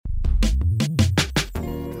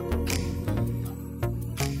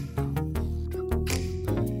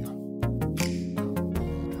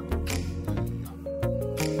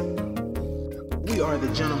are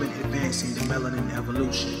the gentlemen advancing the melanin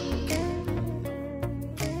evolution.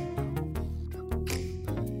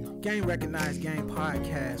 Game Recognized Game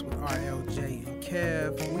Podcast with RLJ and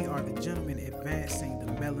Kev. We are the gentlemen advancing the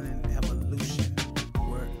melanin evolution,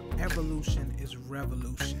 where evolution is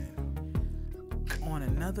revolution. On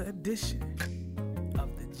another edition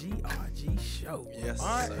of the GRG show. Yes,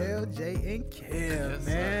 RLJ and Kev, yes,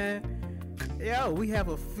 man. Sir. Yo, we have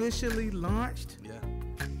officially launched. Yeah,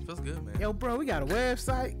 it feels good, man. Yo, bro, we got a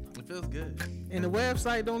website. It feels good. And the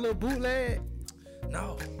website don't look bootleg.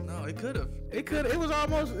 No, it could have. It could. It was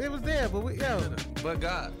almost. It was there, but But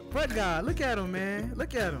God. Look at him, man.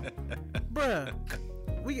 Look at him, bruh.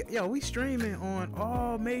 We streaming on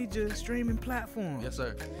all major streaming platforms. Yes,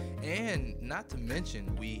 sir. And not to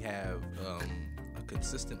mention, we have a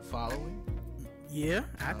consistent following. Yeah,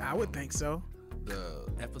 I would think so. The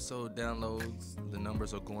episode downloads, the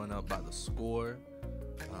numbers are going up by the score.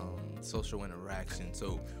 Social interaction.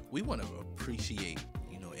 So we want to appreciate,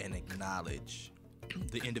 and acknowledge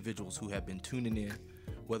the individuals who have been tuning in,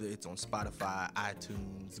 whether it's on Spotify,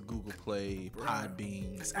 iTunes, Google Play,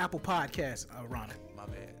 Podbean. It's Apple Podcasts, Ronald. My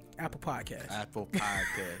bad. Apple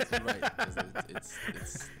Podcasts. You're right.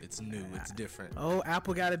 It's new. It's different. Oh,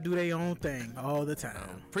 Apple got to do their own thing all the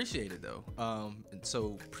time. Appreciate it though. And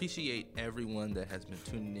so appreciate everyone that has been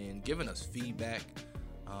tuning in, giving us feedback.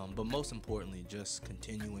 But most importantly, just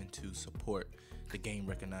continuing to support the Game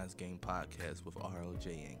Recognized Game Podcast with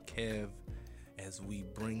RLJ and Kev as we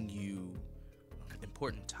bring you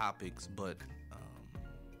important topics, but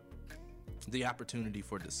the opportunity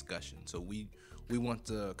for discussion. So we want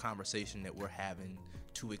the conversation that we're having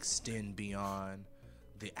to extend beyond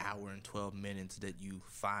the hour and 12 minutes that you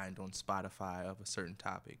find on Spotify of a certain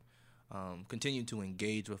topic. Continue to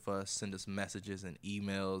engage with us, send us messages and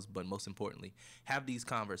emails, but most importantly, have these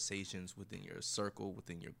conversations within your circle,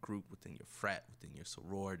 within your group, within your frat, within your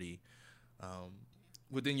sorority,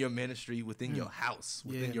 within your ministry, within your house,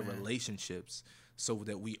 within your relationships, so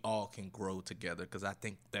that we all can grow together, because I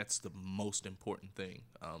think that's the most important thing.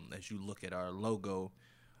 As you look at our logo,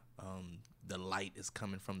 the light is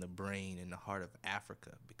coming from the brain and the heart of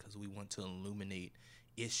Africa, because we want to illuminate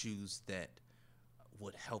issues that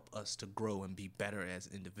would help us to grow and be better as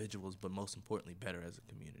individuals, but most importantly, better as a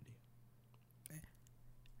community.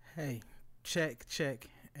 Hey, check,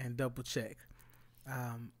 and double check.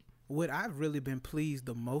 What I've really been pleased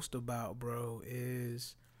the most about, bro,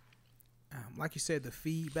 is, like you said, the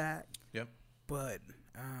feedback. Yep. But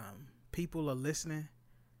people are listening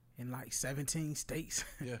in like 17 states.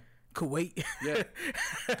 Yeah. Kuwait. Yeah.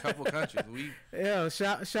 A couple countries.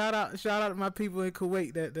 Shout out to my people in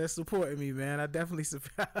Kuwait that supporting me, man. I definitely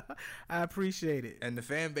I appreciate it. And the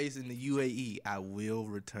fan base in the UAE, I will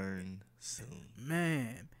return soon.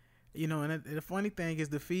 Man, and the funny thing is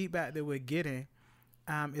the feedback that we're getting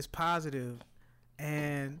is positive.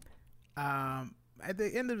 And at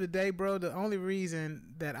the end of the day, bro, the only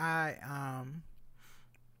reason that I'm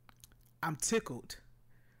tickled,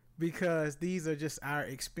 because these are just our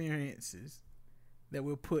experiences that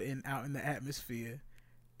we're putting out in the atmosphere,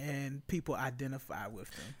 and people identify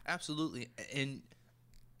with them. Absolutely. And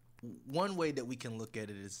one way that we can look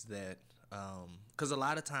at it is that, because a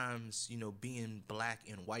lot of times, being black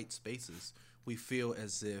in white spaces, we feel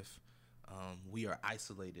as if we are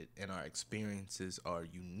isolated and our experiences are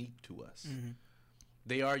unique to us. Mm-hmm.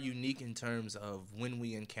 They are unique in terms of when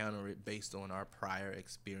we encounter it based on our prior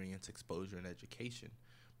experience, exposure, and education.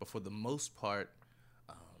 But for the most part,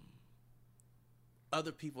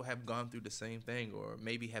 other people have gone through the same thing, or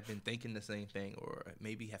maybe have been thinking the same thing, or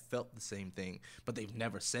maybe have felt the same thing, but they've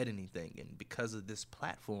never said anything. And because of this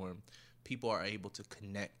platform, people are able to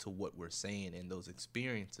connect to what we're saying and those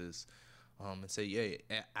experiences, and say,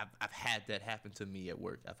 yeah, I've had that happen to me at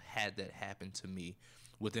work. I've had that happen to me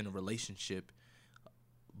within a relationship,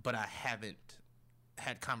 but I haven't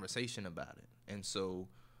had conversation about it. And so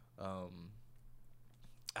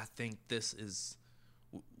I think this is,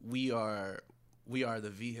 we are the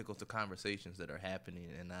vehicle to conversations that are happening,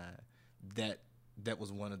 and that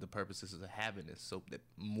was one of the purposes of having this, so that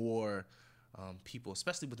more people,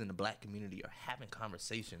 especially within the black community, are having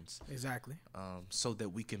conversations. Exactly. So that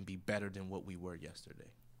we can be better than what we were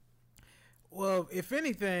yesterday. Well, if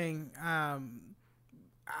anything,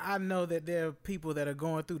 I know that there are people that are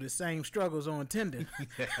going through the same struggles on Tinder,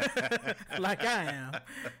 like I am.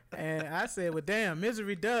 And I said, well, damn,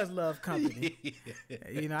 misery does love company.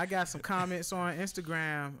 I got some comments on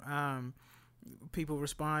Instagram, people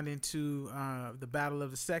responding to the Battle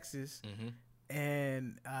of the Sexes. Mm-hmm.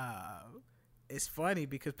 And it's funny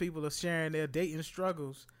because people are sharing their dating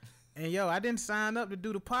struggles. And, I didn't sign up to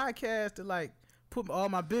do the podcast to, put all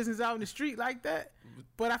my business out in the street like that.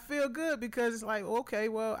 But I feel good because it's like, okay,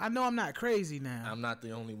 well, I know I'm not crazy now. I'm not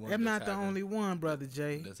the only one. I'm not the only one, Brother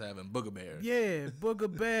Jay. That's having booger bears. Yeah,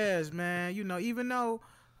 booger bears, man. You know, even though,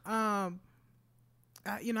 I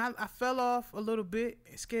fell off a little bit,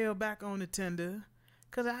 scaled back on the Tinder,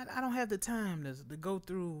 because I don't have the time to go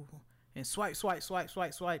through and swipe,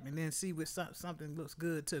 and then see what something looks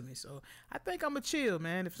good to me. So I think I'm a chill,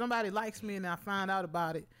 man. If somebody likes me and I find out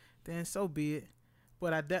about it, then so be it.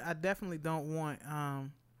 But I definitely don't want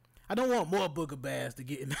I don't want more booger bears to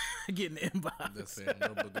get in the inbox. That's fair. No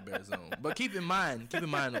booger bear zone. But keep in mind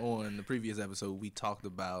on the previous episode we talked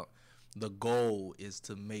about the goal is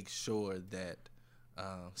to make sure that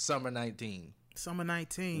summer 19.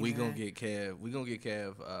 We gonna get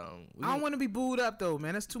Kev. I don't want to be booed up though,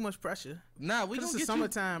 man. That's too much pressure. Nah, we gonna get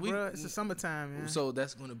summertime, bro. It's the summertime, man. So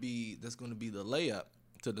that's gonna be the layup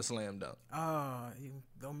to the slam dunk. Oh, you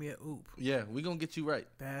throw me a oop. Yeah, we gonna get you right.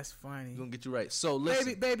 That's funny. We gonna get you right. So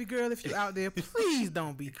listen, baby girl, if you out there, please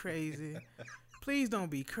don't be crazy. Please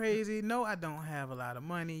don't be crazy. No, I don't have a lot of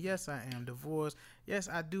money. Yes, I am divorced. Yes,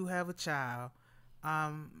 I do have a child.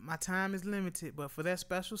 My time is limited, but for that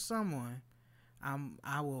special someone,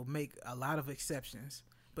 I will make a lot of exceptions.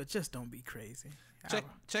 But just don't be crazy.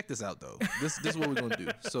 Check this out though. This is what we're gonna do.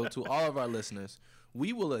 So to all of our listeners,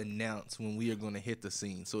 we will announce when we are gonna hit the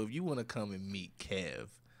scene. So if you want to come and meet Kev,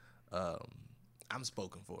 I'm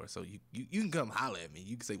spoken for. So you can come holler at me.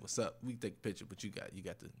 You can say what's up. We can take a picture, but you got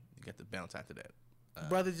to bounce after that.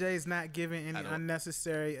 Brother Jay's not giving any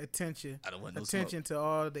unnecessary attention. I don't want no attention smoke. To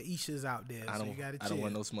all the Ishas out there. I don't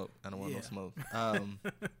want no smoke. I don't want no smoke.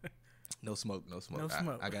 No smoke. No smoke.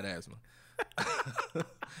 I got asthma.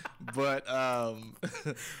 But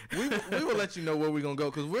we will let you know where we're gonna go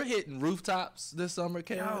because we're hitting rooftops this summer,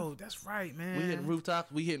 Kev. Yo, that's right, man. We hitting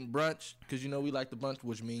rooftops. We hitting brunch because we like the brunch,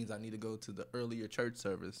 which means I need to go to the earlier church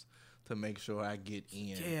service to make sure I get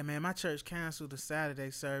in. Yeah, man. My church canceled the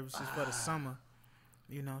Saturday services for the summer.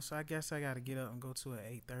 So I guess I got to get up and go to an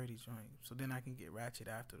 8:30 joint, so then I can get ratchet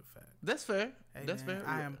after the fact. That's fair. Hey, that's man,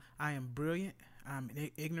 fair. I am brilliant. I'm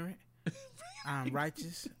ignorant. I'm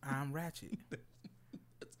righteous. I'm ratchet.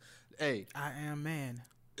 Hey, I am man.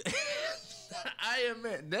 I am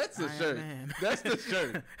man. That's the shirt. That's the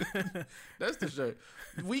shirt. That's the shirt.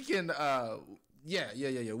 We can.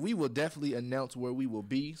 Yeah. We will definitely announce where we will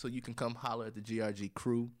be, so you can come holler at the GRG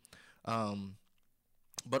crew.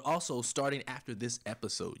 But also, starting after this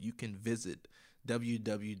episode, you can visit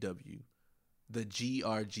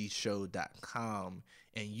www.thegrgshow.com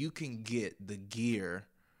and you can get the gear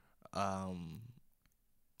of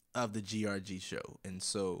the GRG show. And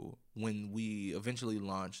so when we eventually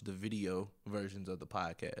launch the video versions of the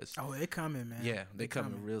podcast, they coming, man. Yeah, they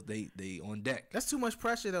coming real. They on deck. That's too much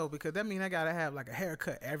pressure though, because that means I gotta have like a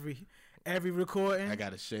haircut every recording. I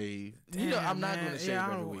gotta shave. Damn, I'm not gonna shave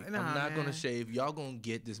every week. I'm not gonna shave. Y'all gonna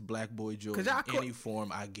get this Black Boy Joe in any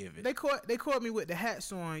form I give it. They caught me with the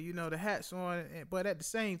hats on, the hats on, but at the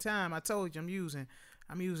same time, I told you I'm using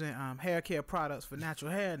hair care products for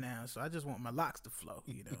natural hair now, so I just want my locks to flow,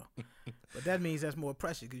 But that means that's more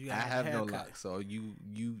pressure because you got. I have no locks, so you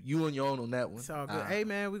on your own on that one. It's all good. Hey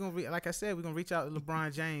man, we're gonna like I said, we're gonna reach out to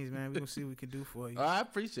LeBron James, man. We're gonna see what we can do for you. Oh, I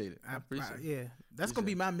appreciate it. Yeah, that's gonna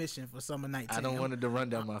be my mission for summer 19. I don't want it to run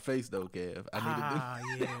down my face though, Kev. I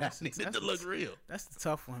need it to look real. That's the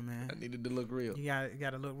tough one, man. I need it to look real. You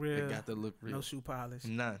got to look real. It got to look real. No shoe polish.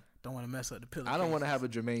 None. Don't want to mess up the pillow. I don't want to have a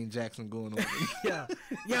Jermaine Jackson going on.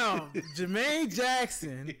 Yo, Jermaine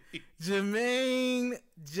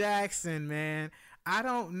Jackson, man. I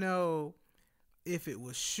don't know if it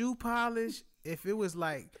was shoe polish, if it was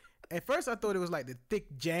like, at first I thought it was like the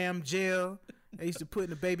thick jam gel they used to put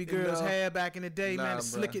in the baby girl's hair back in the day, man, to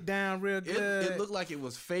slick it down real good. It looked like it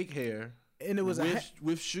was fake hair. And it was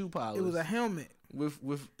with shoe polish. It was a helmet. With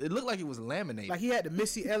it looked like it was laminated. Like he had the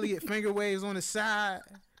Missy Elliott finger waves on the side.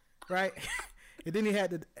 Right, and then he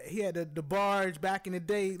had the barge back in the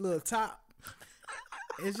day, little top.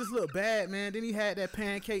 It just looked bad, man. Then he had that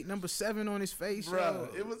pancake number 7 on his face, bro.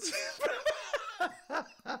 It was.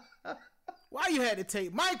 Why you had to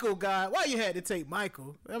take Michael, God? Why you had to take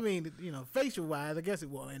Michael? I mean, facial wise, I guess it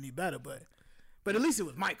wasn't any better, but at least it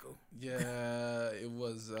was Michael. Yeah, it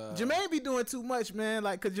was. Jermaine be doing too much, man.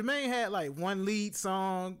 Like, cause Jermaine had like 1 lead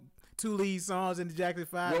song, 2 lead songs in the Jackson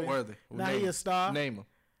 5. What were they? Now he a star. Name them.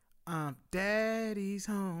 Daddy's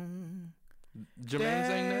home. Jermaine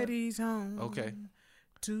saying that? Daddy's home. Okay.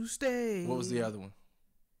 To stay. What was the other one?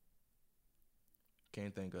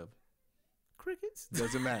 Can't think of. Crickets.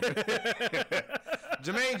 Doesn't matter.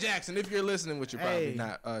 Jermaine Jackson, if you're listening, which you're probably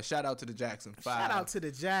not, shout out to the Jackson 5. Shout out to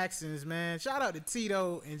the Jacksons, man. Shout out to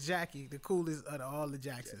Tito and Jackie, the coolest of all the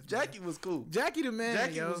Jacksons. Jackie was cool. Jackie the man,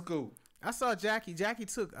 Jackie was cool. I saw Jackie. Jackie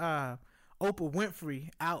took Oprah Winfrey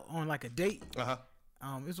out on like a date. It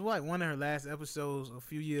was like one of her last episodes a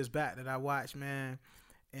few years back that I watched, man.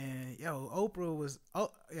 And Oprah was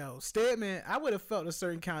Stedman. I would have felt a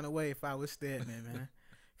certain kind of way if I was Stedman, man,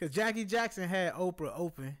 because Jackie Jackson had Oprah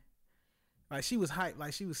open, like she was hyped,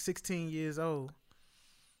 like she was 16 years old.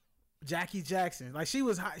 Jackie Jackson, like she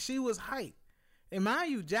was hyped. And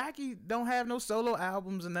mind you, Jackie don't have no solo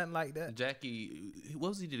albums and nothing like that. Jackie, what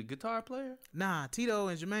was he? The guitar player? Nah, Tito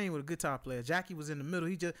and Jermaine were the guitar player. Jackie was in the middle.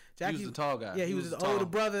 Jackie was the tall guy. Yeah, he was his older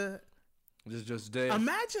brother. Just dead.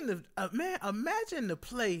 Imagine the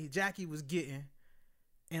play Jackie was getting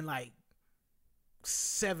in like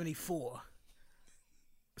 74,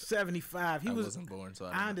 75. I wasn't born, so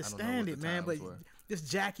I understand it, man. But this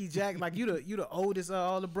Jackie, like you the oldest of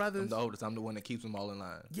all the brothers. I'm the oldest. I'm the one that keeps them all in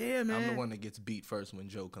line. Yeah, man. I'm the one that gets beat first when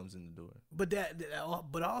Joe comes in the door.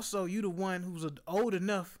 But also you the one who's old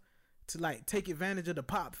enough to like take advantage of the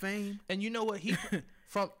pop fame. And you know what? He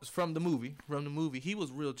from the movie, he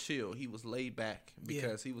was real chill. He was laid back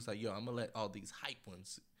because he was like, "Yo, I'm gonna let all these hype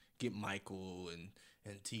ones get Michael and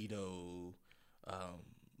Tito."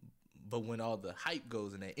 But when all the hype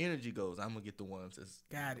goes and that energy goes, I'm gonna get the ones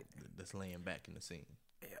that's laying back in the scene.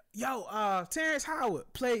 Terrence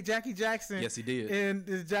Howard played Jackie Jackson. Yes, he did. In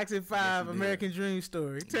the Jackson 5 American Dream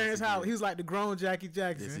story. Terrence Howard, he was like the grown Jackie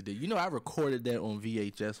Jackson. Yes, he did. You know, I recorded that on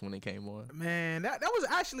VHS when it came on. Man, that was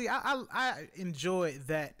actually, I enjoyed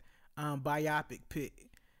that biopic pick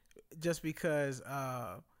just because,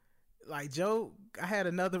 like Joe, I had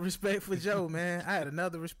another respect for Joe, man. I had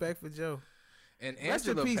another respect for Joe. And rest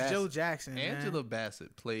in peace, Joe Jackson. Angela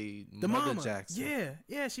Bassett played the Mother mama. Jackson.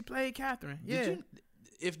 Yeah, she played Catherine. Yeah.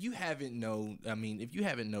 If you haven't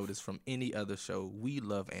noticed from any other show, we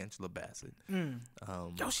love Angela Bassett.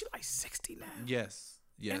 She like 60 now. Yes.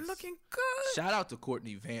 And looking good. Shout out to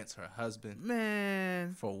Courtney Vance, her husband,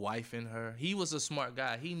 man, for wifing her. He was a smart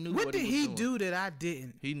guy. He knew what did he do that I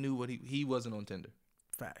didn't. He knew what he wasn't on Tinder.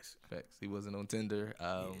 Facts. He wasn't on Tinder.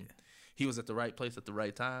 He was at the right place at the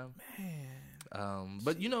right time. Man.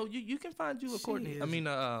 But you can find you a Courtney.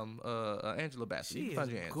 Angela Bassett. She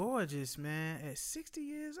is gorgeous, man. At 60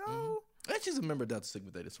 years old. And she's a member of Delta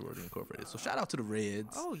Sigma Theta Sorority Incorporated. So shout out to the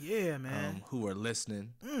Reds. Oh yeah, man. Who are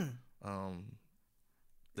listening.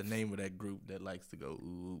 The name of that group that likes to go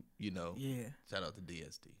ooh, Yeah. Shout out to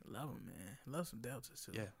DSD. Love them, man. Love some Deltas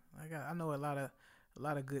too. Yeah. I know a lot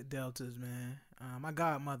of good Deltas, man. My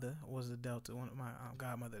godmother was a Delta. One of my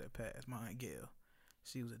godmother that passed, my Aunt Gail,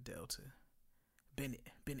 she was a Delta.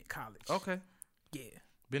 Bennett College. Okay. Yeah.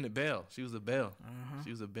 Bennett Bell. She was a Bell.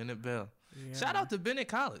 She was a Bennett Bell. Yeah, shout out to Bennett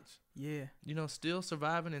College. Yeah. Still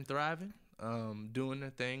surviving and thriving, doing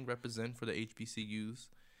their thing, representing for the HBCUs.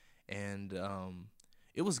 And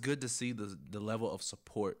it was good to see the level of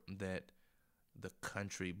support that the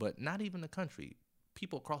country, but not even the country,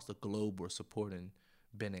 people across the globe were supporting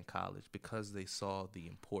Bennett College because they saw the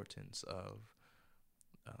importance of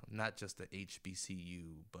not just the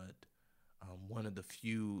HBCU, but one of the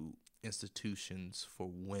few institutions for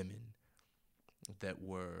women that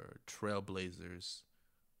were trailblazers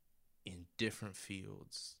in different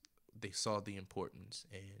fields. They saw the importance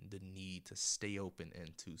and the need to stay open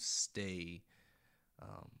and to stay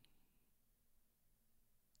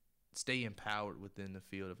empowered within the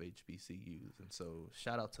field of HBCUs. And so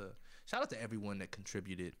shout out to everyone that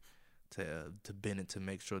contributed to Bennett to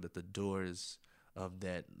make sure that the doors of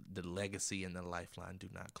the legacy and the lifeline do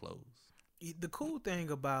not close. The cool thing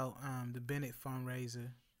about the Bennett fundraiser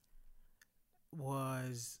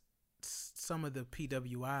was some of the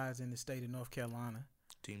PWIs in the state of North Carolina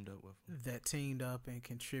teamed up and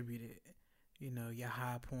contributed. Your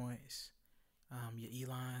High Points, your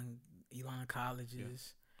Elon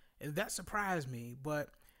colleges. Yeah. And that surprised me, but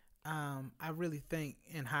I really think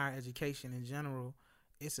in higher education in general,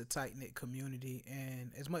 it's a tight-knit community.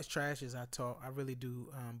 And as much trash as I talk, I really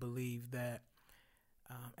do believe that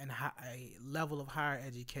a level of higher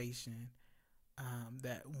education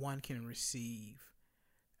that one can receive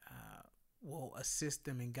will assist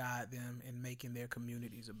them and guide them in making their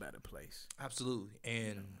communities a better place. Absolutely.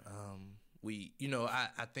 And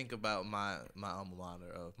I think about my alma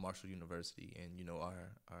mater of Marshall University, and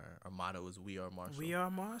our motto is "We are Marshall." We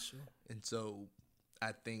are Marshall. And so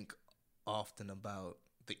I think often about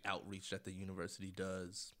the outreach that the university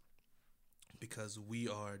does, because We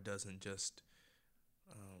Are doesn't just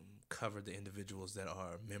cover the individuals that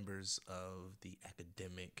are members of the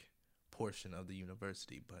academic portion of the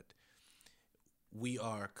university, but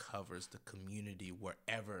covers the community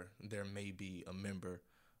wherever there may be a member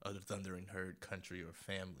of the Thundering Herd country or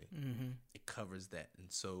family. Mm-hmm. It covers that.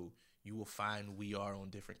 And so you will find We Are on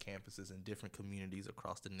different campuses in different communities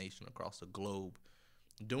across the nation, across the globe,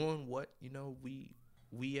 doing what,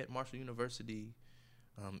 we at Marshall University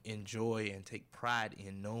enjoy and take pride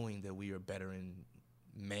in, knowing that we are better in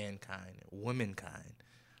mankind and womankind,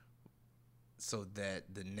 so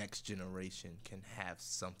that the next generation can have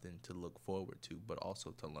something to look forward to, but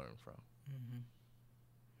also to learn from. Mm-hmm.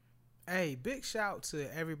 Hey, big shout to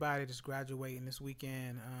everybody that's graduating this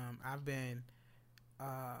weekend. I've been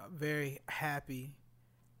very happy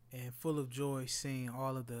and full of joy seeing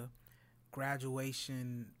all of the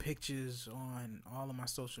graduation pictures on all of my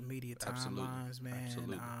social media timelines, man.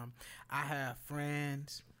 Absolutely. I have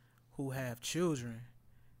friends who have children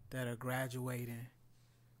that are graduating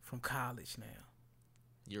from college now.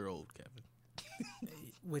 You're old, Kevin.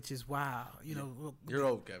 Which is wild. You're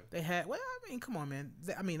old, Kevin. They had, come on, man.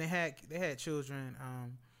 They had children.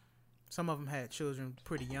 Some of them had children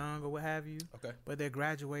pretty young or what have you. Okay. But they're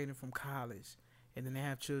graduating from college, and then they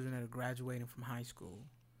have children that are graduating from high school.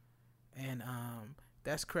 And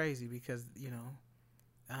that's crazy because,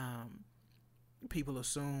 people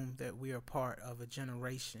assume that we are part of a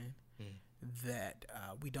generation that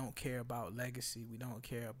we don't care about legacy. We don't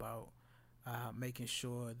care about making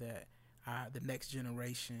sure that the next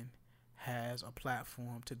generation has a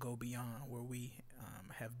platform to go beyond where we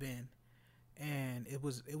have been. And it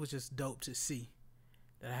was just dope to see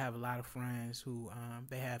that I have a lot of friends who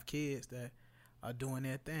they have kids that are doing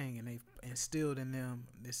their thing, and they've instilled in them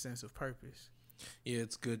this sense of purpose. Yeah,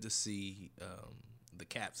 it's good to see the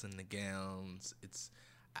caps and the gowns.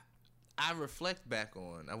 I reflect back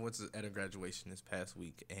on, I went at a graduation this past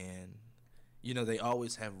week, and they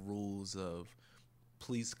always have rules of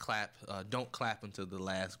please clap, don't clap until the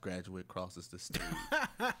last graduate crosses the stage.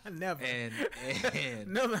 Never. And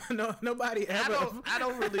no, nobody ever. I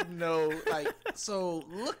don't really know. So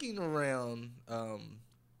looking around,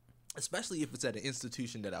 especially if it's at an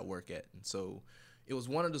institution that I work at, and so it was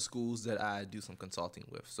one of the schools that I do some consulting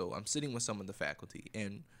with. So I'm sitting with some of the faculty,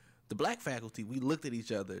 and the black faculty, we looked at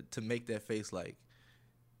each other to make that face like,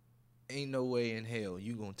 ain't no way in hell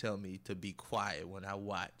you gonna tell me to be quiet when I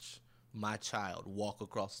watch my child walk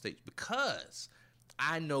across the stage, because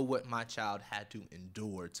I know what my child had to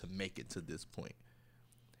endure to make it to this point.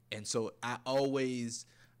 And so I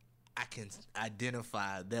can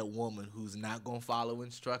identify that woman who's not gonna follow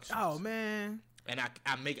instructions. Oh, man. And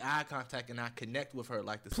I make eye contact and I connect with her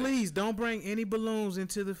like this. Please don't bring any balloons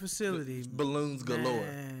into the facility. Balloons galore.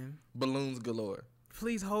 Man. Balloons galore.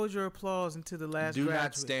 Please hold your applause until the last Do graduate.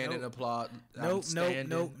 not stand and applaud. Nope,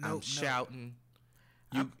 I'm shouting.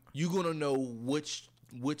 You gonna know which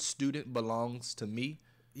student belongs to me.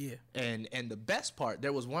 Yeah. And the best part,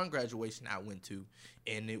 there was one graduation I went to,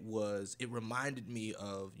 and it reminded me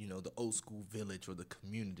of, the old school village or the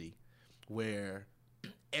community, where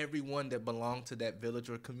everyone that belonged to that village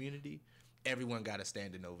or community, everyone got a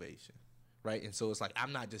standing ovation, right? And so it's like,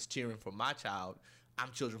 I'm not just cheering for my child, I'm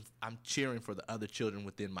cheering for the other children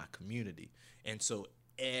within my community. And so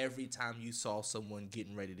every time you saw someone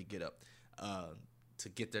getting ready to get up to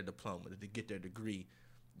get their diploma, to get their degree,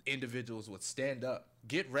 individuals would stand up,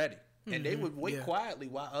 get ready, and they would wait quietly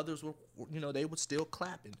while others were, they would still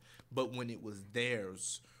clapping. But when it was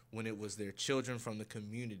theirs, when it was their children from the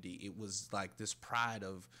community, it was like this pride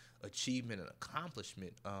of achievement and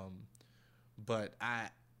accomplishment. But I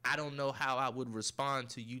don't know how I would respond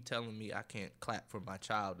to you telling me I can't clap for my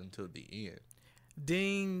child until the end.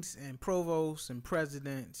 Deans and provosts and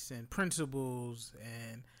presidents and principals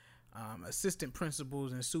and assistant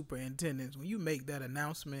principals and superintendents, when you make that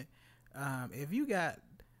announcement, if you got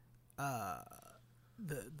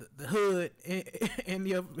the hood in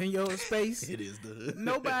your space, it is the hood.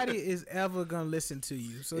 Nobody is ever gonna listen to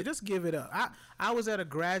you. So just give it up. I was at a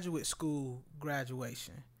graduate school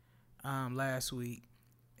graduation last week,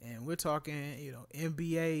 and we're talking,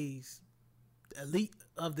 MBA's elite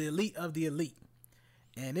of the elite of the elite,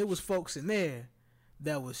 and it was folks in there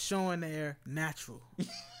that was showing their natural,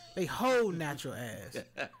 they whole natural ass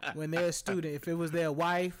when they're a student. If it was their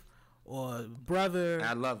wife or brother,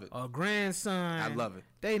 I love it, or grandson, I love it.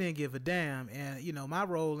 They didn't give a damn. And my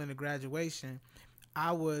role in the graduation,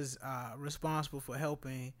 I was responsible for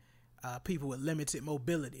helping people with limited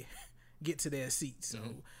mobility get to their seats. So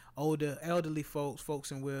elderly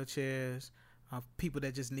folks in wheelchairs, people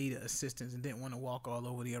that just needed assistance and didn't want to walk all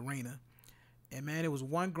over the arena. And man, it was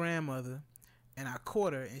one grandmother, and I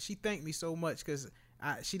caught her, and she thanked me so much because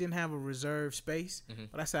she didn't have a reserved space,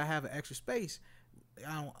 but I said, I have an extra space.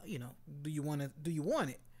 I don't, do you want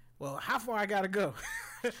it? well, how far I gotta go?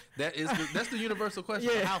 That's the universal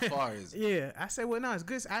question. Yeah. How far is it? Yeah, I said, well, no, it's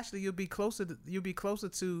good. Actually, you'll be closer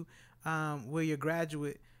to where your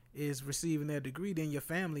graduate is receiving their degree than your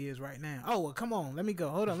family is right now. Oh, well, come on, let me go.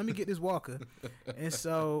 Hold on, let me get this walker. And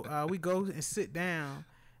so we go and sit down,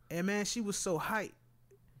 and man, she was so hyped.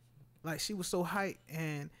 Like, she was so hyped,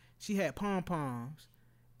 and she had pom-poms,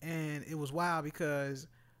 and it was wild because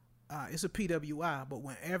it's a PWI, but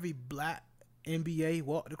when every black NBA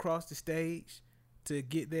walked across the stage to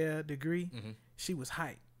get their degree, she was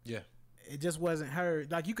hyped. Yeah. It just wasn't her.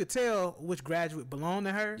 Like, you could tell which graduate belonged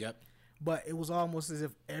to her. Yep. But it was almost as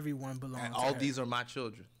if everyone belonged And to all her. these are my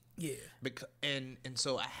children. Yeah. And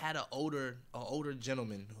so I had an older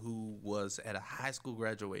gentleman who was at a high school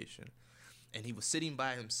graduation, and he was sitting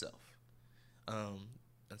by himself. And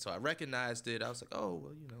so I recognized it. I was like, oh,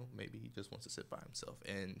 well, maybe he just wants to sit by himself.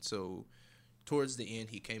 And so towards the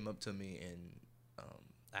end, he came up to me, and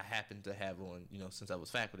I happened to have on, since I was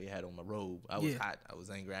faculty, I had on my robe. I was hot. I was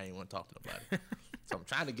angry. I didn't want to talk to nobody. So I'm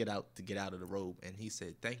trying to get out of the robe. And he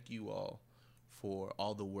said, thank you all for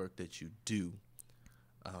all the work that you do.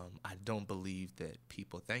 I don't believe that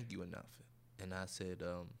people thank you enough. And I said,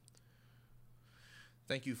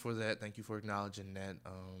 thank you for that. Thank you for acknowledging that.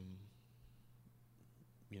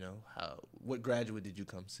 What graduate did you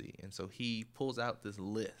come see? And so he pulls out this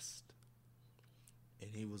list.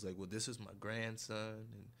 And he was like, well, this is my grandson,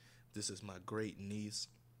 and this is my great niece.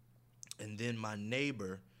 And then my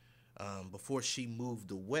neighbor, before she moved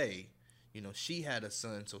away, she had a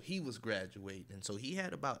son, so he was graduating. And so he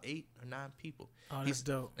had about 8 or 9 people. Oh, that's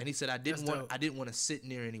dope. And he said, I didn't want to sit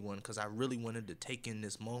near anyone because I really wanted to take in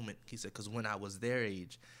this moment. He said, because when I was their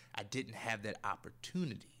age, I didn't have that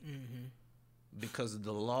opportunity because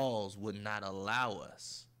the laws would not allow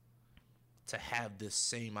us to have this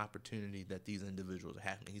same opportunity that these individuals are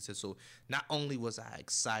having. He said, so not only was I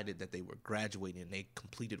excited that they were graduating and they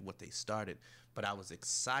completed what they started, but I was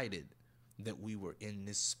excited that we were in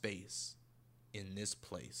this space, in this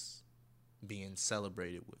place, being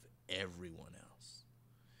celebrated with everyone else.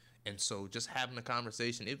 And so just having a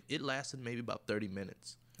conversation, it lasted maybe about 30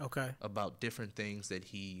 minutes. Okay. About different things that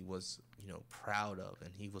he was, proud of.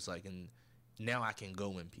 And he was like, and now I can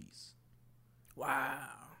go in peace. Wow.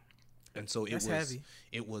 And so That's heavy.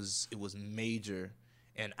 It was major,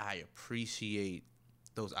 and I appreciate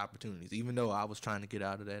those opportunities. Even though I was trying to get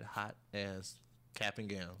out of that hot ass cap and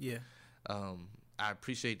gown. Yeah. I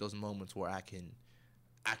appreciate those moments where I can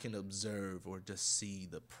observe or just see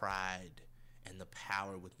the pride and the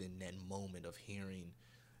power within that moment of hearing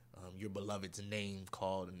your beloved's name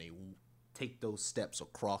called, and they take those steps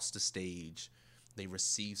across the stage. They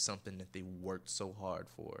receive something that they worked so hard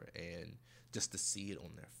for, and just to see it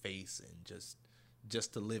on their face, and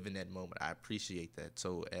just to live in that moment, I appreciate that.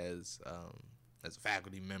 So as a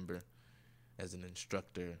faculty member, as an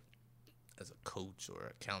instructor, as a coach or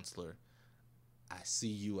a counselor, I see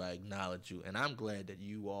you, I acknowledge you, and I'm glad that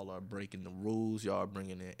you all are breaking the rules. Y'all are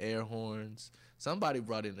bringing in air horns. Somebody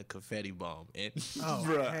brought in a confetti bomb, and that's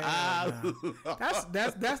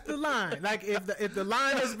the line. Like if the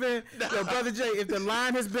line has been, Brother Jay, if the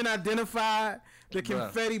line has been identified, the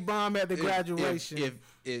confetti bomb at the graduation.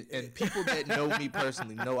 And people that know me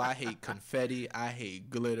personally know I hate confetti, I hate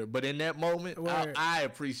glitter, but in that moment, I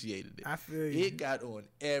appreciated it. I feel you. It got on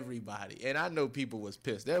everybody, and I know people was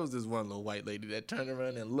pissed. There was this one little white lady that turned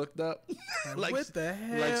around and looked up, like what the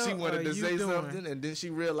hell? Like she wanted to say something, and then she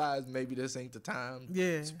realized maybe this ain't the time,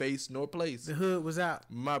 space, nor place. The hood was out.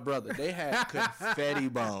 My brother, they had confetti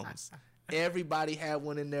bombs. Everybody had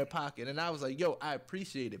one in their pocket, and I was like, "Yo, I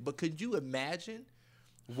appreciate it." But could you imagine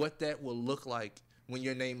what that will look like when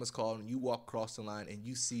your name is called and you walk across the line and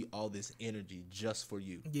you see all this energy just for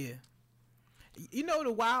you? Yeah.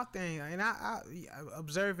 The wild thing, and I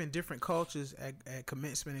observe in different cultures at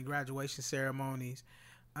commencement and graduation ceremonies,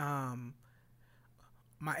 my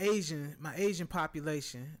Asian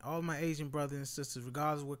population, all my Asian brothers and sisters,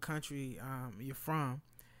 regardless of what country you're from,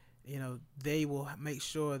 they will make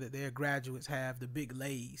sure that their graduates have the big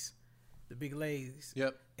lays.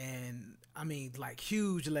 Yep. And I mean, like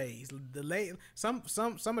huge lays. Some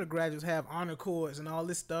of the graduates have honor cords and all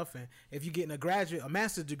this stuff. And if you're getting a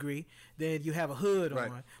master's degree, then you have a hood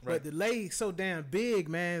on. But the lay so damn big,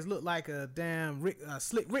 man. It look like a damn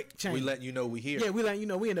slick Rick chain. We letting you know we here. Yeah, we letting you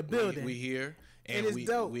know we in the building. We here. And it's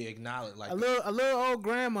dope. We acknowledge like a little old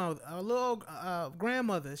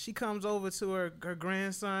grandmother. She comes over to her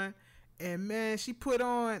grandson, and man, she put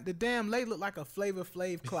on the damn lay look like a Flavor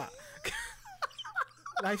Flav clock.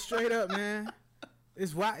 Like straight up, man.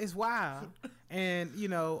 It's wild. And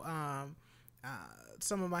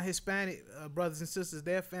some of my Hispanic brothers and sisters,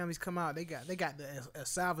 their families come out. They got the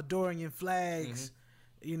Salvadorian flags.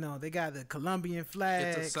 You know, they got the Colombian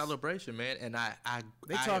flags. It's a celebration, man, and I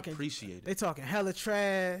appreciate it. They talking hella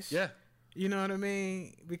trash. Yeah. You know what I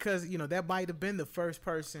mean? Because, you know, that might have been the first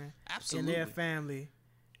person in their family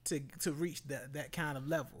to reach that kind of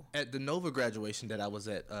level. At the Nova graduation that I was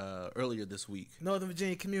at earlier this week, Northern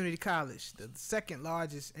Virginia Community College, the second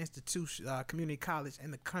largest institution, community college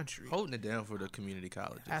in the country. Holding it down for the community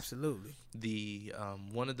colleges. Absolutely. The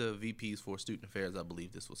one of the VPs for student affairs, I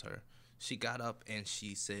believe this was her. She got up and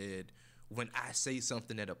she said, when I say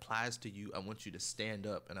something that applies to you, I want you to stand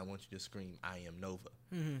up and I want you to scream, I am Nova.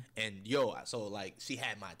 Mm-hmm. And so like she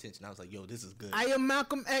had my attention. I was like, yo, this is good. I am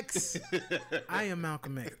Malcolm X. I am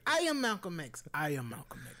Malcolm X. I am Malcolm X. I am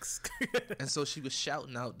Malcolm X. And so she was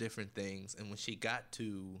shouting out different things. And when she got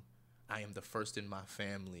to, I am the first in my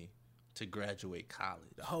family to graduate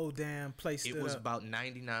college. The whole damn place stood up. It was about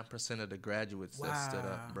 99% of the graduates that stood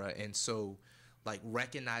up, bro. And so, like,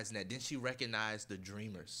 recognizing that. Then she recognized the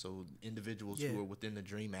dreamers. So individuals who were within the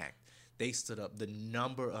DREAM Act, they stood up. The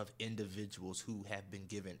number of individuals who have been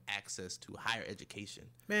given access to higher education.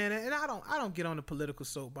 Man, and I don't get on the political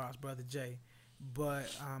soapbox, Brother Jay, but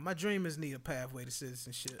my dreamers need a pathway to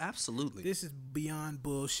citizenship. Absolutely. This is beyond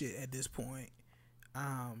bullshit at this point.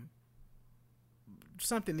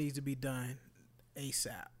 Something needs to be done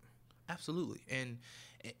ASAP. Absolutely. And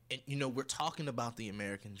you know, we're talking about the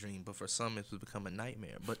American dream, but for some it's become a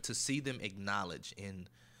nightmare. But to see them acknowledged in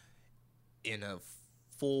a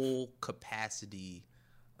full capacity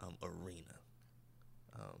arena,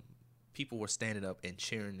 people were standing up and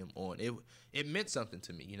cheering them on. It meant something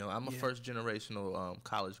to me. You know, I'm a first generational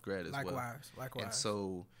college grad as well. Likewise. And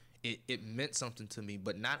so it meant something to me.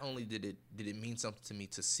 But not only did it mean something to me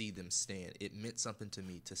to see them stand, it meant something to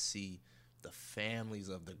me to see the families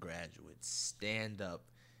of the graduates stand up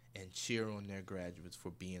and cheer on their graduates for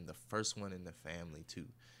being the first one in the family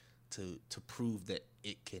to prove that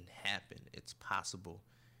it can happen, it's possible,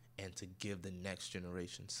 and to give the next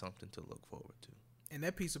generation something to look forward to. And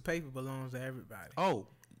that piece of paper belongs to everybody. Oh,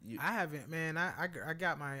 I haven't, man. I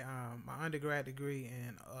got my my undergrad degree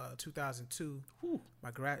in 2002. Whew. My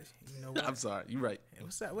grad, you know what? I'm sorry, you're right.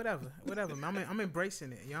 What's that? Whatever. I'm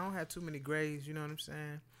embracing it. Y'all don't have too many grades. You know what I'm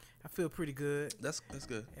saying? I feel pretty good. That's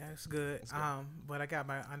good. Yeah, it's good. But I got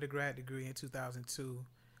my undergrad degree in 2002.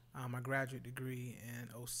 My graduate degree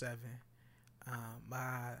in 07.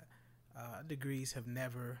 My degrees have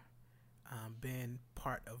never been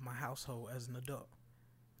part of my household as an adult.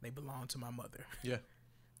 They belong to my mother. Yeah.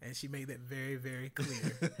 And she made that very, very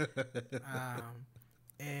clear.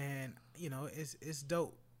 And you know, it's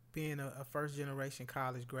dope being a first generation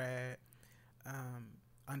college grad.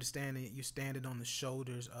 Understanding you're standing on the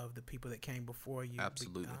shoulders of the people that came before you.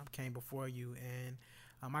 Absolutely. And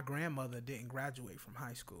my grandmother didn't graduate from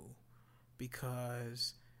high school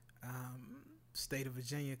because state of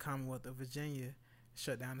Virginia, Commonwealth of Virginia,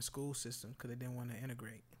 shut down the school system because they didn't want to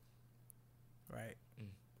integrate. Right.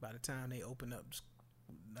 By the time they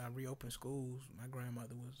reopened schools, my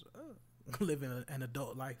grandmother was living an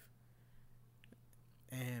adult life.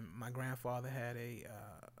 And my grandfather had a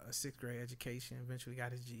 6th grade education, eventually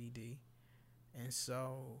got his GED. And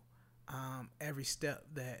so every step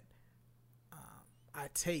that I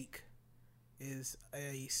take is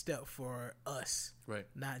a step for us, right?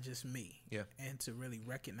 Not just me. Yeah. And to really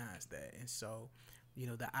recognize that. And so, you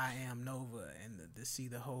know, the I am Nova and to see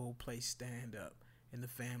the whole place stand up and the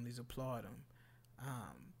families applaud them.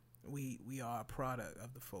 We are a product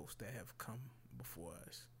of the folks that have come before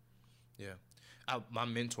us. Yeah. My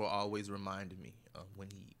mentor always reminded me when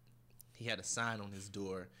he had a sign on his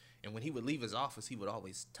door, and when he would leave his office, he would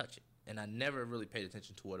always touch it. And I never really paid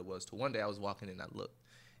attention to what it was. Till one day I was walking and I looked,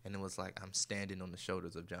 and it was like, I'm standing on the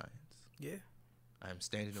shoulders of giants. Yeah. I'm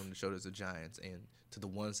standing on the shoulders of giants, and to the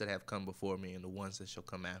ones that have come before me and the ones that shall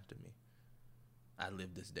come after me, I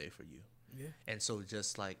live this day for you. Yeah. And so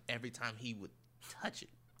just like every time he would touch it,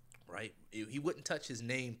 right? He wouldn't touch his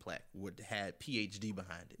name plaque, would had PhD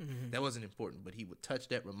behind it. Mm-hmm. That wasn't important, but he would touch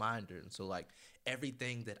that reminder. And so like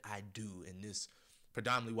everything that I do in this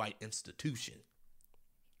predominantly white institution,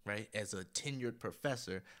 right, as a tenured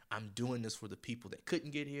professor, I'm doing this for the people that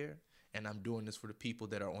couldn't get here, and I'm doing this for the people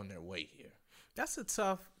that are on their way here. That's a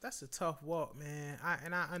tough walk, man. I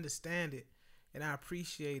understand it and I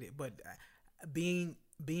appreciate it, but being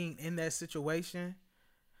in that situation,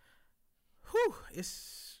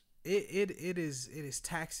 it is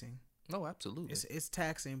taxing. No, absolutely. It's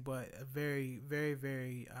taxing, but very, very,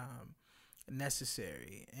 very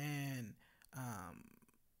necessary. And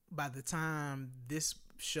by the time this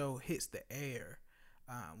show hits the air,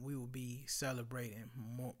 we will be celebrating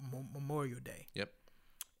Memorial Day. Yep.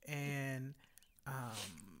 And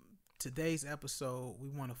today's episode, we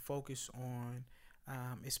want to focus on,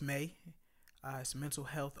 it's May, it's Mental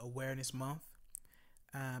Health Awareness Month.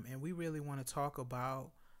 And we really want to talk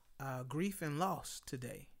about grief and loss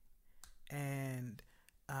today. And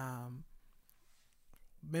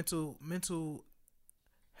mental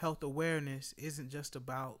health awareness isn't just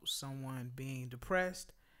about someone being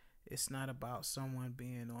depressed. It's not about someone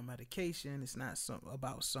being on medication. It's not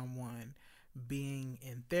about someone being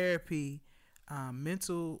in therapy.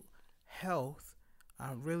 Mental health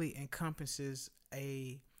really encompasses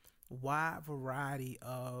a wide variety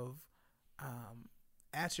of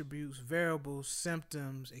attributes, variables,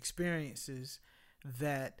 symptoms, experiences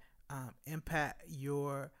that impact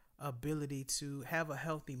your ability to have a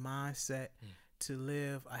healthy mindset, to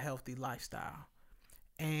live a healthy lifestyle.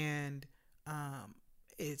 And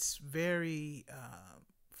it's very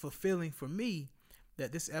fulfilling for me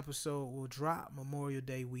that this episode will drop Memorial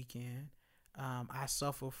Day weekend. I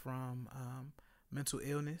suffer from mental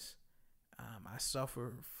illness. I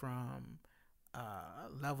suffer from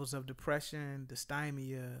levels of depression,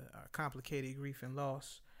 dysthymia, complicated grief and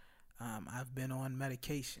loss. I've been on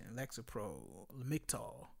medication, Lexapro,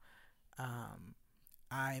 Lamictal.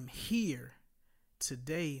 I'm here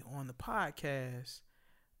today on the podcast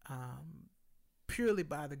purely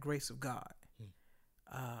by the grace of God,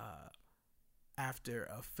 after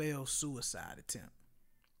a failed suicide attempt.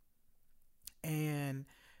 And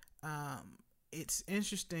it's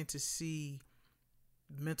interesting to see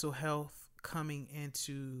mental health coming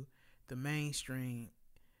into the mainstream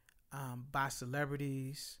by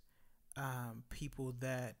celebrities, people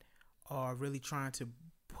that are really trying to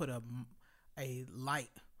put a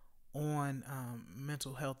light on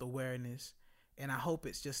mental health awareness. And I hope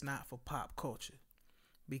it's just not for pop culture,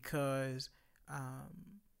 because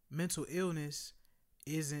mental illness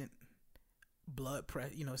isn't blood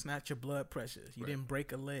pressure. It's not your blood pressure. You didn't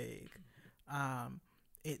break a leg.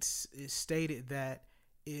 It's stated that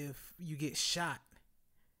if you get shot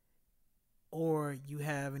or you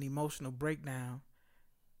have an emotional breakdown,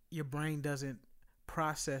 your brain doesn't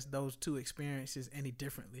process those two experiences any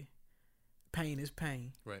differently. Pain is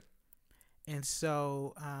pain. Right. And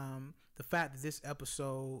so the fact that this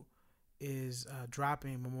episode is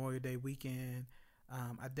dropping Memorial Day weekend,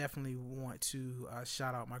 I definitely want to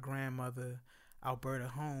shout out my grandmother, Alberta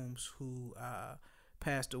Holmes, who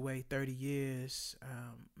passed away 30 years,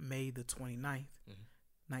 May the 29th,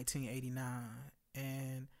 1989.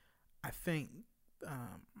 And I think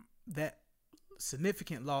that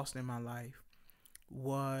significant loss in my life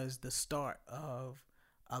was the start of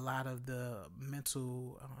a lot of the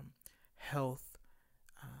mental health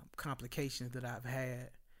complications that I've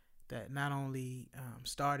had, that not only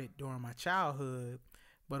started during my childhood,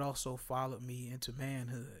 but also followed me into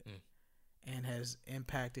manhood and has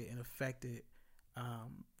impacted and affected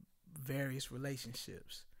various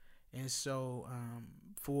relationships. And so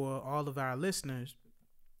for all of our listeners,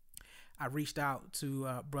 I reached out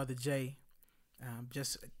to Brother Jay,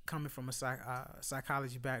 just coming from a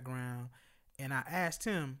psychology background, and I asked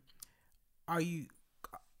him, are you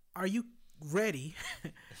ready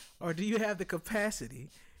or do you have the capacity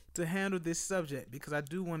to handle this subject? Because I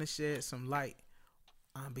do want to shed some light,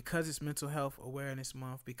 because it's Mental Health Awareness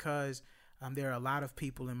Month, because there are a lot of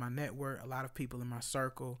people in my network, a lot of people in my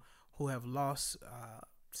circle who have lost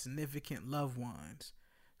significant loved ones,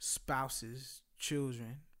 spouses,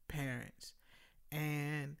 children, parents.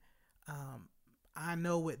 And I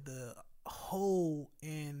know what the hole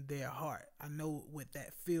in their heart, I know what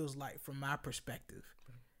that feels like from my perspective,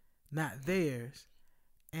 not theirs.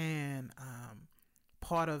 And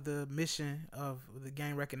part of the mission of the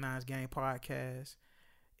Game Recognized Game podcast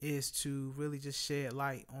is to really just shed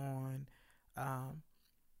light on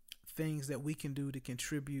things that we can do to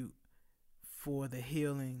contribute for the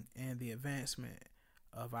healing and the advancement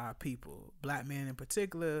of our people, Black men in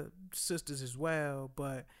particular, sisters as well,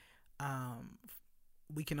 but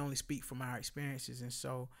we can only speak from our experiences. And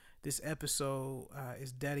so this episode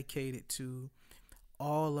is dedicated to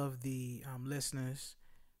all of the listeners,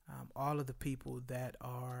 all of the people that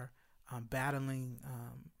are battling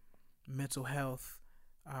mental health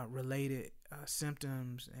related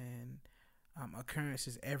symptoms and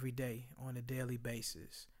occurrences every day on a daily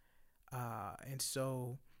basis. And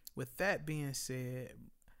so with that being said,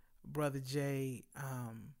 Brother Jay,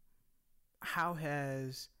 how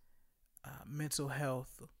has mental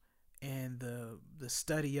health and the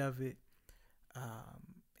study of it,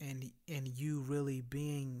 and you really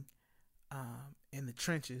being in the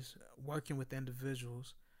trenches working with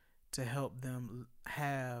individuals to help them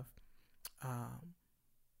have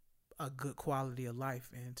a good quality of life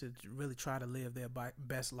and to really try to live their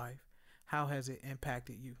best life. How has it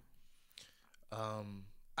impacted you?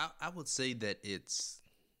 I would say that it's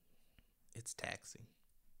taxing.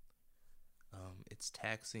 It's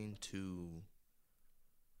taxing to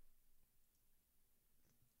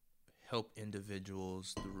help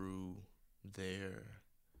individuals through their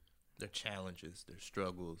challenges, their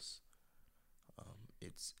struggles.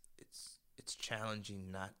 It's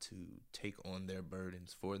challenging not to take on their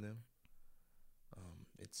burdens for them.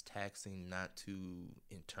 It's taxing not to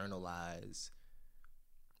internalize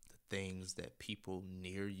the things that people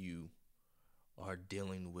near you are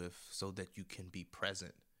dealing with, so that you can be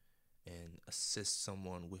present and assist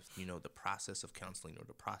someone with, the process of counseling, or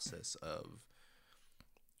the process of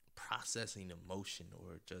processing emotion,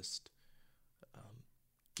 or just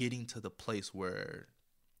getting to the place where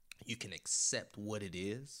you can accept what it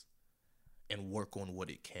is and work on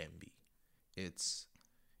what it can be. It's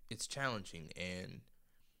challenging, and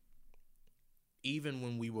even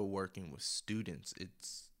when we were working with students,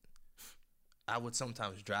 I would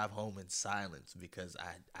sometimes drive home in silence because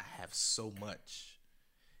I have so much,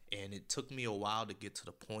 and it took me a while to get to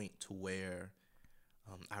the point to where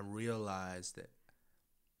I realized that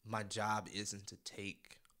my job isn't to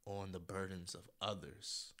take on the burdens of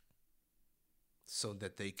others so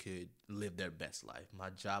that they could live their best life. My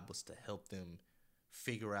job was to help them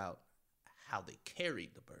figure out how they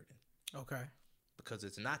carried the burden. Okay. Because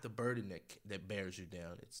it's not the burden that bears you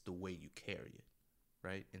down, it's the way you carry it,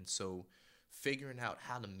 right? And so figuring out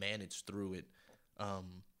how to manage through it.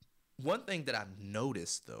 One thing that I've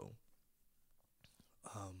noticed, though,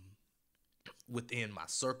 within my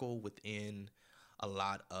circle, within a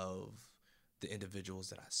lot of the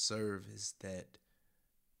individuals that I serve, is that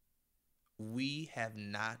we have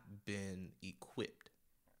not been equipped,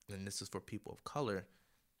 and this is for people of color,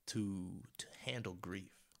 to handle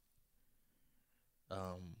grief.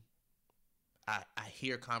 I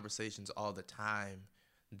hear conversations all the time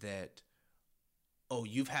that, oh,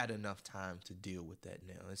 you've had enough time to deal with that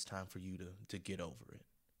now. It's time for you to get over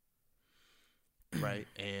it. Right?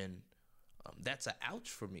 And that's an ouch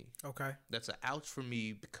for me. Okay. That's an ouch for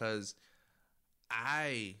me because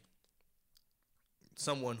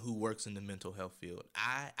someone who works in the mental health field,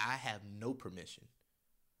 I have no permission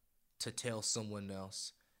to tell someone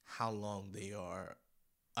else how long they are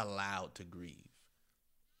allowed to grieve.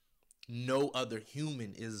 No other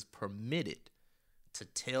human is permitted to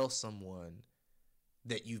tell someone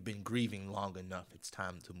that you've been grieving long enough, it's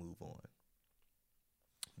time to move on.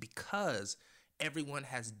 Because everyone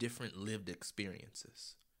has different lived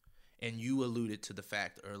experiences. And you alluded to the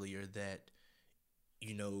fact earlier that,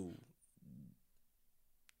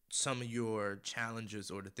 some of your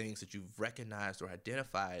challenges or the things that you've recognized or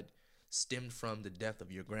identified stemmed from the death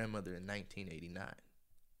of your grandmother in 1989.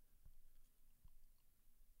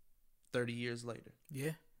 30 years later.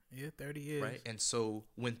 Yeah, 30 years. Right? And so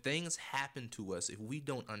when things happen to us, if we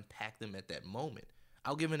don't unpack them at that moment,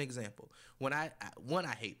 I'll give an example. I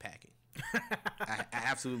hate packing. I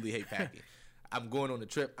absolutely hate packing. I'm going on a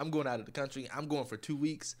trip. I'm going out of the country. I'm going for 2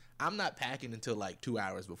 weeks. I'm not packing until like 2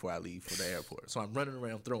 hours before I leave for the airport. So I'm running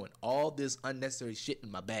around throwing all this unnecessary shit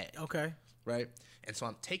in my bag. Okay. Right? And so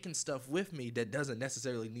I'm taking stuff with me that doesn't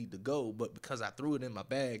necessarily need to go, but because I threw it in my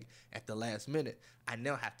bag at the last minute, I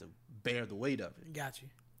now have to bear the weight of it. Got you.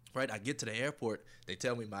 Right? I get to the airport. They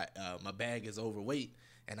tell me my bag is overweight,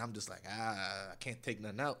 and I'm just like, I can't take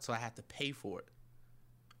nothing out, so I have to pay for it.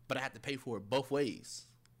 But I have to pay for it both ways.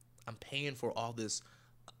 I'm paying for all this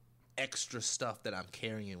extra stuff that I'm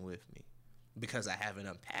carrying with me because I haven't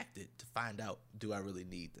unpacked it to find out, do I really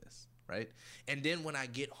need this, right? And then when I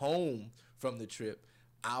get home from the trip,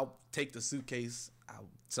 I'll take the suitcase.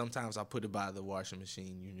 Sometimes I'll put it by the washing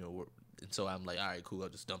machine, and so I'm like, all right, cool, I'll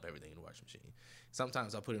just dump everything in the washing machine.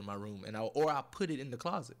 Sometimes I'll put it in my room, or I'll put it in the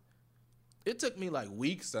closet. It took me like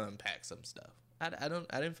weeks to unpack some stuff. I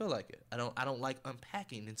didn't feel like it. I don't like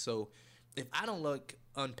unpacking, and so if I don't like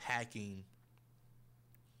unpacking,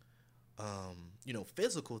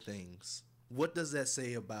 physical things, what does that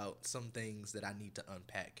say about some things that I need to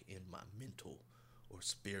unpack in my mental or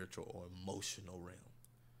spiritual or emotional realm,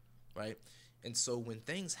 right? And so when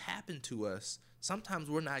things happen to us, sometimes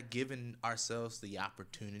we're not giving ourselves the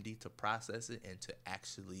opportunity to process it and to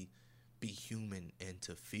actually be human and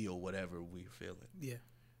to feel whatever we're feeling. Yeah.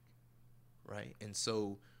 Right? And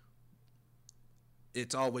so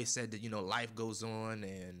it's always said that, life goes on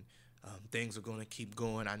and things are going to keep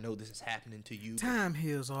going. I know this is happening to you. Time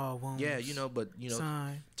heals all wounds. Yeah, but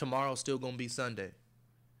tomorrow's still going to be Sunday.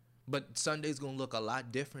 But Sunday's going to look a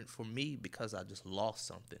lot different for me because I just lost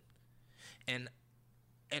something. And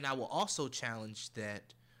I will also challenge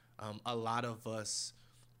that A lot of us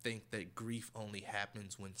think that grief only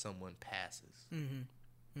happens when someone passes.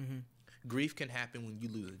 Grief can happen when you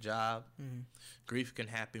lose a job. Grief can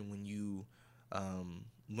happen when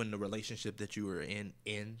the relationship that you were in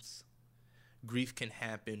ends. Grief can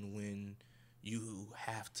happen when you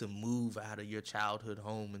have to move out of your childhood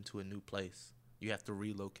home into a new place. You have to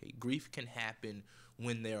relocate. Grief can happen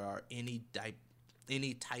when there are any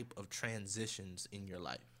type of transitions in your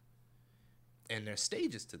life. And there's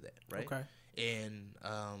stages to that, right? Okay. And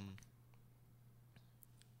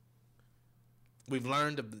we've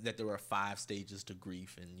learned that there are 5 stages to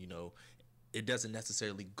grief, and it doesn't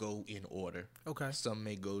necessarily go in order. Okay. Some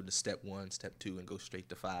may go to step 1, step 2, and go straight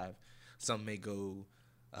to 5. Some may go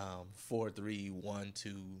 4, 3, 1,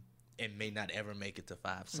 2, and may not ever make it to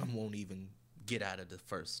 5. Some won't even get out of the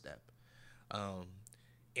first step.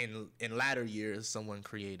 In latter years, someone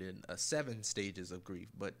created 7 stages of grief,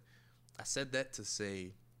 but I said that to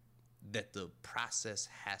say that the process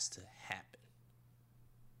has to happen.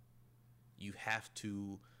 You have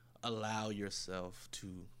to allow yourself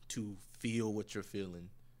to feel what you're feeling,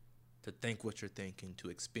 to think what you're thinking, to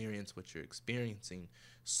experience what you're experiencing,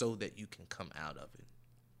 so that you can come out of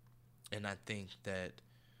it. And I think that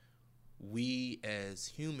we as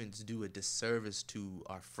humans do a disservice to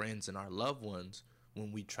our friends and our loved ones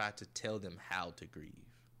when we try to tell them how to grieve.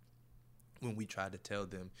 When we try to tell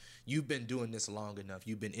them, you've been doing this long enough,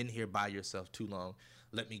 you've been in here by yourself too long,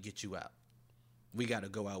 let me get you out. We got to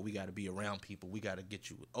go out, we got to be around people, we got to get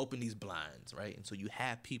you, open these blinds, right? And so you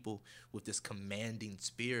have people with this commanding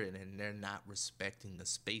spirit, and they're not respecting the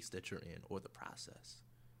space that you're in or the process.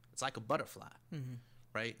 It's like a butterfly,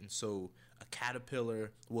 right? And so a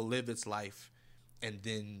caterpillar will live its life, and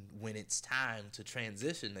then when it's time to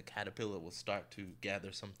transition, the caterpillar will start to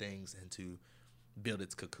gather some things and to build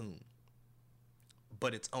its cocoon.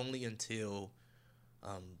 But it's only until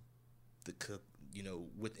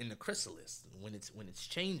within the chrysalis, when it's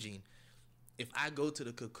changing. If I go to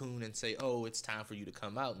the cocoon and say, "Oh, it's time for you to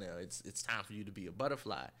come out now. It's time for you to be a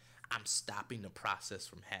butterfly," I'm stopping the process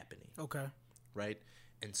from happening. Okay. Right?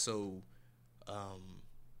 And so,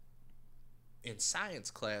 in science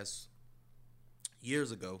class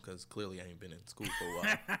years ago, because clearly I ain't been in school for a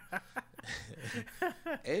while.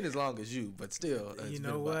 Ain't as long as you, but still. You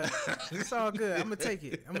know what? It's all good. I'm gonna take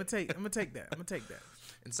it. I'm gonna take that.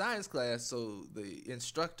 In science class, so the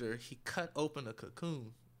instructor, he cut open a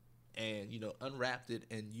cocoon and unwrapped it,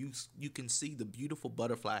 and you can see the beautiful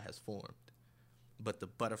butterfly has formed, but the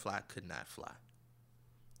butterfly could not fly.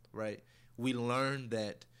 Right? We learned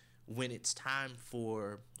that when it's time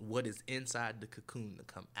for what is inside the cocoon to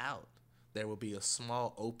come out, there will be a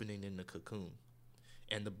small opening in the cocoon.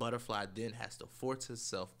 And the butterfly then has to force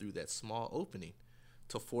itself through that small opening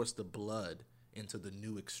to force the blood into the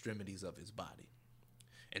new extremities of his body.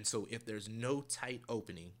 And so if there's no tight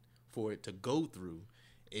opening for it to go through,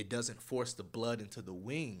 it doesn't force the blood into the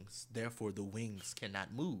wings. Therefore, the wings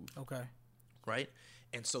cannot move. Okay. Right?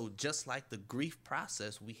 And so just like the grief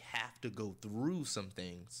process, we have to go through some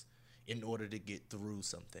things in order to get through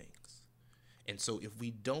some things. And so if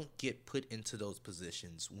we don't get put into those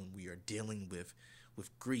positions when we are dealing with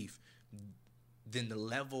grief, then the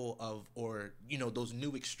level of, those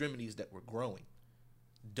new extremities that we're growing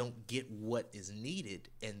don't get what is needed,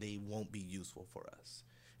 and they won't be useful for us.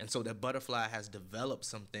 And so that butterfly has developed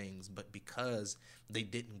some things, but because they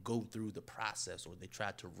didn't go through the process, or they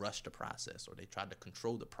tried to rush the process, or they tried to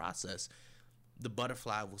control the process, the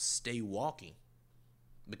butterfly will stay walking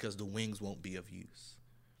because the wings won't be of use.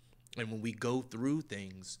 And when we go through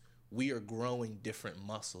things, we are growing different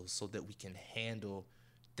muscles so that we can handle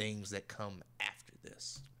things that come after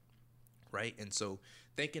this, right? And so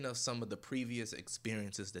thinking of some of the previous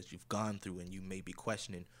experiences that you've gone through, and you may be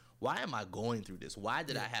questioning, why am I going through this? Why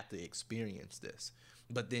did I have to experience this?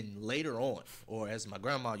 But then later on, or as my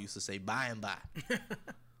grandma used to say, by and by,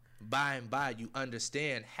 by and by, you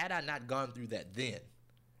understand, had I not gone through that then,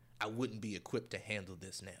 I wouldn't be equipped to handle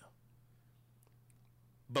this now.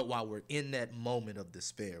 But while we're in that moment of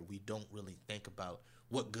despair, we don't really think about,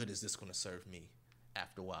 what good is this going to serve me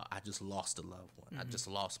after a while? I just lost a loved one. I just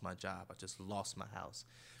lost my job. I just lost my house.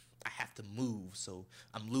 I have to move, so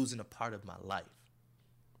I'm losing a part of my life.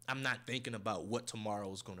 I'm not thinking about what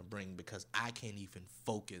tomorrow is going to bring, because I can't even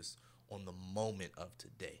focus on the moment of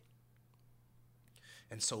today.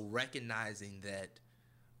 And so recognizing that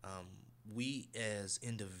we as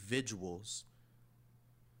individuals,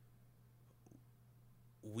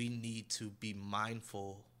 we need to be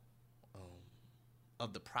mindful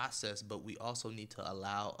of the process, but we also need to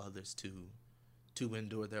allow others to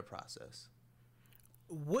endure their process.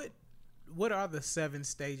 What are the 7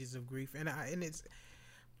 stages of grief? And it's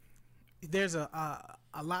there's a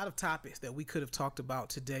lot of topics that we could have talked about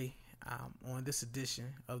today on this edition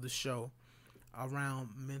of the show around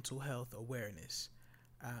mental health awareness.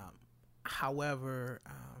 However,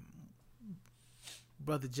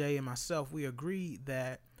 Brother Jay and myself, we agreed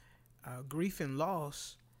that grief and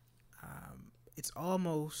loss, it's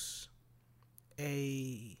almost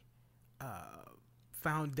a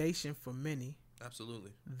foundation for many.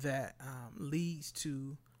 Absolutely. That leads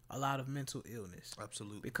to a lot of mental illness.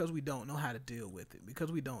 Absolutely. Because we don't know how to deal with it.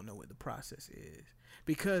 Because we don't know what the process is.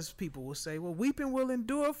 Because people will say, well, weeping will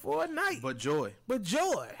endure for a night. But joy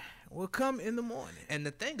will come in the morning. And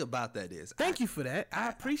the thing about that is, thank you for that. I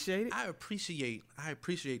appreciate it. I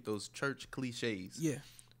appreciate those church cliches. Yeah.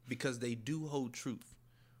 Because they do hold truth.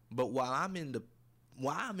 But while I'm in the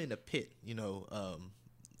pit,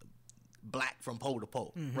 black from pole to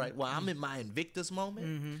pole, right? While I'm in my Invictus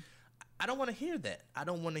moment, I don't want to hear that. I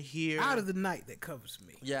don't want to hear out of the night that covers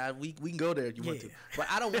me. Yeah, we can go there if you want to. But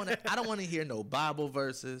I don't want to hear no Bible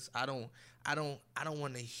verses. I don't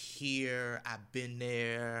want to hear I've been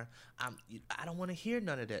there. I don't want to hear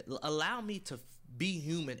none of that. Allow me to be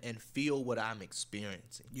human and feel what I'm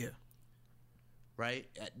experiencing. Yeah. Right?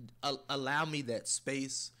 Allow me that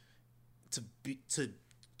space to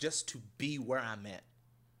be where I'm at.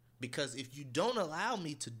 Because if you don't allow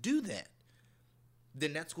me to do that,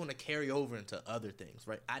 then that's going to carry over into other things,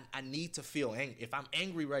 right? I need to feel angry. If I'm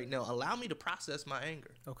angry right now, allow me to process my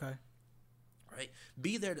anger. Okay. Right?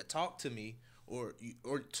 Be there to talk to me or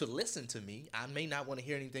to listen to me. I may not want to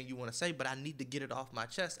hear anything you want to say, but I need to get it off my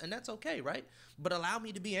chest, and that's okay, right? But allow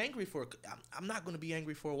me to be angry I'm not going to be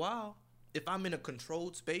angry for a while. If I'm in a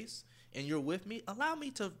controlled space and you're with me, allow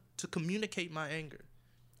me to communicate my anger.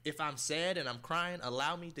 If I'm sad and I'm crying,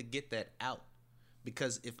 allow me to get that out.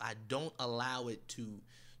 Because if I don't allow it to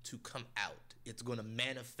come out, it's going to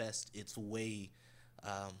manifest its way.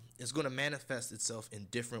 It's going to manifest itself in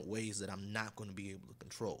different ways that I'm not going to be able to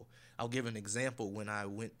control. I'll give an example. When I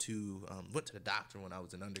went to the doctor when I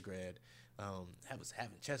was in undergrad, I was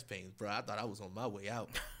having chest pains, bro. I thought I was on my way out.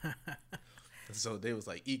 So they was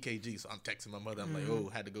like EKG. So I'm texting my mother. I'm like, oh,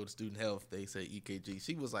 had to go to student health. They said EKG.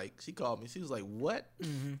 She called me. She was like, what?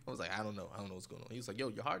 I was like, I don't know what's going on. He was like, yo,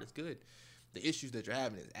 your heart is good. The issues that you're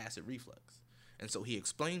having is acid reflux. And so he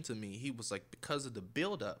explained to me, he was like, because of the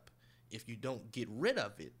buildup, if you don't get rid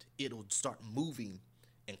of it, it'll start moving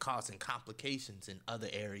and causing complications in other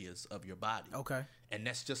areas of your body. Okay. And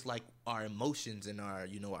that's just like our emotions and our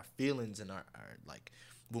feelings and our like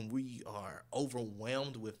when we are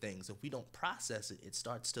overwhelmed with things, if we don't process it, it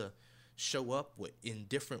starts to show up in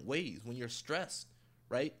different ways. When you're stressed,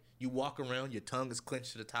 right? You walk around, your tongue is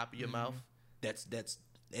clenched to the top of your mouth. That's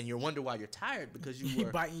and you wonder why you're tired because you were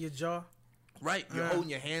biting your jaw. Right. You're holding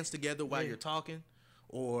your hands together while you're talking,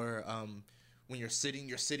 or when you're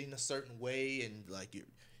sitting a certain way and like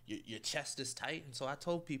your chest is tight. And so I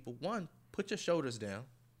told people, one, put your shoulders down,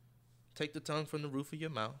 take the tongue from the roof of your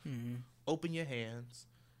mouth, open your hands,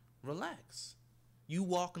 relax. You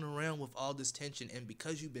walking around with all this tension, and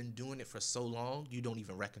because you've been doing it for so long, you don't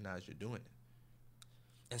even recognize you're doing it.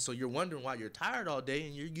 And so you're wondering why you're tired all day,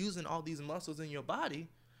 and you're using all these muscles in your body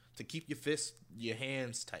to keep your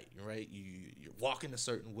hands tight, right? You're walking a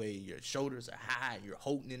certain way, your shoulders are high, you're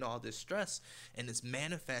holding in all this stress, and it's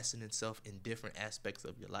manifesting itself in different aspects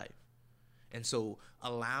of your life. And so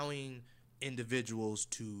allowing individuals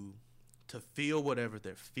to feel whatever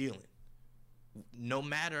they're feeling, no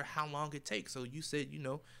matter how long it takes. So you said,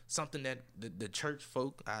 something that the church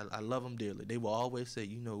folk, I love them dearly. They will always say,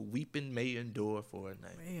 weeping may endure for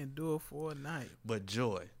a night. But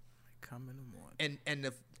joy come in the morning.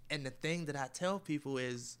 And the thing that I tell people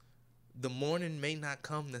is the morning may not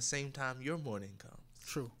come the same time your morning comes.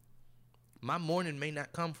 True. My morning may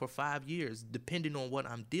not come for 5 years, depending on what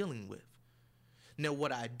I'm dealing with. Now,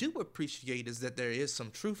 what I do appreciate is that there is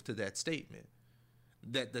some truth to that statement,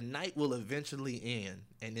 that the night will eventually end,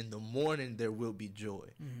 and in the morning there will be joy.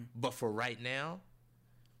 But for right now,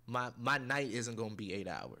 my night isn't going to be 8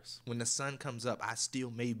 hours. When the sun comes up, I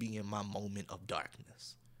still may be in my moment of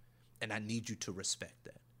darkness, and I need you to respect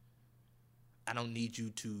that. I don't need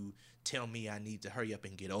you to tell me I need to hurry up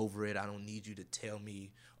and get over it. I don't need you to tell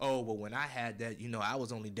me, oh, well, when I had that, I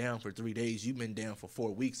was only down for 3 days. You've been down for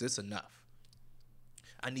 4 weeks. It's enough.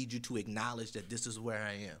 I need you to acknowledge that this is where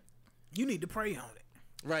I am. You need to pray on it.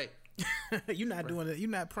 Right. You're not doing it. You're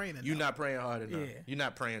not praying enough. You're not praying hard enough. Yeah. You're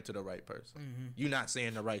not praying to the right person. You're not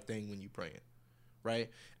saying the right thing when you're praying.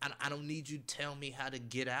 Right? I don't need you to tell me how to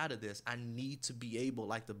get out of this. I need to be able,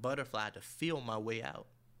 like the butterfly, to feel my way out.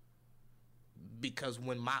 Because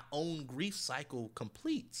when my own grief cycle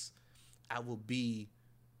completes, I will be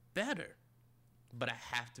better. but I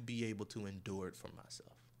have to be able to endure it for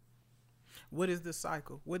myself. What is the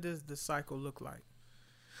cycle? What does the cycle look like?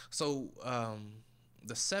 So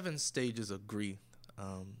the 7 stages of grief.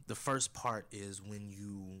 The first part is when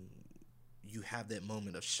you have that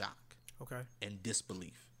moment of shock, Okay. and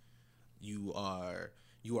disbelief. You are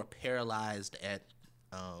paralyzed at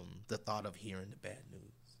the thought of hearing the bad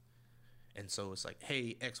news, and so it's like,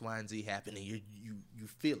 hey, X, Y, and Z happened, and you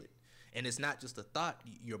feel it, and it's not just a thought.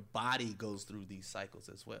 Your body goes through these cycles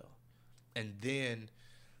as well, and then,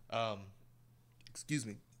 excuse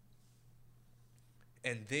me,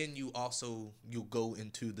 and then you'll go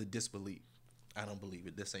into the disbelief. I don't believe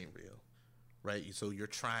it. This ain't real, right? So you're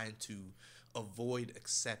trying to avoid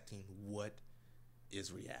accepting what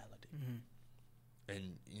is reality.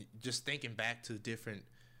 And just thinking back to different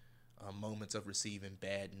moments of receiving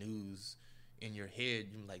bad news in your head,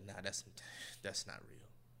 you're like, nah, that's not real,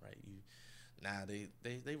 right?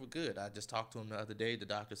 They were good. I just talked to them the other day. The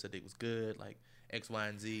doctor said they was good, like X, Y,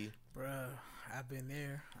 and Z. Bruh, I've been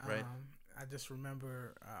there. Right. I just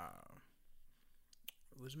remember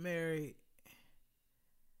was married.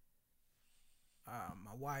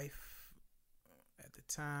 My wife at the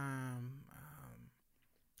time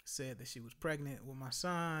said that she was pregnant with my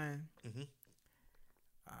son. Mm-hmm.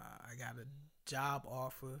 I got a job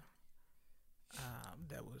offer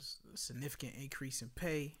that was a significant increase in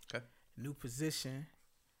pay, Okay. new position,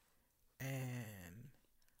 and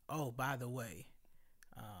oh, by the way,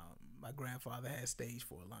 my grandfather had stage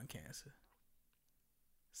 4 lung cancer.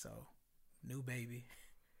 So, new baby,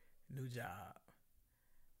 new job,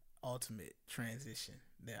 ultimate transition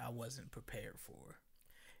that I wasn't prepared for.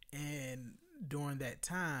 And during that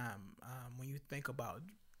time, when you think about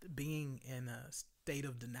being in a state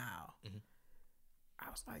of denial, I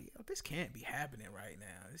was like, yo, this can't be happening right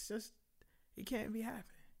now. It's just, it can't be happening.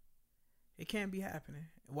 It can't be happening.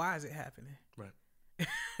 Why is it happening? Right.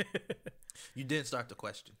 You didn't start to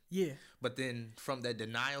question. Yeah. But then from that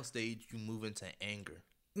denial stage, you move into anger.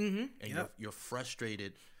 Mm-hmm. And you're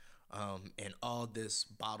frustrated, and all this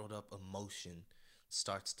bottled up emotion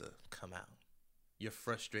starts to come out. You're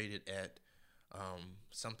frustrated at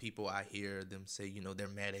some people. I hear them say, they're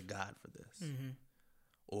mad at God for this,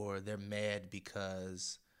 or they're mad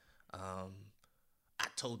because I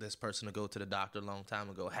told this person to go to the doctor a long time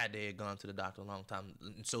ago. Had they gone to the doctor a long time,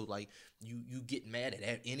 and so like you get mad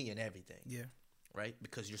at any and everything, Yeah. right?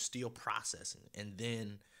 Because you're still processing, and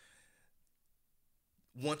then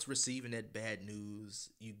once receiving that bad news,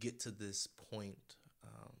 you get to this point,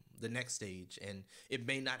 the next stage, and it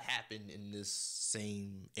may not happen in this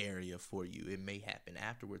same area for you. It may happen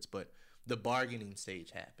afterwards, but the bargaining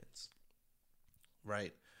stage happens,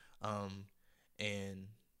 right? And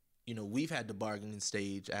we've had the bargaining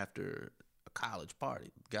stage after a college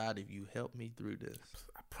party. God, if you help me through this,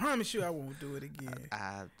 I promise you I won't do it again.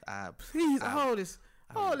 Please, all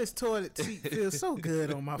this toilet seat feels so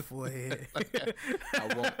good on my forehead.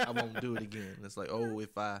 I won't do it again. It's like, oh,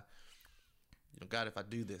 if I, God, if I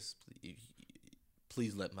do this,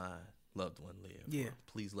 please let my loved one live. Yeah. Or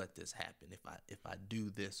please let this happen. If I do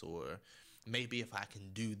this, or maybe if I can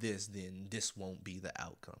do this, then this won't be the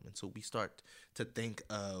outcome. And so we start to think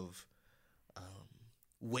of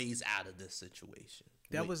ways out of this situation.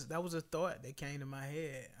 That was a thought that came to my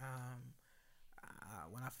head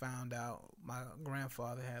when I found out my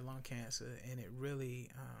grandfather had lung cancer, and it really,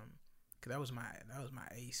 cause that was my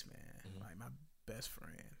ace, man, like my best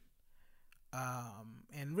friend,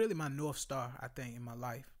 and really my North Star, I think, in my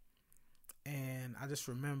life. And I just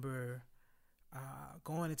remember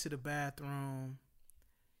going into the bathroom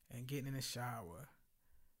and getting in the shower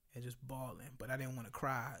and just bawling, but I didn't want to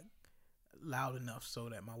cry loud enough so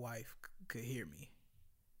that my wife could hear me,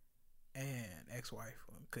 and ex-wife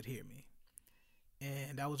could hear me.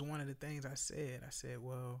 And that was one of the things I said. I said,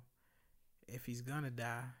 well, if he's gonna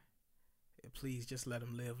die, please just let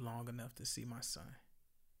him live long enough to see my son.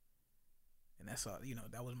 And that's all,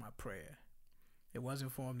 that was my prayer. It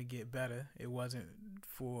wasn't for him to get better. It wasn't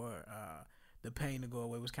for the pain to go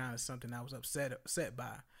away. It was kind of something I was upset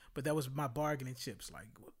by. But that was my bargaining chips. Like,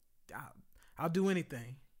 I'll do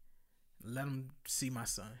anything. Let him see my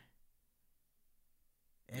son.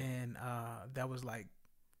 And that was like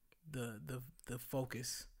the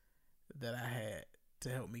focus that I had to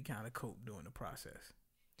help me kind of cope during the process.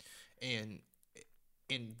 And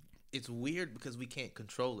it's weird because we can't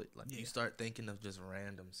control it. Like, Yeah. you start thinking of just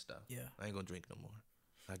random stuff. Yeah. I ain't gonna drink no more.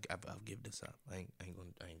 I'll give this up. I ain't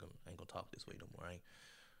gonna talk this way no more.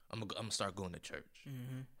 I'm gonna start going to church.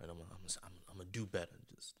 Mm-hmm. Right? I'm gonna do better.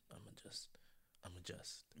 I'm gonna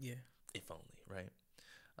just. Yeah. If only, right?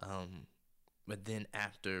 But then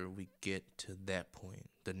after we get to that point,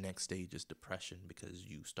 the next stage is depression, because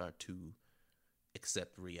you start to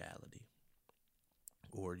accept reality,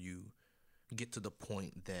 or you get to the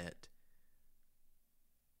point that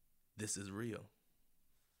this is real.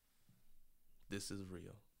 This is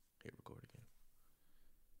real. Hit record again.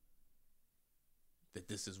 That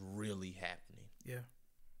this is really happening. Yeah.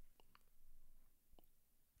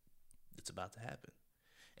 It's about to happen.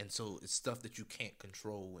 And so it's stuff that you can't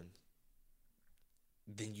control, and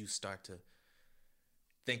then you start to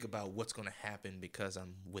think about what's going to happen because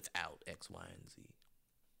I'm without X, Y, and Z.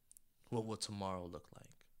 What will tomorrow look like?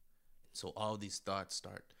 So all these thoughts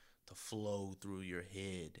start to flow through your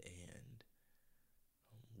head, and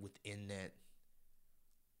within that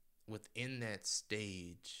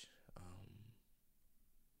stage,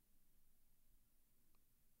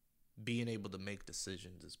 being able to make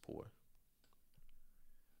decisions is poor,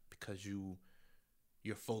 because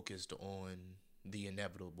you're focused on the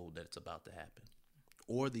inevitable that's about to happen,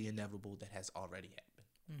 or the inevitable that has already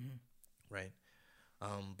happened, right?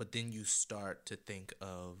 But then you start to think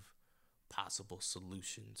of possible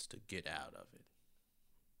solutions to get out of it,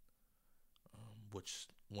 which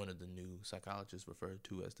one of the new psychologists referred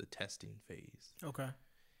to as the testing phase. Okay.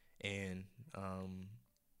 And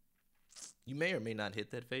you may or may not hit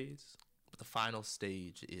that phase, but the final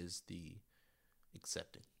stage is the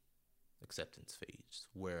acceptance phase,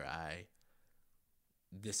 where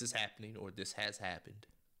this is happening, or this has happened.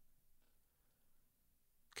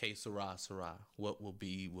 Que sera, sera. What will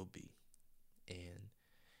be, will be.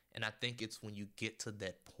 And I think it's when you get to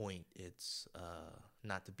that point, it's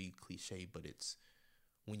not to be cliche, but it's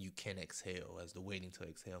when you can exhale, as the Waiting to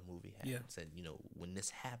Exhale movie has. Yeah. And when this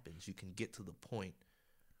happens, you can get to the point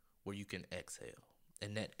where you can exhale,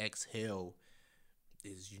 and that exhale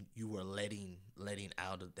is you are letting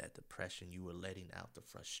out of that depression. You are letting out the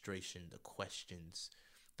frustration, the questions,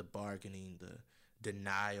 the bargaining, the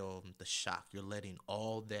denial, the shock. You're letting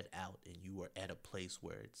all that out, and you are at a place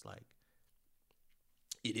where it's like,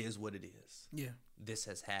 it is what it is. Yeah. This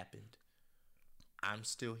has happened. I'm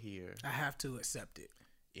still here. I have to accept it.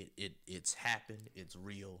 It's happened. It's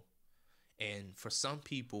real. And for some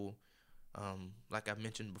people, like I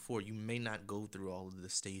mentioned before, you may not go through all of the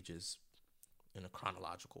stages in a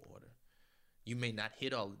chronological order. You may not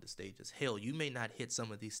hit all of the stages. Hell, you may not hit some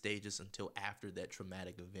of these stages until after that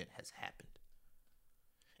traumatic event has happened.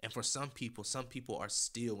 And for some people are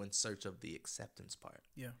still in search of the acceptance part.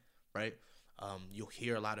 Yeah. Right? You'll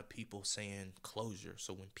hear a lot of people saying closure.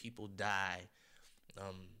 So when people die,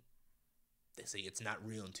 they say it's not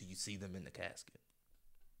real until you see them in the casket.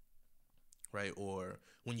 Right? Or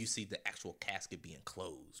when you see the actual casket being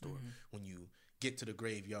closed, or when you get to the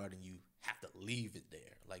graveyard and you have to leave it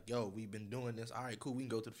there. Like, yo, we've been doing this. All right, cool. We can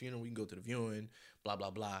go to the funeral. We can go to the viewing. Blah,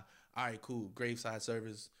 blah, blah. All right, cool. Graveside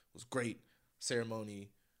service was great.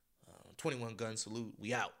 Ceremony, 21 gun salute.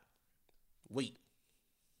 We out. Wait.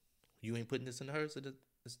 You ain't putting this in the hearse?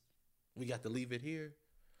 We got to leave it here?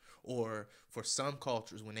 Or for some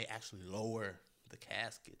cultures, when they actually lower the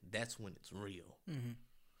casket, that's when it's real.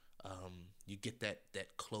 You get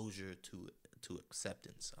that closure to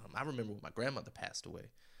acceptance. I remember when my grandmother passed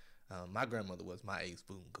away. My grandmother was my ace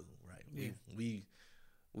boom coon, right? Yeah.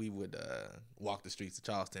 We would walk the streets of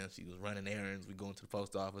Charleston. She was running errands. We going to the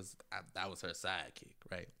post office. I was her sidekick,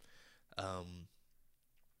 right?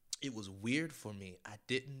 It was weird for me. I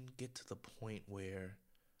didn't get to the point where,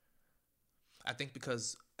 I think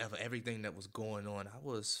because of everything that was going on, I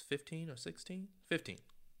was 15 or 16? 15.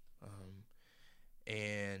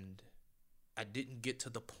 And I didn't get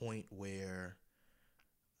to the point where,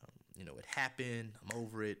 it happened, I'm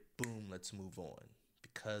over it, boom, let's move on.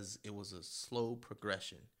 Because it was a slow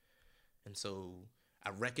progression. And so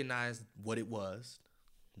I recognized what it was,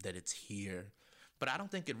 that it's here. But I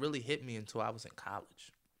don't think it really hit me until I was in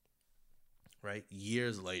college. Right?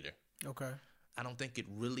 Years later. Okay. I don't think it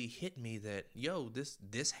really hit me that, yo,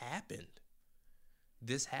 this happened.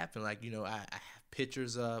 This happened. Like, I have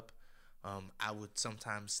pictures up. I would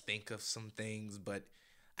sometimes think of some things, but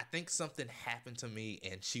I think something happened to me,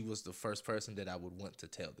 and she was the first person that I would want to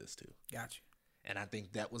tell this to. Gotcha. And I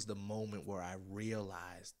think that was the moment where I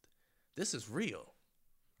realized this is real,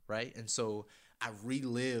 right? And so I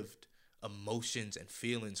relived emotions and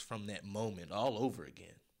feelings from that moment all over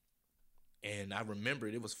again. And I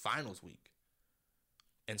remembered it was finals week.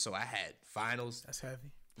 And so I had finals. That's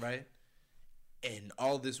heavy. Right? And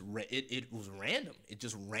all this, it was random. It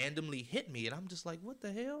just randomly hit me. And I'm just like, what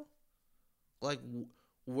the hell? Like,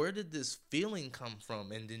 where did this feeling come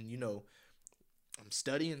from? And then, I'm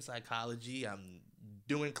studying psychology. I'm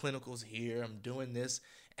doing clinicals here. I'm doing this.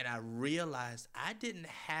 And I realized I didn't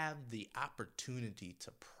have the opportunity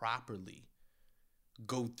to properly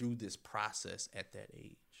go through this process at that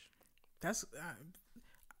age. That's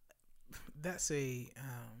a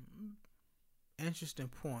interesting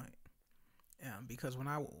point, because when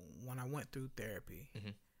I went through therapy,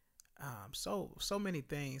 so many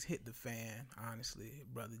things hit the fan. Honestly,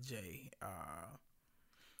 brother Jay,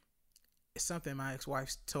 it's something my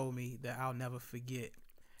ex-wife told me that I'll never forget.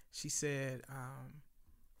 She said,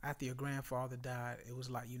 after your grandfather died, it was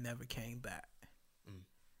like you never came back,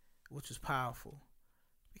 which was powerful,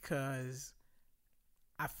 because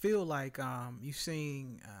I feel like you've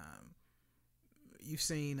seen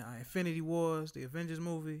Infinity Wars, the Avengers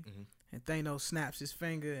movie, and Thanos snaps his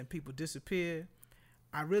finger and people disappear.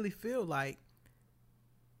 I really feel like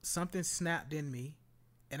something snapped in me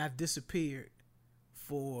and I disappeared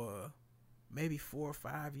for maybe 4 or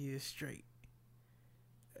 5 years straight.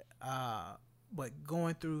 But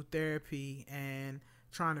going through therapy and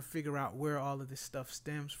trying to figure out where all of this stuff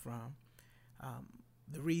stems from,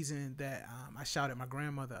 the reason that I shouted my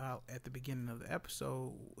grandmother out at the beginning of the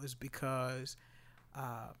episode was because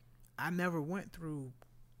I never went through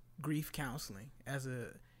grief counseling as a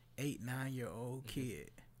 8-9-year-old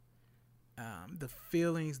kid. The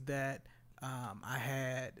feelings that I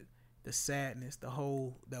had, the sadness, the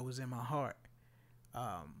hole that was in my heart,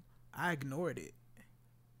 I ignored it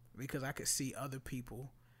because I could see other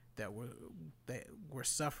people that were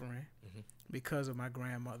suffering because of my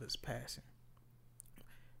grandmother's passing.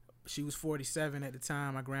 She was 47 at the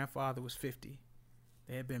time. My grandfather was 50.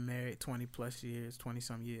 They had been married 20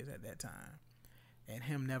 some years at that time, and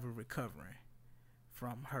him never recovering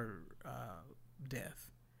from her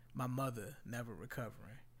death. My mother never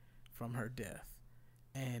recovering from her death,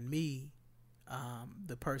 and me,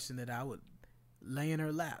 the person that I would lay in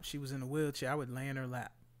her lap. She was in a wheelchair. I would lay in her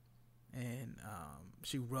lap, and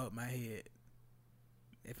she rubbed my head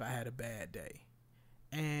if I had a bad day,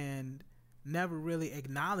 and never really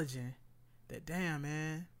acknowledging that, damn,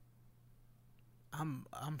 man,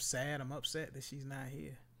 I'm sad, I'm upset that she's not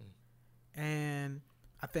here. And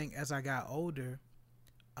I think as I got older,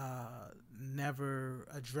 never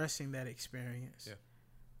addressing that experience.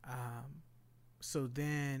 So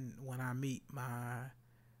then when I meet my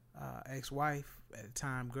ex-wife, at the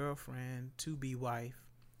time girlfriend, to-be wife,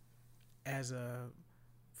 as a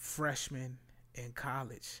freshman in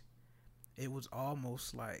college, it was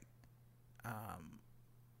almost like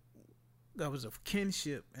there was a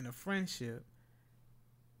kinship and a friendship,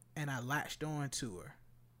 and I latched on to her.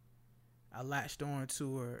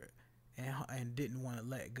 And didn't want to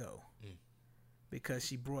let go because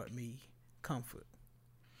she brought me comfort.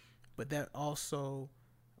 But that also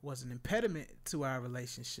was an impediment to our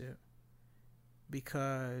relationship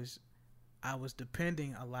because I was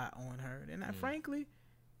depending a lot on her. And frankly,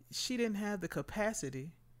 she didn't have the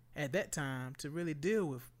capacity at that time to really deal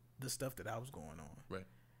with the stuff that I was going on. Right.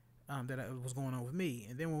 That was going on with me.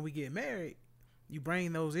 And then when we get married, you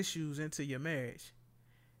bring those issues into your marriage.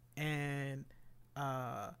 And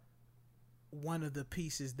one of the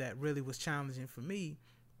pieces that really was challenging for me,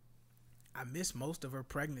 I missed most of her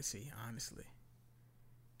pregnancy, honestly,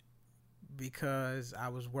 because I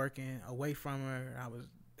was working away from her. I was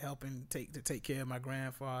helping take care of my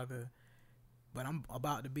grandfather, but I'm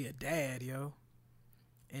about to be a dad, yo.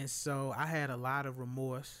 And so I had a lot of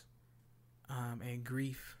remorse and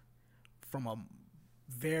grief from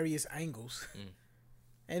various angles.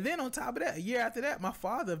 And then on top of that, a year after that, my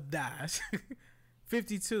father dies,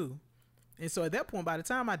 52. And so at that point, by the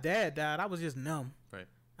time my dad died, I was just numb. Right.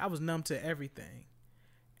 I was numb to everything.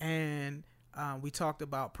 And we talked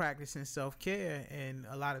about practicing self-care, and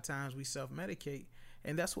a lot of times we self-medicate.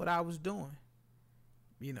 And that's what I was doing.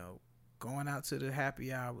 You know, going out to the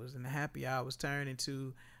happy hours, and the happy hours turned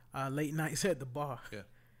into late nights at the bar. Yeah.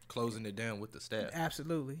 Closing it down with the staff.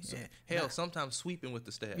 Absolutely. So, sometimes sweeping with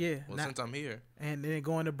the staff. Yeah. Well, since I'm here. And then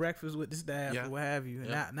going to breakfast with the staff or what have you,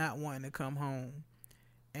 and not wanting to come home.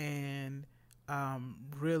 And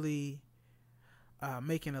really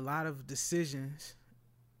making a lot of decisions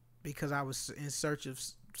because I was in search of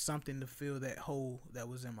something to fill that hole that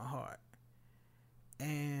was in my heart.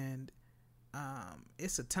 And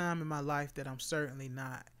it's a time in my life that I'm certainly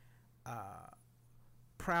not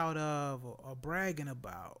proud of or bragging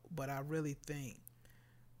about, but I really think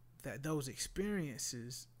that those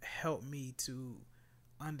experiences help me to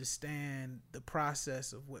understand the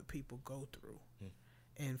process of what people go through.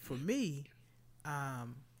 And for me,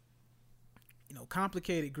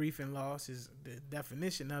 complicated grief and loss is the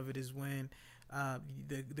definition of it is when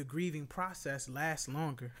the grieving process lasts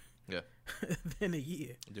longer Yeah. than a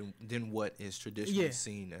year. Than what is traditionally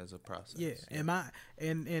seen as a process. Yeah.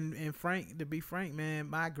 And Frank, to be frank, man,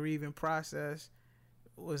 my grieving process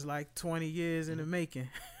was like 20 years in the making.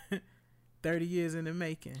 30 years in the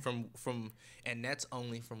making. And that's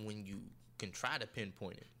only from when you can try to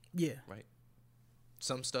pinpoint it. Yeah. Right.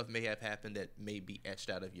 Some stuff may have happened that may be etched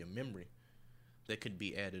out of your memory that could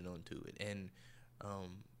be added onto it. And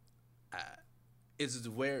this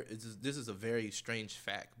is a very strange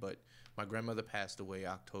fact, but my grandmother passed away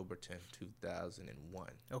October 10th, 2001.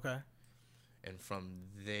 Okay. And from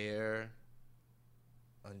there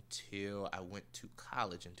until I went to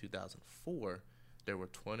college in 2004, there were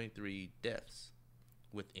 23 deaths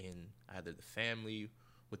within either the family,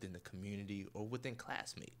 within the community, or within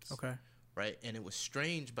classmates. Okay. Right? And it was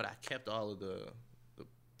strange, but I kept all of the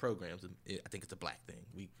programs. I think it's a black thing.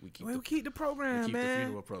 We keep the program, we keep man. the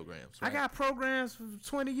funeral programs. Right? I got programs from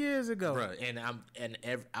 20 years ago. Right. And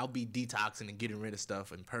I'll be detoxing and getting rid of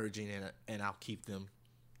stuff and purging, and I'll keep them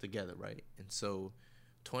together, right? And so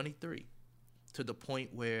 23, to the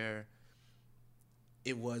point where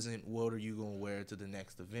it wasn't, what are you gonna wear to the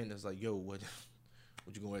next event? It's like, yo, what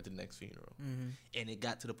you gonna wear to the next funeral? Mm-hmm. And it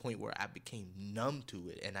got to the point where I became numb to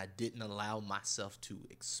it, and I didn't allow myself to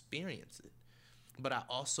experience it. But I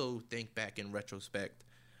also think back in retrospect,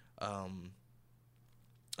 a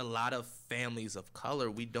lot of families of color,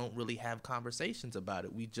 we don't really have conversations about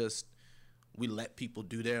it. We let people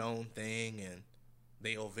do their own thing, and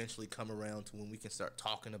they'll eventually come around to when we can start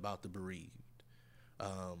talking about the bereaved.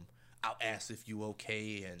 I'll ask if you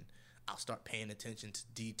okay, and I'll start paying attention to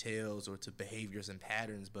details or to behaviors and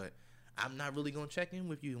patterns, but I'm not really going to check in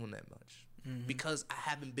with you on that much. Mm-hmm. Because I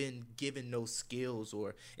haven't been given those skills,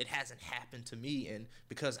 or it hasn't happened to me, and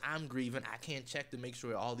because I'm grieving, I can't check to make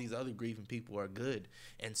sure all these other grieving people are good.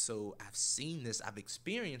 And so I've seen this, I've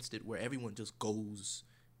experienced it, where everyone just goes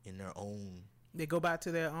in their own, they go back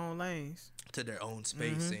to their own lanes, to their own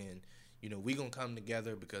space. Mm-hmm. And we gonna come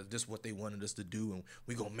together because this is what they wanted us to do, and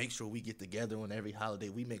we gonna make sure we get together on every holiday.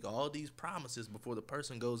 We make all these promises before the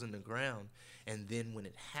person goes in the ground, and then when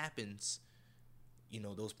it happens,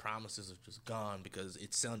 those promises are just gone because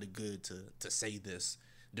it sounded good to say this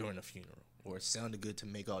during a funeral, or it sounded good to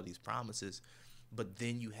make all these promises. But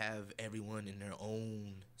then you have everyone in their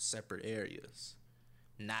own separate areas,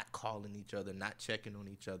 not calling each other, not checking on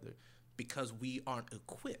each other, because we aren't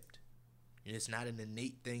equipped. And it's not an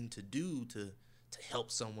innate thing to do to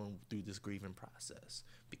help someone through this grieving process,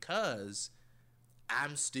 because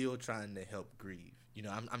I'm still trying to help grieve.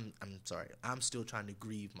 I'm still trying to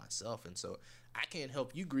grieve myself, and so I can't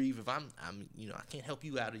help you grieve if I can't help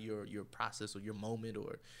you out of your process or your moment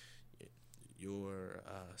or your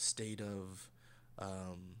state of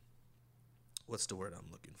what's the word I'm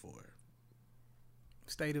looking for?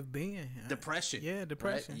 State of being. Depression. Yeah,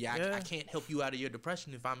 depression. Right? I can't help you out of your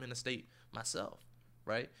depression if I'm in a state myself,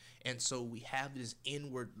 right? And so we have this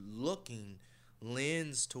inward looking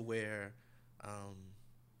lens to where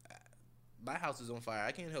my house is on fire.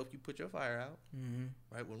 I can't help you put your fire out,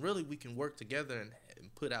 right? When really we can work together and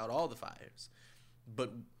put out all the fires,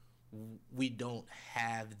 but we don't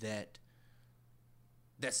have that.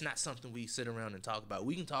 That's not something we sit around and talk about.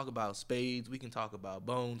 We can talk about spades, we can talk about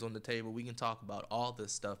bones on the table, we can talk about all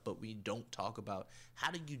this stuff, but we don't talk about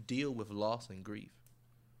how do you deal with loss and grief,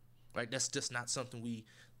 right? That's just not something we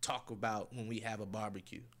talk about when we have a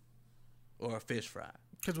barbecue or a fish fry.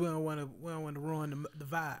 Because we don't want to ruin the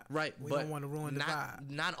vibe. Right. We don't want to ruin the vibe.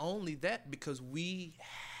 Not only that, because we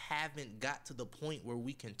haven't got to the point where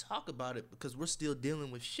we can talk about it, because we're still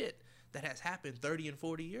dealing with shit that has happened 30 and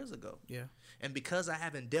 40 years ago. Yeah. And because I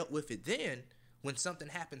haven't dealt with it then, when something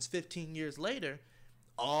happens 15 years later,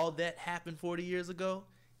 all that happened 40 years ago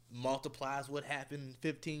multiplies what happened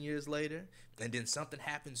 15 years later, and then something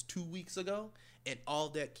happens 2 weeks ago, and all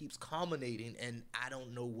that keeps culminating, and I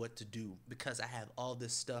don't know what to do because I have all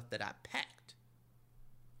this stuff that I packed,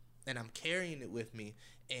 and I'm carrying it with me.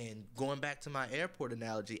 And going back to my airport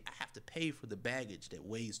analogy, I have to pay for the baggage that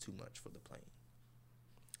weighs too much for the plane.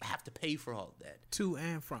 I have to pay for all of that. To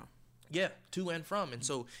and from. Yeah, to and from. And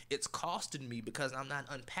so it's costing me because I'm not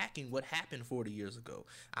unpacking what happened 40 years ago.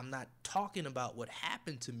 I'm not talking about what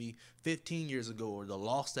happened to me 15 years ago or the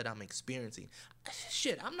loss that I'm experiencing.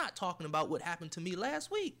 Shit, I'm not talking about what happened to me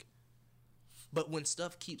last week. But when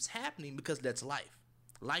stuff keeps happening, because that's life.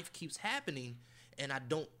 Life keeps happening and I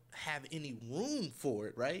don't have any room for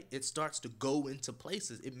it, right? It starts to go into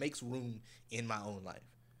places. It makes room in my own life.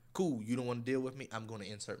 Cool, you don't want to deal with me? I'm going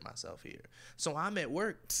to insert myself here. So I'm at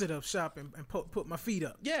work. Sit up shop and put my feet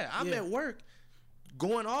up. Yeah, I'm at work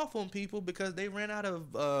going off on people because they ran out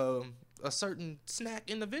of a certain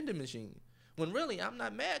snack in the vending machine. When really I'm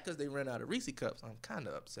not mad because they ran out of Reese cups. I'm kind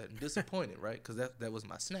of upset and disappointed, right? Because that was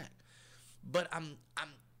my snack. But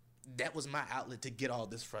that was my outlet to get all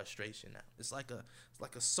this frustration out. It's like a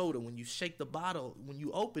soda. When you shake the bottle, when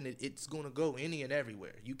you open it, it's gonna go any and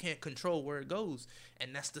everywhere. You can't control where it goes,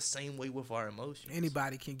 and that's the same way with our emotions.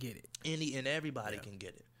 Anybody can get it. Any and everybody can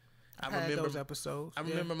get it. I remember those episodes. I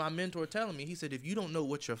remember my mentor telling me. He said, if you don't know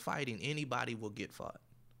what you're fighting, anybody will get fought.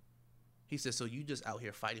 He said, so you just out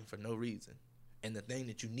here fighting for no reason. And the thing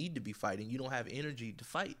that you need to be fighting, you don't have energy to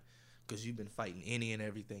fight because you've been fighting any and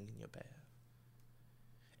everything in your path.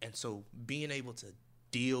 And so being able to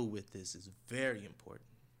deal with this is very important.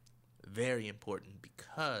 Very important,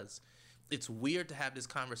 because it's weird to have this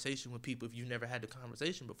conversation with people if you've never had the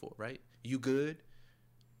conversation before, right? You good?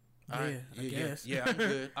 All right. I guess. Yeah, I'm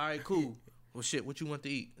good. All right, cool. Well, shit, what you want to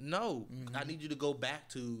eat? No, I need you to go back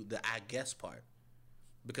to the I guess part,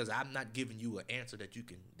 because I'm not giving you an answer that you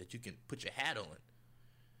can put your hat on.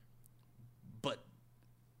 But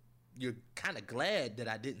you're kind of glad that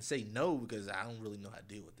I didn't say no, because I don't really know how to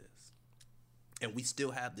deal with this. And we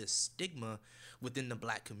still have this stigma within the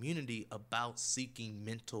Black community about seeking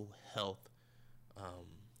mental health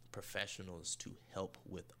professionals to help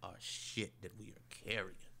with our shit that we are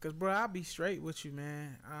carrying. Cause, bro, I'll be straight with you,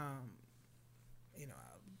 man.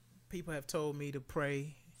 People have told me to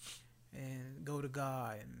pray and go to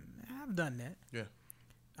God, and I've done that.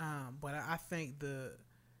 Yeah. But I think the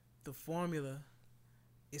formula,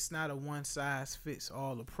 it's not a one size fits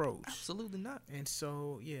all approach. Absolutely not. And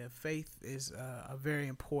so, yeah, faith is a very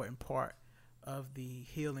important part of the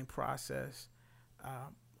healing process.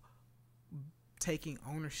 Taking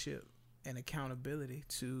ownership and accountability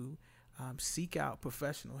to seek out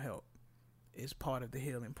professional help is part of the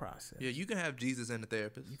healing process. Yeah, you can have Jesus and the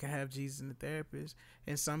therapist. You can have Jesus and the therapist.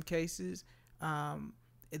 In some cases,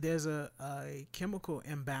 there's a chemical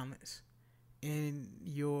imbalance in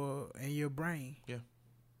your brain. Yeah.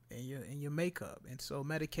 In your makeup, and so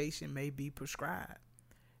medication may be prescribed.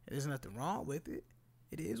 There's nothing wrong with it.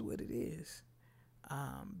 It is what it is.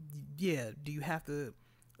 Do you have to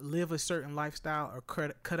live a certain lifestyle or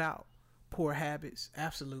cut out poor habits?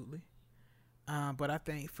 Absolutely. But I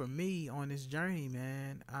think for me on this journey,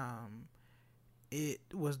 man, it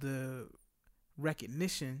was the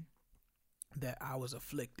recognition that I was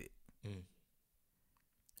afflicted.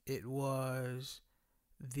 It was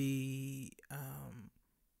the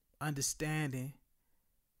understanding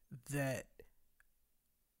that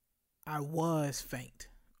I was faint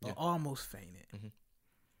or almost fainted.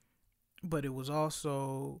 But it was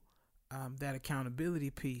also that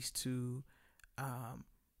accountability piece to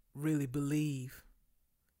really believe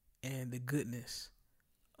in the goodness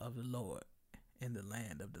of the Lord in the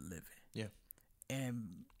land of the living. Yeah.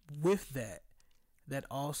 And with that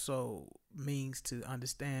also means to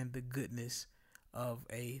understand the goodness of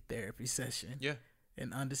a therapy session. Yeah.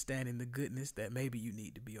 And understanding the goodness that maybe you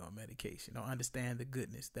need to be on medication, or understand the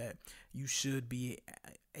goodness that you should be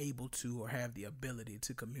able to or have the ability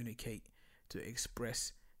to communicate, to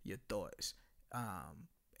express your thoughts.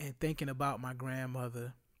 And thinking about my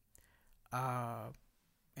grandmother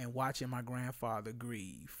and watching my grandfather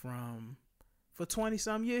grieve for 20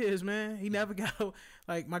 some years, man. He never got,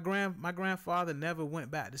 like, my grandfather never went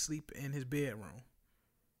back to sleep in his bedroom.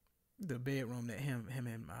 The bedroom that him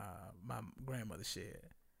and my grandmother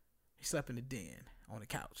shared. He slept in the den on the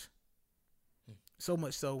couch. So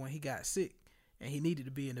much so when he got sick and he needed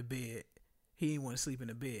to be in the bed, he didn't want to sleep in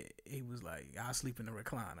the bed. He was like, I'll sleep in the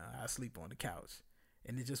recliner. I'll sleep on the couch.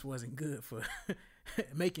 And it just wasn't good for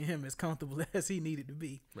making him as comfortable as he needed to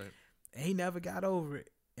be. Right. And he never got over it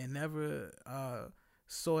and never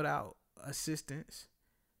sought out assistance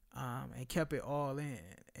and kept it all in.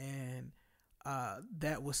 And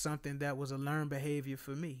that was something that was a learned behavior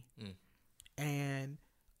for me. And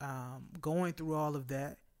going through all of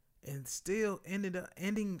that and still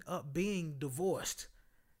ending up being divorced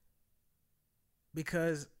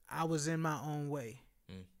because I was in my own way.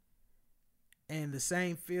 And the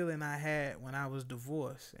same feeling I had when I was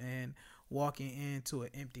divorced and walking into an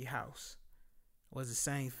empty house was the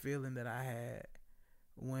same feeling that I had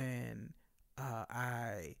when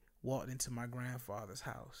I walked into my grandfather's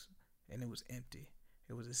house and it was empty.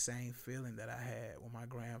 It was the same feeling that I had when my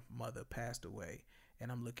grandmother passed away and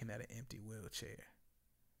I'm looking at an empty wheelchair.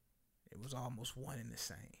 It was almost one and the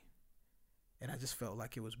same. And I just felt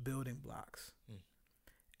like it was building blocks.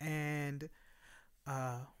 And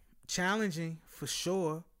challenging for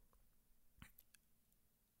sure.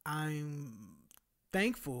 I'm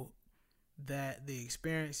thankful that the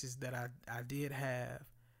experiences that I did have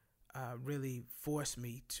really forced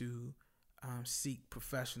me to seek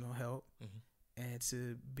professional help and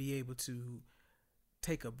to be able to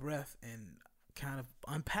take a breath and kind of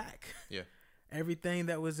unpack everything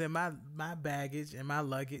that was in my baggage and my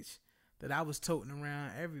luggage that I was toting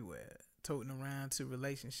around everywhere, toting around to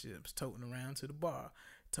relationships, toting around to the bar,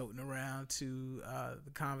 toting around to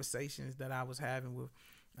the conversations that I was having with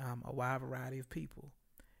a wide variety of people.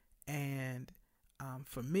 And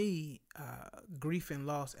for me, grief and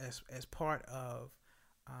loss as part of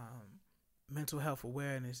mental health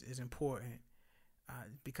awareness is important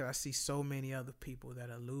because I see so many other people that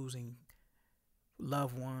are losing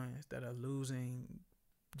loved ones, that are losing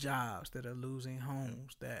jobs, that are losing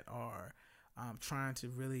homes, that are trying to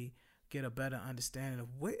really get a better understanding of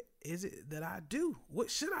what is it that I do? What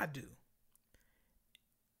should I do?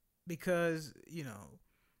 Because,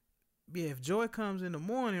 if joy comes in the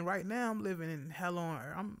morning, right now I'm living hell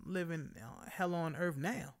on earth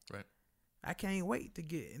now. Right. I can't wait to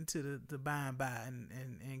get into the by and by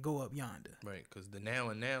and go up yonder. Right, because the now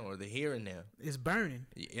and now, or the here and now, it's burning.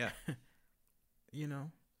 Yeah.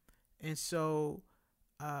 And so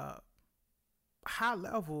high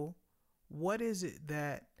level, what is it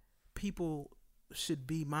that people should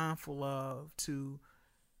be mindful of to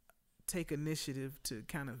take initiative to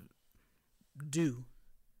kind of do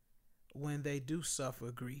when they do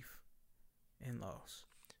suffer grief and loss?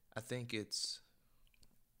 I think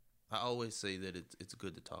I always say that it's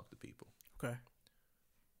good to talk to people. Okay.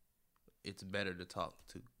 It's better to talk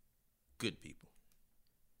to good people.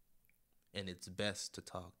 And it's best to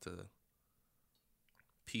talk to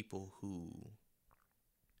people who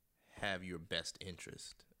have your best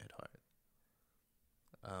interest at heart.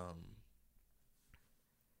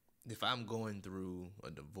 If I'm going through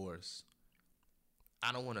a divorce,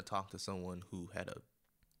 I don't want to talk to someone who had a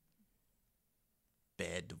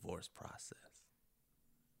bad divorce process.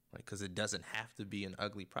 Right? Because it doesn't have to be an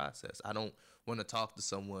ugly process. I don't want to talk to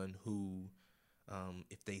someone who,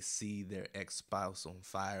 if they see their ex-spouse on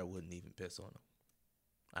fire, wouldn't even piss on them.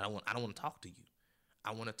 I don't want to talk to you.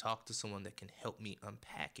 I want to talk to someone that can help me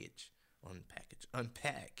unpack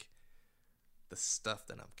the stuff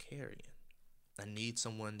that I'm carrying. I need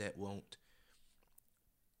someone that won't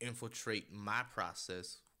infiltrate my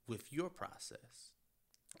process with your process.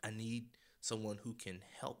 I need someone who can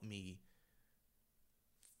help me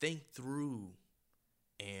think through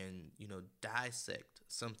and, dissect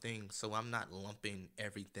something so I'm not lumping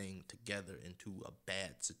everything together into a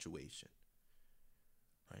bad situation.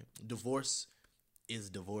 Right? Divorce is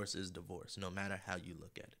divorce, no matter how you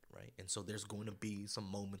look at it, right? And so there's going to be some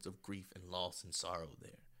moments of grief and loss and sorrow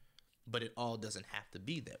there. But it all doesn't have to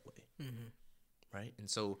be that way. Mm-hmm. Right? And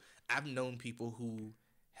so I've known people who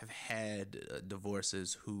have had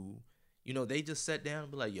divorces who, they just sat down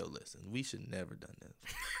and be like, yo, listen, we should never done this.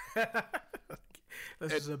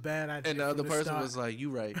 This is a bad idea. And the other person was like, you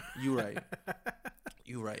right. You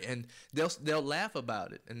right. And they'll laugh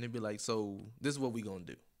about it. And they'll be like, so this is what we going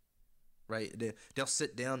to do. Right? They'll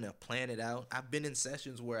sit down, they'll plan it out. I've been in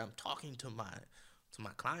sessions where I'm talking to my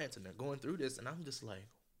clients and they're going through this. And I'm just like,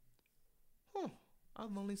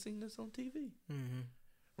 I've only seen this on TV. Mm-hmm.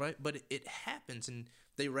 Right? But it happens and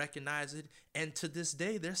they recognize it. And to this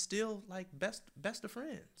day, they're still like best of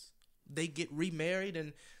friends. They get remarried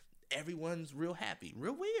and everyone's real happy.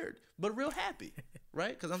 Real weird, but real happy.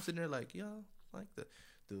 Right? Because I'm sitting there like, like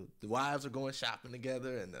the wives are going shopping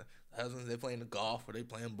together and the husbands, they're playing the golf or they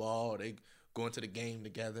playing ball or they going to the game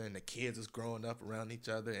together and the kids is growing up around each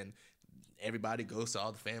other and everybody goes to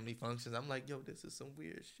all the family functions. I'm like, this is some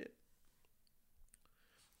weird shit.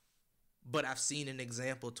 But I've seen an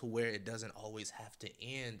example to where it doesn't always have to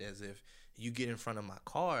end as if you get in front of my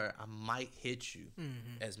car, I might hit you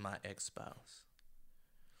as my ex-spouse.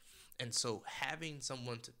 And so having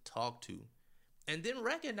someone to talk to and then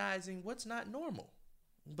recognizing what's not normal.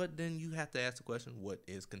 But then you have to ask the question, what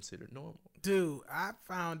is considered normal? Dude, I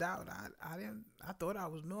found out I thought I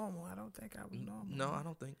was normal. I don't think I was normal. No, I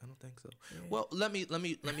don't think so. Yeah. Well, let me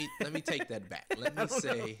take that back. Let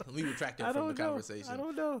me retract that from the conversation. I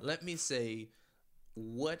don't know. Let me say,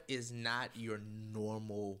 what is not your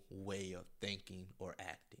normal way of thinking or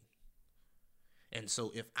acting? And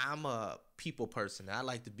so if I'm a people person, I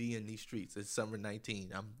like to be in these streets. It's summer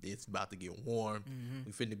 19. It's about to get warm. Mm-hmm.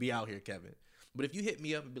 We finna be out here, Kevin. But if you hit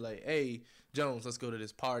me up and be like, hey, Jones, let's go to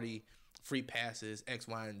this party, free passes, X,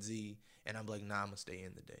 Y, and Z, and I'm like, nah, I'm going to stay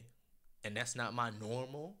in today. And that's not my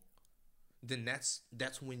normal, then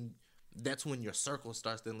that's when your circle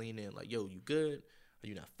starts to lean in like, yo, you good? Are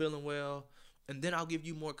you not feeling well? And then I'll give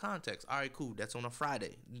you more context. All right, cool. That's on a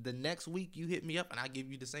Friday. The next week you hit me up and I give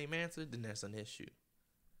you the same answer, then that's an issue.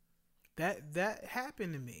 That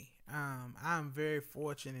happened to me. I'm very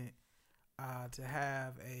fortunate to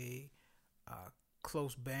have a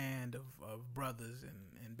close band of brothers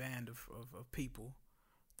and band of people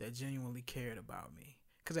that genuinely cared about me.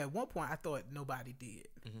 Because at one point I thought nobody did,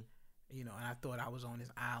 and I thought I was on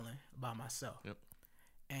this island by myself. Yep.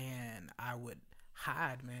 And I would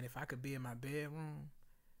hide, man. If I could be in my bedroom,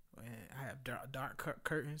 and I have dark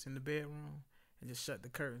curtains in the bedroom, and just shut the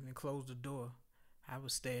curtains and close the door, I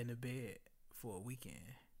would stay in the bed for a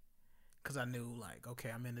weekend. Because I knew, like,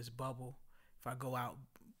 okay, I'm in this bubble. If I go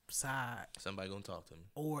outside, somebody gonna talk to me,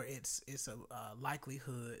 or it's a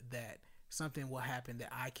likelihood that something will happen that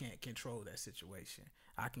I can't control that situation.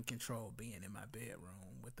 I can control being in my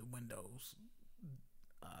bedroom with the windows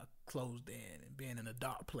closed in and being in a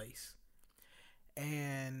dark place.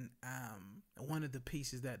 And one of the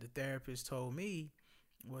pieces that the therapist told me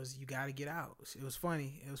was, you got to get out. It was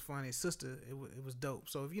funny. Sister, it was dope.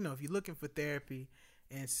 So if you're looking for therapy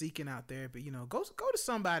and seeking out therapy, go to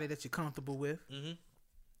somebody that you're comfortable with.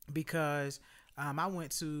 Because I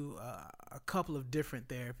went to a couple of different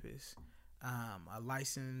therapists, a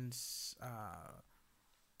licensed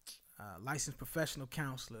professional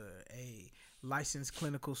counselor, a licensed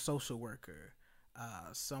clinical social worker,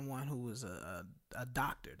 someone who was a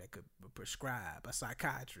doctor that could prescribe, a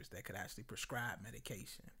psychiatrist that could actually prescribe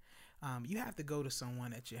medication. You have to go to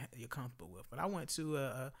someone that you're comfortable with. But I went to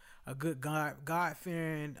a good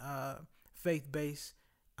God-fearing, faith-based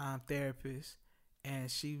therapist,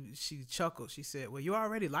 and she chuckled. She said, "Well, you're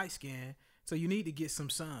already light-skinned, so you need to get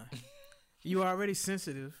some sun. You're already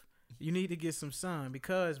sensitive. You need to get some sun,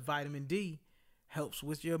 because vitamin D helps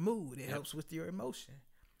with your mood. It helps with your emotion.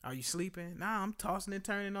 Are you sleeping? Nah, I'm tossing and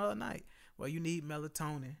turning all night. Well, you need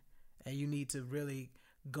melatonin, and you need to really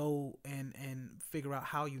go and figure out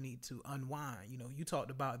how you need to unwind. You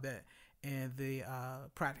talked about that in the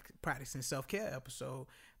practicing self-care episode,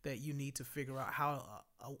 that you need to figure out how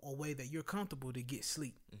a way that you're comfortable to get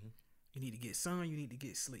sleep. You need to get sun, you need to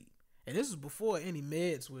get sleep. And this is before any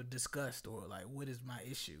meds were discussed, or like, what is my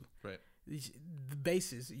issue? Right. The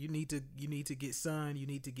basis, you need to get sun, you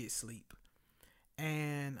need to get sleep.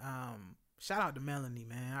 And shout out to Melanie,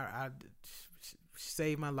 man. I she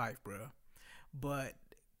saved my life, bro. But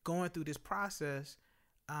going through this process,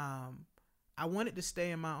 I wanted to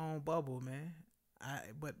stay in my own bubble, man.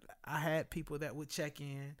 But I had people that would check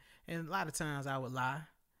in, and a lot of times I would lie.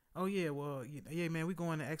 Oh yeah, well, yeah, man, we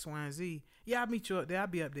going to X, Y, and Z. Yeah, I'll meet you up there. I'll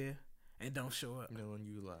be up there, and don't show up. When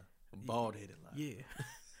you lie, bald-headed lie. Yeah,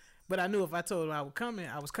 but I knew if I told them I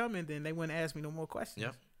was coming, then they wouldn't ask me no more questions.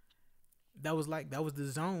 Yep. That was the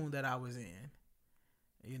zone that I was in,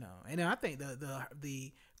 And then I think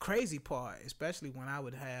the crazy part, especially when I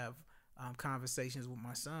would have conversations with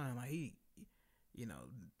my son, like he,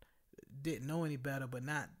 didn't know any better, but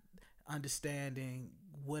not understanding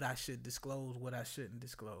what I should disclose, what I shouldn't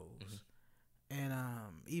disclose. And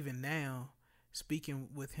even now, speaking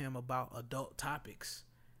with him about adult topics,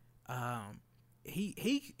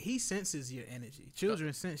 he senses your energy.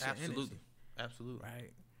 Children sense your energy. Absolutely.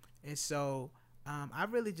 Right. And so I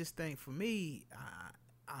really just think, for me,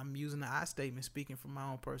 I'm using the I statement, speaking from my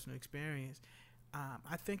own personal experience.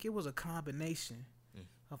 I think it was a combination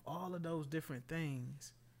of all of those different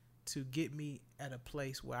things to get me at a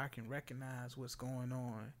place where I can recognize what's going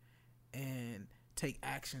on and take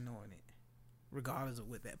action on it, regardless of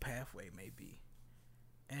what that pathway may be.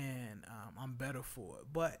 And I'm better for it.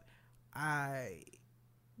 But I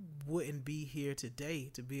wouldn't be here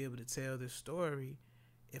today to be able to tell this story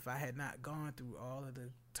if I had not gone through all of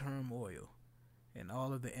the turmoil and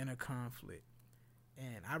all of the inner conflict.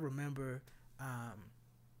 And I remember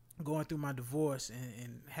going through my divorce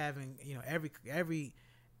and having,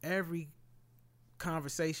 every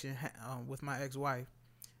conversation with my ex-wife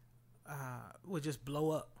would just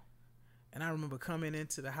blow up. And I remember coming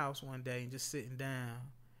into the house one day and just sitting down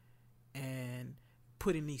and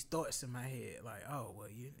putting these thoughts in my head, like, oh, well,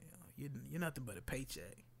 you're nothing but a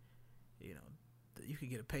paycheck. You could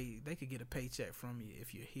get they could get a paycheck from you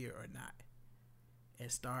if you're here or not.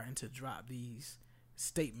 And starting to drop these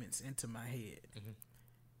statements into my head.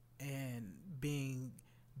 And being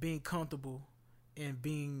comfortable and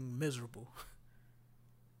being miserable.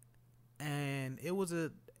 And it was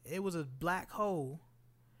a black hole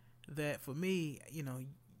that, for me,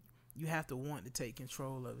 you have to want to take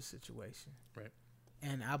control of the situation. Right.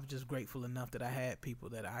 And I'm just grateful enough that I had people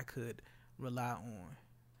that I could rely on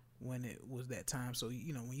when it was that time. So,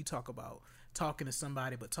 when you talk about talking to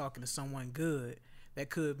somebody, but talking to someone good, that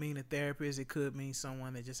could mean a therapist. It could mean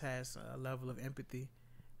someone that just has a level of empathy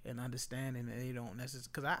and understanding that they don't necessarily,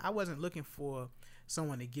 because I wasn't looking for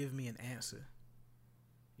someone to give me an answer.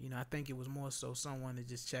 I think it was more so someone to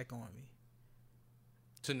just check on me.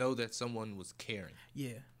 To know that someone was caring.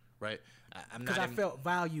 Yeah. right? I'm Because not I felt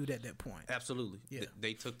valued at that point. Absolutely. Yeah.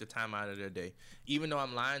 They took the time out of their day, even though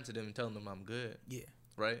I'm lying to them and telling them I'm good. Yeah.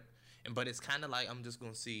 Right. But it's kind of like I'm just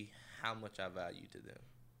gonna see how much I value to them.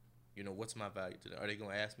 You know, what's my value to them? Are they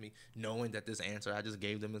gonna ask me, knowing that this answer I just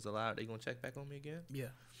gave them is a lie? Are they gonna check back on me again? Yeah.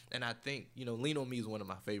 And I think, Lean on Me is one of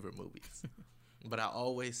my favorite movies. But I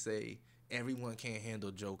always say everyone can't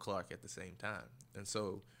handle Joe Clark at the same time. And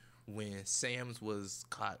so when Sam's was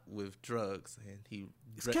caught with drugs and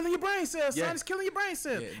it's killing your brain cells, son. It's killing your brain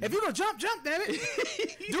cells. Yeah. If you're going to jump, damn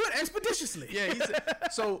it. Do it expeditiously. Yeah, he said,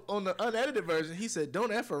 so on the unedited version, he said,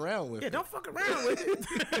 don't F around with it. Yeah, don't fuck around with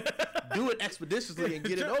it. Do it expeditiously and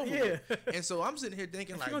get it over with. And so I'm sitting here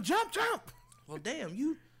thinking, like, you're going to jump. Well,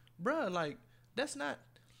 damn, bruh, like, that's not.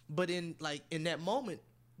 But in that moment,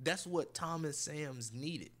 that's what Tom and Sam's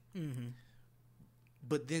needed. Mm-hmm.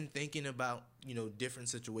 But then thinking about, different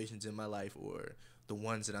situations in my life, or the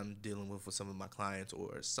ones that I'm dealing with some of my clients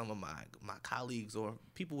or some of my colleagues or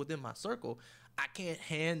people within my circle, I can't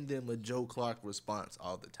hand them a Joe Clark response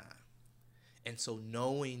all the time. And so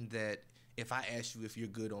knowing that if I ask you if you're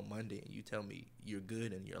good on Monday and you tell me you're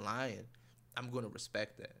good and you're lying, I'm going to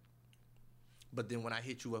respect that. But then when I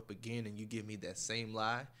hit you up again and you give me that same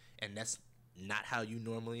lie and that's not how you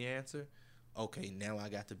normally answer, okay, now I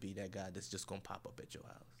got to be that guy that's just going to pop up at your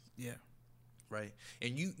house. Yeah. Right?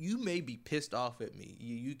 And you may be pissed off at me.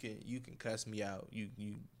 You can cuss me out. You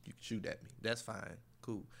can shoot at me. That's fine.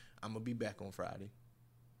 Cool. I'm going to be back on Friday.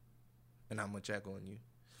 And I'm going to check on you.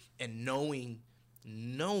 And knowing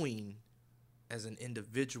as an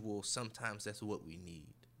individual, sometimes that's what we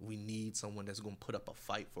need. We need someone that's going to put up a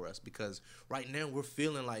fight for us, because right now we're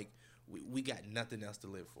feeling like we got nothing else to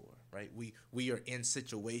live for, right? We are in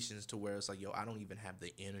situations to where it's like, yo, I don't even have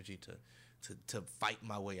the energy to fight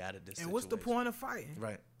my way out of this situation. What's the point of fighting?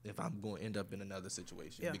 Right. If I'm going to end up in another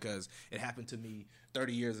situation. Yeah. Because it happened to me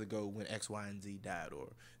 30 years ago when X, Y, and Z died. Or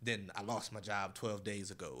then I lost my job 12 days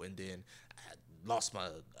ago. And then I lost my,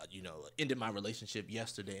 ended my relationship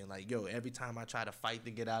yesterday. And like, yo, every time I try to fight to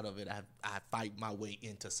get out of it, I fight my way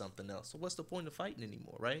into something else. So what's the point of fighting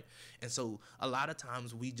anymore, right? And so a lot of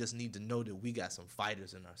times we just need to know that we got some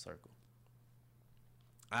fighters in our circle.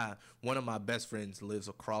 One of my best friends lives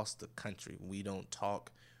across the country. We don't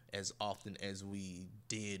talk as often as we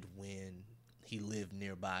did when he lived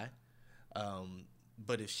nearby.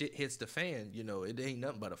 But if shit hits the fan, it ain't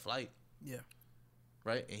nothing but a flight. Yeah.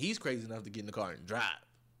 Right? And he's crazy enough to get in the car and drive.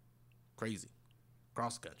 Crazy.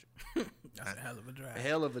 Across the country. That's a hell of a drive. A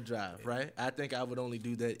hell of a drive, yeah. Right? I think I would only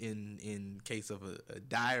do that in case of a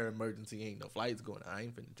dire emergency. Ain't no flights going on. I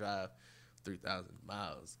ain't finna drive 3,000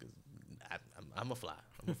 miles because I'm a fly.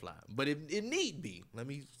 But if it need be,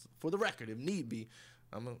 for the record, if need be,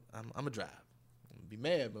 I'm a drive. I'm gonna be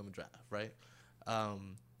mad, but I'm a drive, right?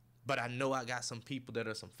 But I know I got some people that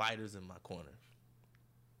are some fighters in my corner,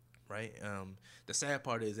 right? The sad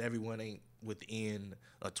part is everyone ain't within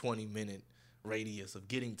a 20-minute radius of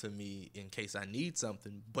getting to me in case I need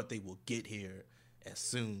something, but they will get here as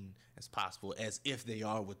soon as possible, as if they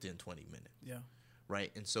are within 20 minutes. Yeah.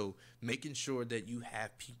 Right. And so making sure that you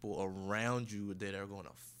have people around you that are going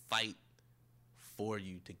to fight for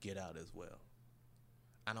you to get out as well.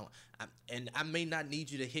 I may not need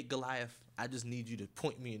you to hit Goliath. I just need you to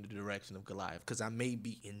point me in the direction of Goliath, because I may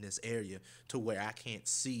be in this area to where I can't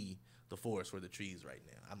see the forest for the trees right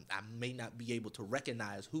now. I may not be able to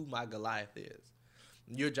recognize who my Goliath is.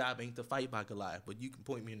 Your job ain't to fight my Goliath, but you can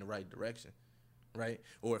point me in the right direction. Right?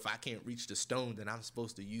 Or if I can't reach the stone that I'm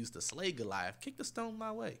supposed to use to slay Goliath, kick the stone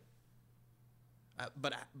my way.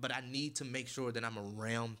 But I need to make sure that I'm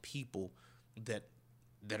around people that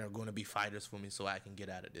are going to be fighters for me so I can get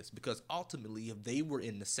out of this. Because ultimately, if they were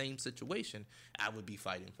in the same situation, I would be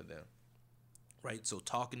fighting for them. Right? So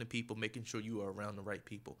talking to people, making sure you are around the right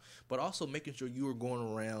people, but also making sure you are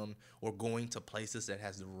going around or going to places that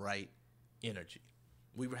has the right energy.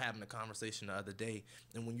 We were having a conversation the other day,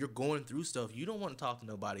 and when you're going through stuff, you don't want to talk to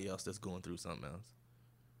nobody else that's going through something else,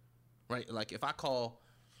 right? Like if I call,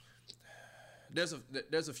 there's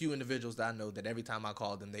a few individuals that I know that every time I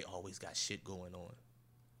call them, they always got shit going on,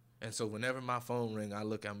 and so whenever my phone ring, I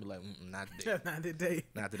look and be like, not today, not today,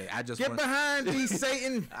 not today. I just get behind me,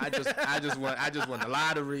 Satan. I just won the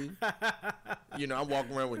lottery. I'm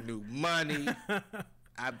walking around with new money.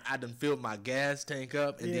 I done filled my gas tank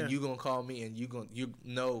up, and then you gonna call me and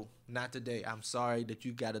no, not today. I'm sorry that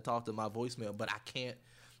you got to talk to my voicemail, but I can't.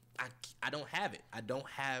 I don't have it. I don't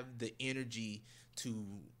have the energy to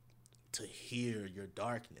hear your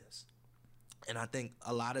darkness. And I think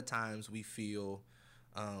a lot of times we feel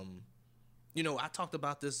you know, I talked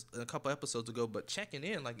about this a couple episodes ago, but checking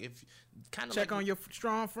in, like if kind of check like, on your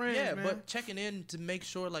strong friends, yeah, man. but checking in to make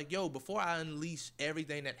sure, like, yo, before I unleash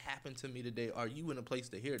everything that happened to me today, are you in a place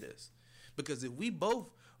to hear this? Because if we both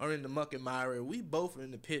are in the muck and mire, we both are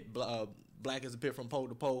in the pit, black as a pit from pole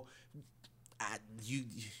to pole,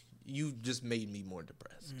 you just made me more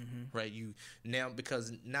depressed, right? You now,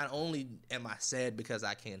 because not only am I sad because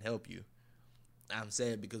I can't help you, I'm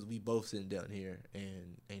sad because we both sitting down here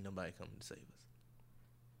and ain't nobody coming to save us.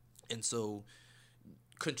 And so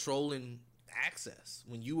controlling access,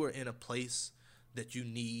 when you are in a place that you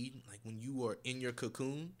need, like when you are in your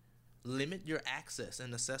cocoon, limit your access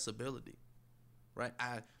and accessibility, right?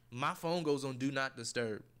 My phone goes on do not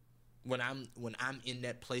disturb. When I'm in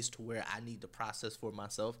that place to where I need to process for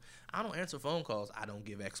myself, I don't answer phone calls. I don't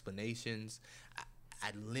give explanations. I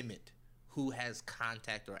limit who has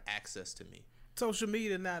contact or access to me. Social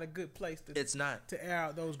media not a good place to. It's not to air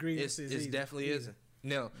out those grievances. It definitely isn't.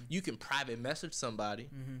 Now you can private message somebody,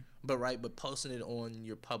 but posting it on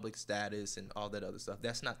your public status and all that other stuff,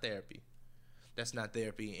 that's not therapy. That's not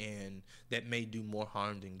therapy, and that may do more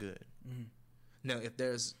harm than good. Now, if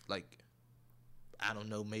there's like, I don't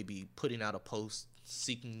know, maybe putting out a post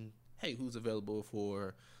seeking, hey, who's available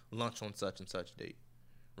for lunch on such and such date,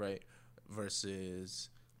 right? Versus,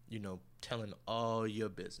 you know, telling all your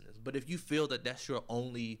business. But if you feel that that's your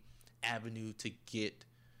only avenue to get,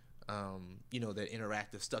 you know, that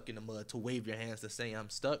interactive stuck in the mud, to wave your hands to say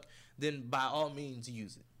I'm stuck, then by all means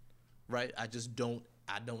use it, right? I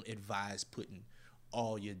don't advise putting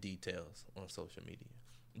all your details on social media,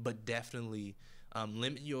 but definitely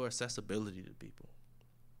limit your accessibility to people.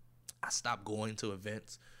 I stopped going to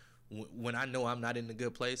events when I know I'm not in a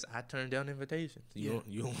good place. I turn down invitations. You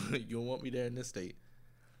don't want me there in this state.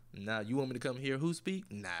 Nah, you want me to come hear who speak?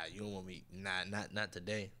 Nah, you don't want me. Nah, not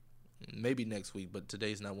today. Maybe next week, but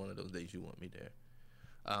today's not one of those days you want me there.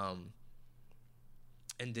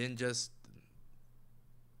 And then just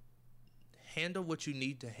handle what you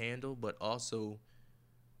need to handle, but also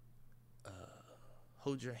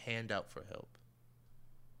hold your hand out for help.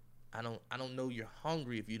 I don't know you're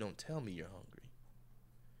hungry if you don't tell me you're hungry.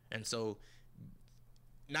 And so,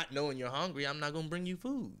 not knowing you're hungry, I'm not gonna bring you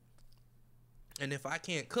food. And if I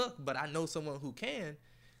can't cook, but I know someone who can,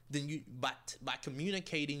 then you by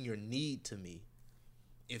communicating your need to me,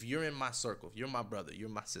 if you're in my circle, if you're my brother, you're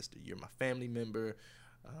my sister, you're my family member,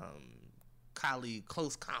 colleague,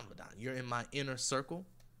 close confidant, you're in my inner circle,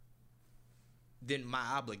 then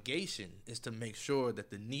my obligation is to make sure that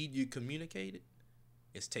the need you communicated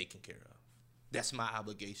is taken care of. That's my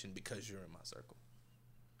obligation because you're in my circle.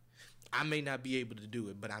 I may not be able to do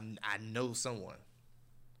it, but I know someone.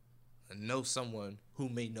 I know someone who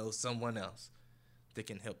may know someone else that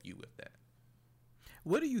can help you with that.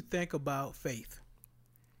 What do you think about faith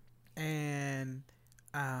and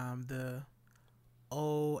the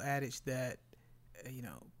old adage that, you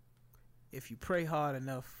know, if you pray hard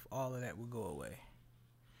enough, all of that will go away?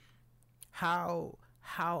 How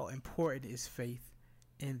important is faith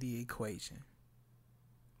in the equation?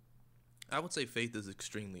 I would say faith is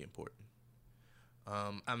extremely important.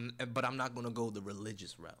 But I'm not going to go the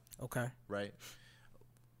religious route. Okay. Right?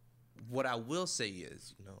 What I will say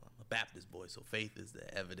is, you know, I'm a Baptist boy, so faith is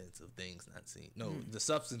the evidence of things not seen. No, the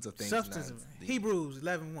substance of things not seen. Hebrews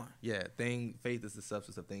 11:1. Yeah, faith is the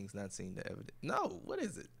substance of things not seen, the evidence. No, what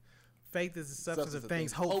is it? Faith is the substance of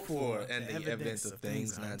things hoped for, and the evidence of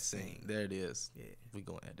things not seen. There it is. Yeah. We're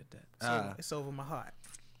going to edit that. So it's over my heart.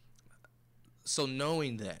 So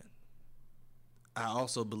knowing that, I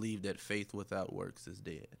also believe that faith without works is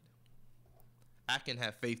dead. I can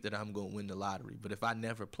have faith that I'm going to win the lottery, but if I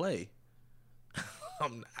never play,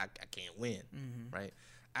 I can't win, right?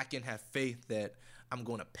 I can have faith that I'm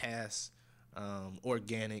going to pass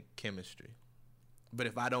organic chemistry, but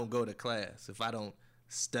if I don't go to class, if I don't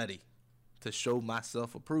study to show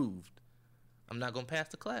myself approved, I'm not going to pass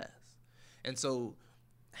the class. And so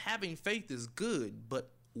having faith is good,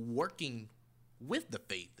 but working with the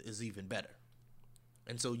faith is even better.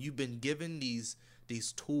 And so you've been given these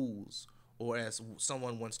tools, or as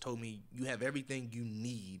someone once told me, you have everything you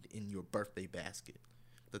need in your birthday basket.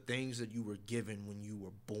 The things that you were given when you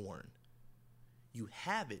were born. You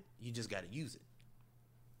have it, you just got to use it.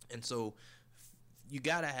 And so you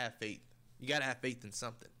got to have faith. You got to have faith in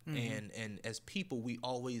something. And as people, we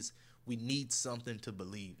need something to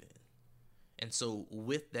believe in. And so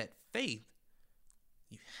with that faith,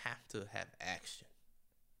 you have to have action.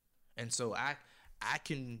 And so I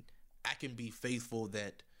can be faithful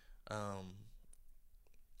that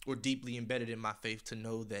or deeply embedded in my faith to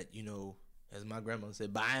know that, you know, as my grandmother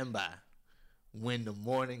said, by and by, when the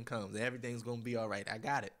morning comes, everything's going to be all right. I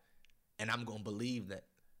got it. and I'm gonna believe that.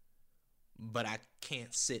 But I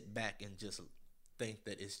can't sit back and just think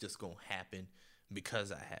that it's just gonna happen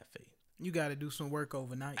because I have faith. You got to do some work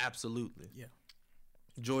overnight. Absolutely. Yeah.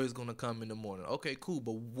 Joy is gonna come in the morning. Okay, cool.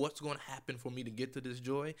 But what's gonna happen for me to get to this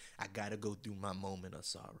joy? I gotta go through my moment of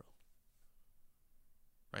sorrow.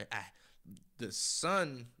 Right? The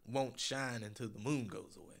sun won't shine until the moon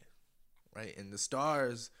goes away. Right? And the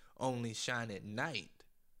stars only shine at night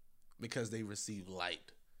because they receive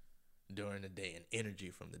light during the day and energy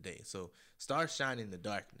from the day. So stars shine in the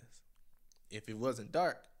darkness. If it wasn't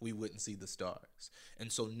dark, we wouldn't see the stars.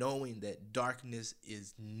 And so knowing that darkness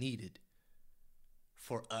is needed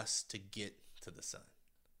for us to get to the sun.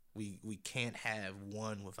 We can't have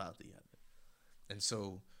one without the other. And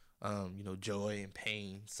so, joy and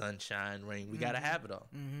pain, sunshine, rain, we got to have it all.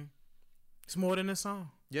 Mm-hmm. It's more than a song.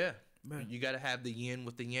 Yeah. Man. You got to have the yin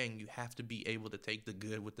with the yang. You have to be able to take the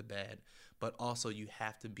good with the bad. But also you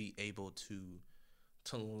have to be able to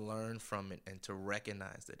learn from it and to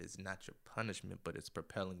recognize that it's not your punishment, but it's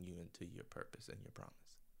propelling you into your purpose and your promise.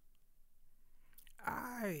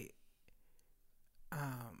 I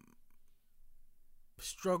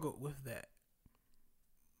struggled with that.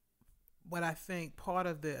 But I think part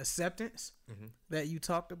of the acceptance that you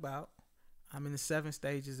talked about, I'm in the 7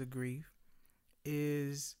 stages of grief,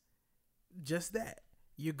 is just that.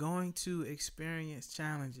 You're going to experience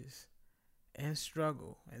challenges and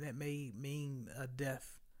struggle, and that may mean a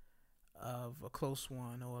death of a close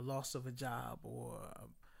one, or a loss of a job, or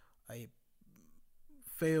a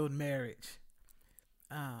failed marriage.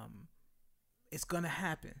 It's gonna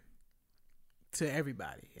happen to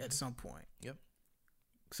everybody at some point. Yep.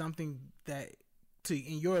 Something that,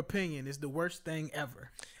 in your opinion, is the worst thing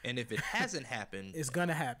ever. And if it hasn't happened, it's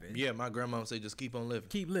gonna happen. Yeah, my grandma would say, just keep on living.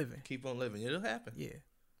 Keep living. Keep on living. It'll happen. Yeah.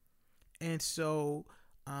 And so,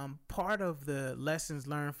 part of the lessons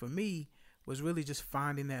learned for me was really just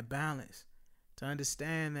finding that balance, to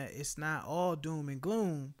understand that it's not all doom and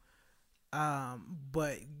gloom.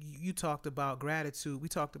 But you talked about gratitude. We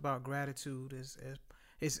talked about gratitude as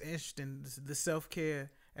it's interesting. The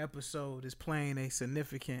self-care episode is playing a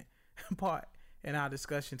significant part in our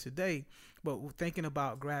discussion today. But thinking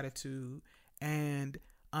about gratitude and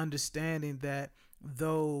understanding that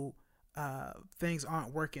though things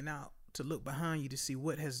aren't working out, to look behind you to see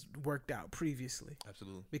what has worked out previously.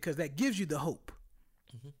 Absolutely. Because that gives you the hope,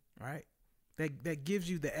 right? That gives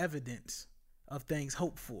you the evidence of things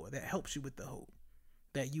hoped for. That helps you with the hope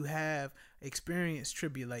that you have experienced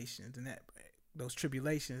tribulations, and that those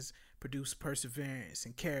tribulations produce perseverance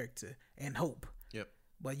and character and hope. Yep.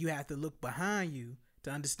 But you have to look behind you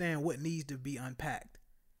to understand what needs to be unpacked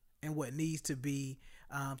and what needs to be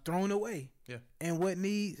thrown away. Yeah. And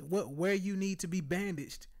where you need to be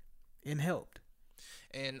bandaged and helped.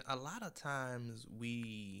 And a lot of times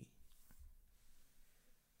we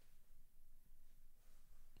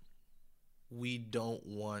don't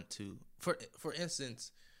want to, for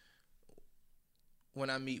instance, when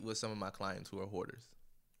I meet with some of my clients who are hoarders,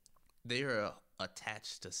 they are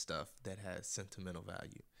attached to stuff that has sentimental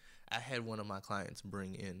value. I had one of my clients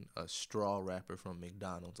bring in a straw wrapper from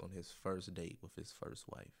McDonald's on his first date with his first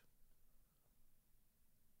wife.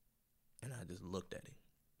 And I just looked at him.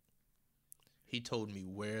 He told me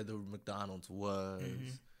where the McDonald's was,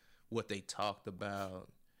 what they talked about,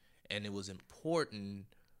 and it was important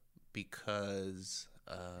because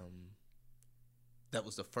that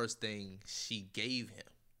was the first thing she gave him,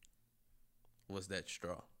 was that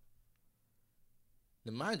straw.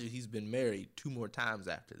 Now, mind you, he's been married 2 more times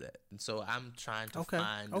after that. And so I'm trying to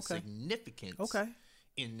find the significance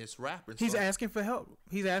in this wrapper. He's asking for help.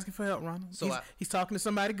 He's asking for help, Ronald. So he's talking to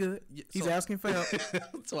somebody good. He's asking for help.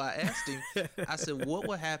 So I asked him, I said, what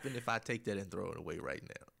would happen if I take that and throw it away right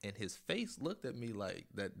now? And his face looked at me like,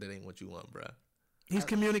 that ain't what you want, bro. He's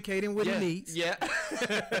communicating what he needs. Yeah.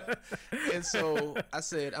 And so I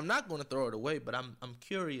said, I'm not going to throw it away, but I'm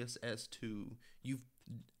curious as to,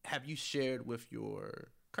 have you shared with your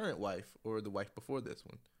current wife or the wife before this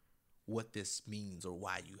one what this means or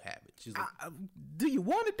why you have it? She's like, do you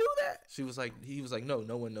want to do that? He was like,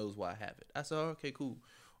 no one knows why I have it. I said, oh, okay, cool.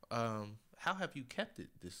 How have you kept it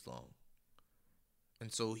this long?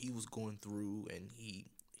 And so he was going through, and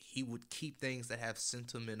he would keep things that have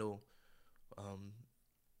sentimental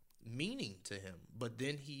meaning to him, but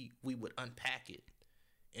then we would unpack it.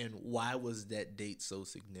 And why was that date so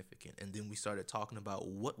significant? And then we started talking about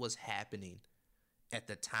what was happening at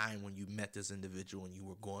the time when you met this individual and you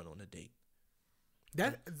were going on a date.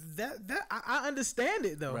 I understand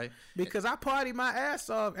it though, right? Because I party my ass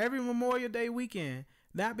off every Memorial Day weekend.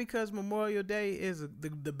 Not because Memorial Day is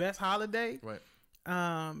the best holiday, right?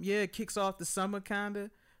 Yeah, it kicks off the summer kinda,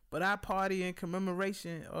 but I party in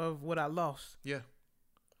commemoration of what I lost. Yeah.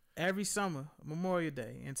 Every summer, Memorial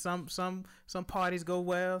Day, and some parties go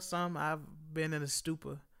well. Some I've been in a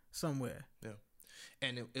stupor somewhere. Yeah,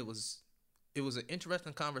 and it was an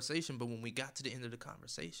interesting conversation. But when we got to the end of the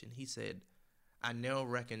conversation, he said, "I now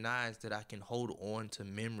recognize that I can hold on to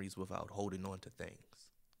memories without holding on to things."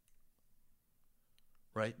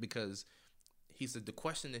 Right? Because he said the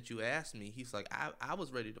question that you asked me, he's like, I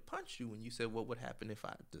was ready to punch you when you said, "What would happen if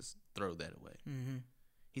I just throw that away?" Mm-hmm.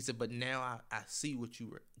 He said, but now I see what you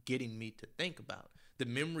were getting me to think about. The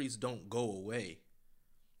memories don't go away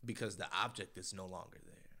because the object is no longer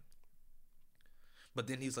there. But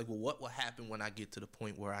then he's like, well, what will happen when I get to the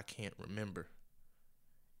point where I can't remember?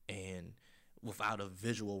 And without a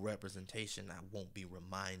visual representation, I won't be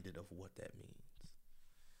reminded of what that means.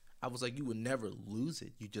 I was like, you would never lose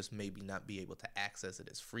it. You just maybe not be able to access it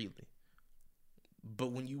as freely.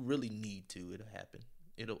 But when you really need to, it'll happen.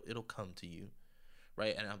 It'll come to you.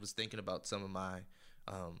 Right, and I was thinking about some of my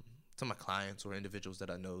clients or individuals that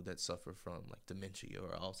I know that suffer from like dementia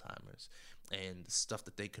or Alzheimer's, and the stuff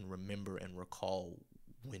that they can remember and recall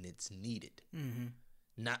when it's needed,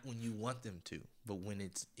 not when you want them to, but when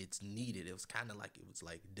it's needed. It was kind of like it was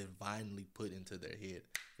like divinely put into their head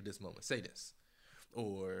for this moment. Say this,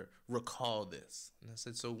 or recall this, and I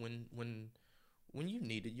said, so when you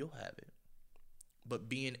need it, you'll have it. But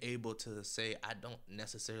being able to say, I don't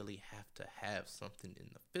necessarily have to have something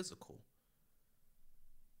in the physical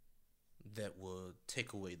that will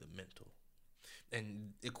take away the mental.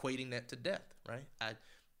 And equating that to death, right?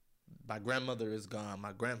 My grandmother is gone,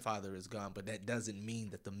 my grandfather is gone, but that doesn't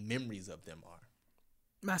mean that the memories of them are.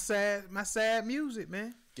 My sad music,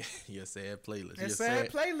 man. Your sad playlist. Your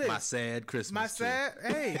sad playlist. My sad Christmas tree.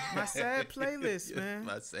 My sad playlist, man.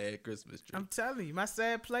 My sad Christmas tree. I'm telling you, my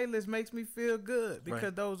sad playlist makes me feel good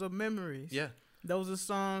because those are memories. Yeah. Those are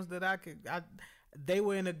songs that they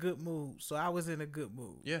were in a good mood, so I was in a good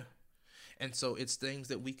mood. Yeah. And so it's things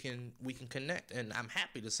that we can connect. And I'm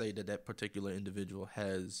happy to say that particular individual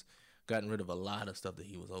has gotten rid of a lot of stuff that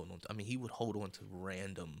he was holding on to. I mean, he would hold on to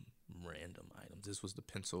random items. This was the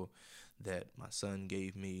pencil that my son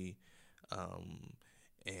gave me,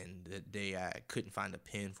 and that day I couldn't find a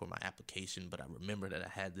pen for my application, but I remember that I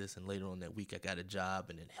had this, and later on that week I got a job,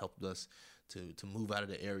 and it helped us to move out of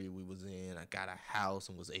the area we was in. I got a house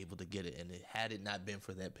and was able to get it, and had it not been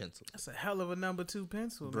for that pencil. That's a hell of a number 2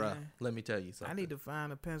 pencil, bruh, man. Let me tell you something. I need to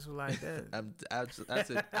find a pencil like that.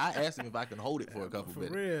 I asked him if I can hold it for a couple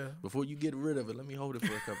minutes. Real. Before you get rid of it, let me hold it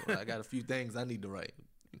for a couple. I got a few things I need to write.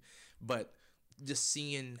 But just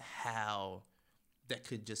seeing how that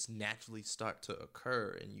could just naturally start to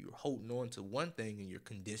occur, and you're holding on to one thing and you're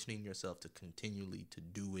conditioning yourself to continually to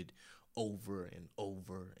do it over and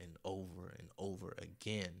over and over and over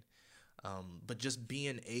again. But just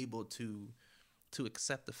being able to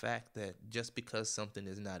accept the fact that just because something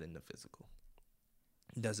is not in the physical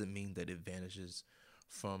doesn't mean that it vanishes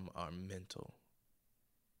from our mental.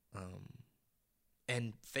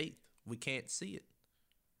 And faith, we can't see it,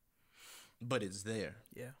 but it's there.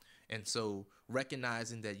 Yeah. And so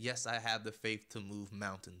recognizing that, yes, I have the faith to move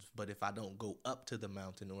mountains, but if I don't go up to the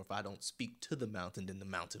mountain, or if I don't speak to the mountain, then the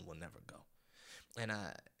mountain will never go. And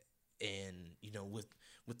you know, with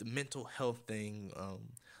the mental health thing,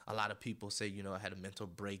 a lot of people say, you know, I had a mental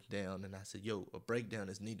breakdown, and I said, yo, a breakdown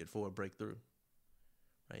is needed for a breakthrough.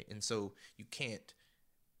 Right? And so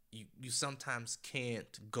you sometimes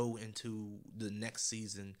can't go into the next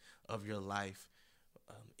season of your life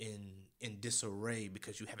in disarray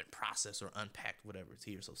because you haven't processed or unpacked whatever's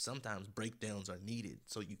here. So sometimes breakdowns are needed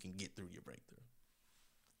so you can get through your breakthrough.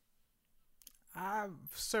 I've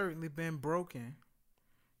certainly been broken.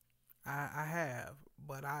 I have,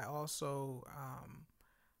 but I also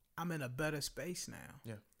I'm in a better space now.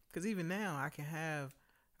 Yeah. Because even now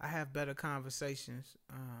I have better conversations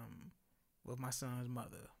with my son's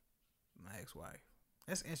mother, my ex-wife.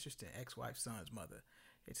 That's interesting. Ex-wife, son's mother.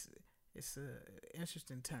 It's a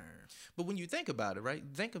interesting term. But when you think about it, right?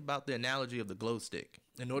 Think about the analogy of the glow stick.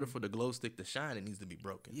 In order for the glow stick to shine, it needs to be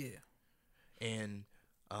broken. Yeah. And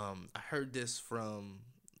I heard this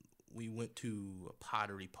we went to a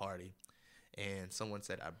pottery party, and someone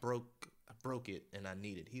said, I broke it and I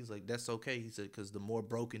need it. He's like, that's okay. He said, because the more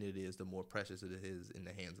broken it is, the more precious it is in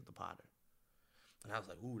the hands of the potter. And I was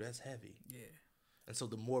like, ooh, that's heavy. Yeah. And so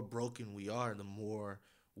the more broken we are, the more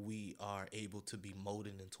we are able to be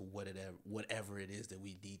molded into whatever it is that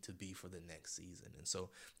we need to be for the next season. And so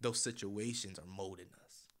those situations are molding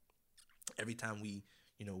us. Every time we,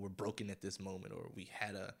 we're broken at this moment, or we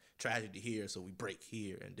had a tragedy here, so we break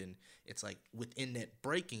here. And then it's like within that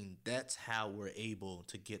breaking, that's how we're able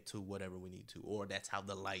to get to whatever we need to, or that's how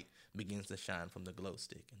the light begins to shine from the glow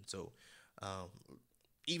stick. And so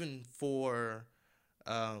even for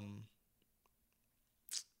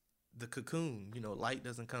the cocoon, light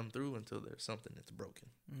doesn't come through until there's something that's broken.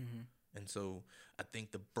 Mm-hmm. And so I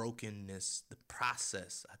think the brokenness, the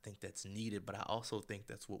process, I think that's needed, but I also think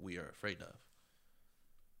that's what we are afraid of.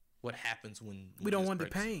 What happens when we don't want the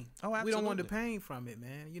pain? Oh, absolutely. We don't want the pain from it,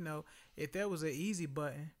 man. If there was an easy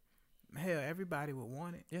button, hell, everybody would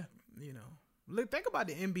want it. Yeah. Look, think about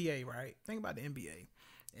the NBA, right? Think about the NBA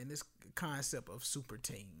and this concept of super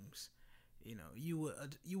teams. You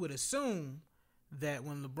would assume that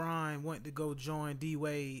when LeBron went to go join D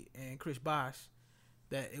Wade and Chris Bosh,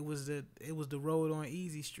 that it was the road on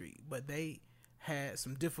easy street, but they had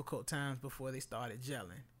some difficult times before they started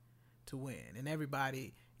gelling to win. And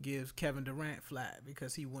everybody gives Kevin Durant flat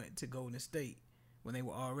because he went to Golden State when they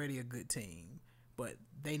were already a good team, but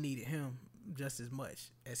they needed him just as much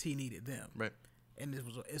as he needed them. Right. And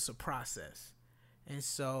it's a process. And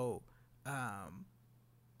so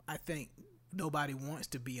I think nobody wants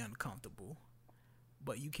to be uncomfortable,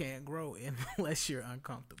 but you can't grow unless you're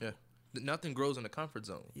uncomfortable. Yeah. Nothing grows in the comfort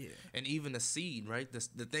zone. Yeah. And even a seed, right?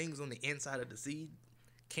 The things on the inside of the seed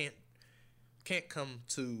can't come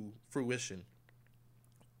to fruition.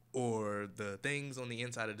 Or the things on the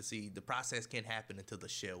inside of the seed, the process can't happen until the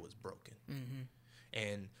shell is broken. Mm-hmm.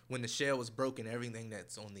 And when the shell is broken, everything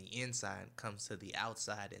that's on the inside comes to the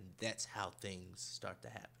outside, and that's how things start to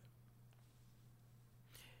happen.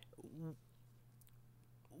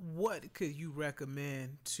 What could you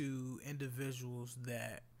recommend to individuals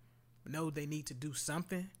that know they need to do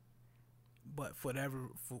something, but for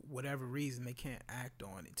whatever reason they can't act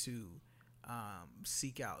on it, to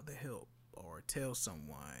seek out the help or tell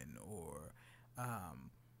someone or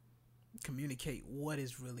communicate what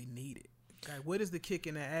is really needed? Like, what is the kick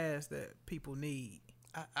in the ass that people need?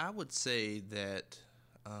 I would say that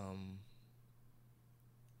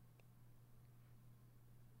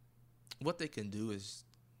what they can do is,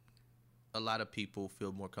 a lot of people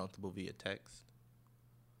feel more comfortable via text.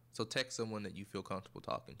 So text someone that you feel comfortable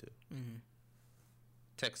talking to. Mm-hmm.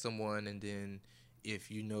 Text someone, and then if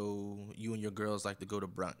you and your girls like to go to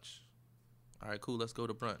brunch, all right, cool, let's go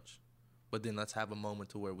to brunch. But then let's have a moment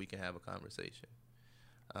to where we can have a conversation.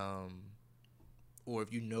 Or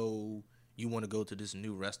if you want to go to this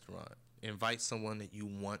new restaurant, invite someone that you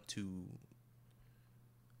want to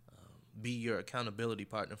be your accountability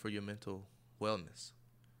partner for your mental wellness.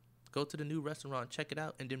 Go to the new restaurant, check it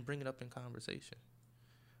out, and then bring it up in conversation.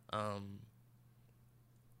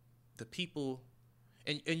 The people,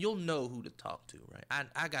 and you'll know who to talk to, right?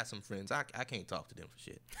 I got some friends. I can't talk to them for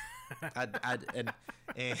shit. And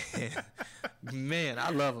man, I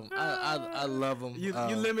love them. I love them. You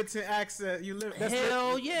limited access.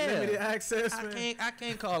 Hell yeah, limited access. Man. I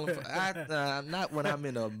can't call them. Not when I'm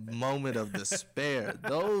in a moment of despair.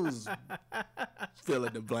 Those fill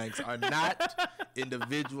in the blanks are not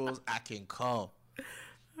individuals I can call,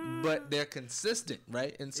 but they're consistent,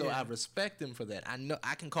 right? And so I respect them for that. I know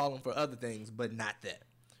I can call them for other things, but not that.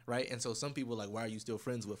 Right? And so some people are like, why are you still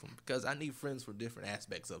friends with them? Because I need friends for different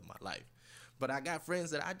aspects of my life. But I got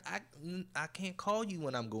friends that I can't call you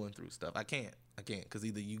when I'm going through stuff. I can't. Because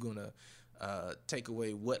either you're going to take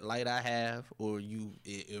away what light I have, or you're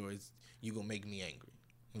going to make me angry.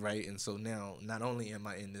 Right? And so now, not only am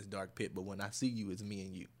I in this dark pit, but when I see you, it's me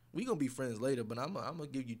and you. We're going to be friends later, but I'm going to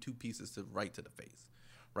give you two pieces right to the face.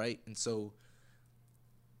 Right? And so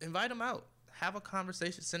invite them out. Have a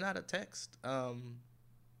conversation. Send out a text.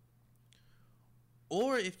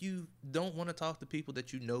 Or if you don't want to talk to people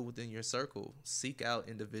that you know within your circle, seek out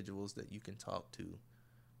individuals that you can talk to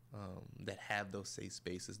that have those safe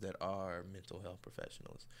spaces, that are mental health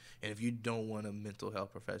professionals. And if you don't want a mental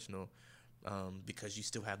health professional because you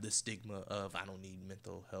still have this stigma of, I don't need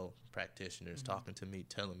mental health practitioners talking to me,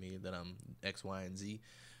 telling me that I'm X, Y, and Z.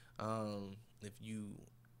 If you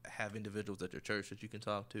have individuals at your church that you can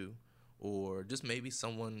talk to, or just maybe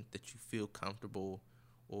someone that you feel comfortable,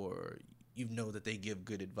 or you know that they give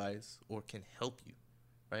good advice or can help you,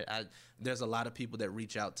 right? There's a lot of people that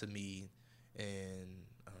reach out to me and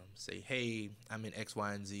say, hey, I'm in X,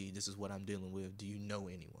 Y, and Z. This is what I'm dealing with. Do you know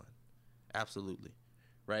anyone? Absolutely,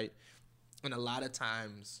 right? And a lot of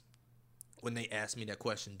times when they ask me that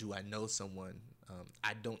question, do I know someone,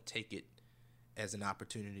 I don't take it as an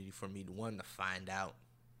opportunity for me to find out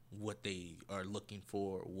what they are looking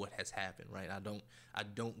for, what has happened, right? I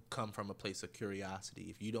don't come from a place of curiosity.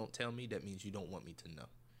 If you don't tell me, that means you don't want me to know.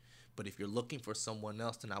 But if you're looking for someone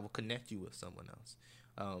else, then I will connect you with someone else.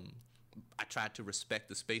 I tried to respect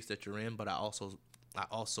the space that you're in, but I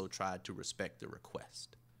also tried to respect the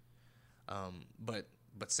request. But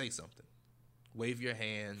say something. Wave your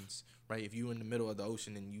hands, right? If you're in the middle of the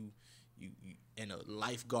ocean and you and a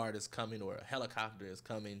lifeguard is coming or a helicopter is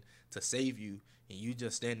coming to save you, and you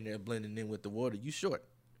just standing there blending in with the water, you short.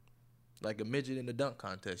 Like a midget in the dunk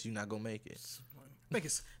contest, you're not gonna make it. I think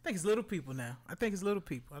it's little people now. I think it's little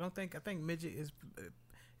people. I think midget is.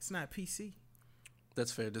 It's not PC.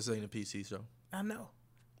 That's fair. This ain't a PC show. I know,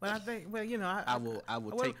 but I think. Well, I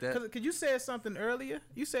will take that. Because you said something earlier.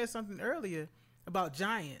 You said something earlier about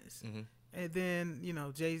giants, and then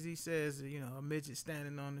Jay-Z says a midget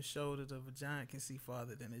standing on the shoulders of a giant can see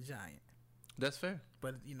farther than a giant. That's fair.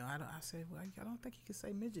 But I said, well, I don't think you can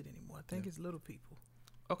say midget anymore. I think it's little people.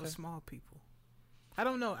 Okay. Or small people. I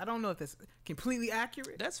don't know if that's completely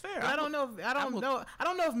accurate. That's fair. I don't know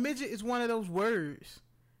if midget is one of those words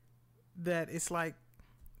that it's like,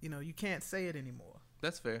 you can't say it anymore.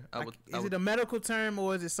 That's fair. Is it a medical term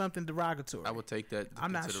or is it something derogatory? I would take that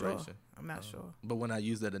into consideration. I'm not sure. But when I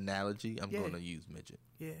use that analogy, I'm going to use midget.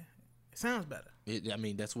 Yeah. It sounds better.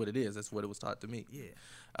 That's what it is. That's what it was taught to me.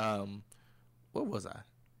 Yeah. What was I?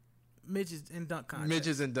 Midgets in dunk contest.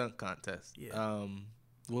 Midgets in dunk contest. Yeah.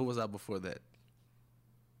 What was I before that?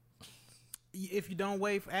 If you don't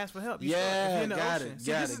wave, ask for help. Got it.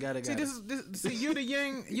 See, you're the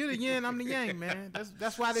yin, I'm the yang, man.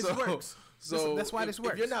 That's why this works. So that's why this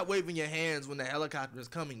works. If you're not waving your hands when the helicopter is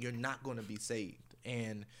coming, you're not going to be saved.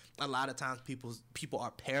 And a lot of times people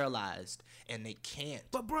are paralyzed and they can't.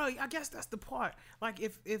 But bro, I guess that's the part. Like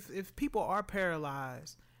if people are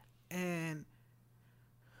paralyzed, and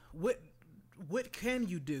what can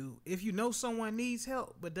you do if you know someone needs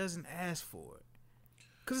help but doesn't ask for it?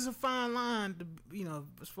 Because it's a fine line to,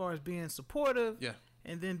 as far as being supportive,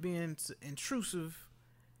 and then being intrusive,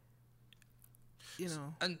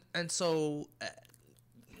 And so,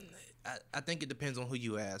 I think it depends on who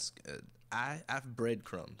you ask. I've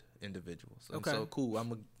breadcrumbed individuals. And so, cool,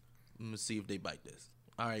 I'm gonna see if they bite this.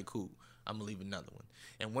 All right, cool. I'm gonna leave another one.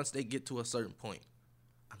 And once they get to a certain point,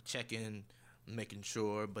 I'm checking, making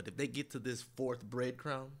sure. But if they get to this fourth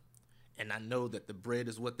breadcrumb, and I know that the bread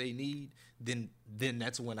is what they need, then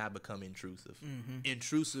that's when I become intrusive.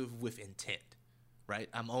 Intrusive with intent, right?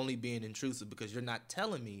 I'm only being intrusive because you're not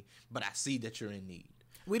telling me, but I see that you're in need.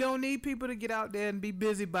 We don't need people to get out there and be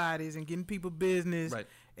busybodies and getting people business, right?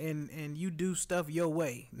 And you do stuff your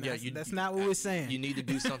way. That's not what we're saying. You need to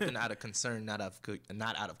do something out of concern, not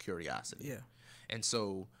out of curiosity. Yeah. And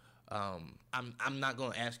so, I'm not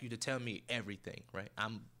going to ask you to tell me everything, right?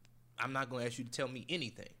 I'm not going to ask you to tell me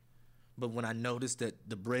anything. But when I notice that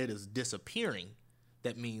the bread is disappearing,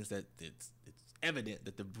 that means that it's evident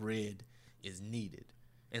that the bread is needed.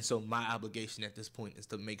 And so my obligation at this point is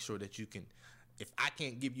to make sure that you can, if I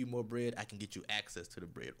can't give you more bread, I can get you access to the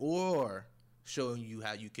bread, or showing you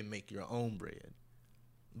how you can make your own bread.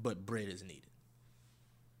 But bread is needed.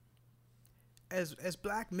 As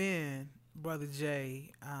black men, Brother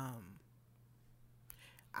Jay, I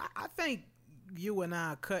think you and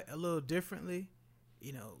I are cut a little differently.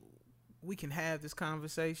 We can have this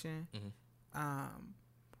conversation.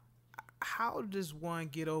 How does one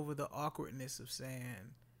get over the awkwardness of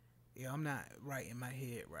saying, I'm not right in my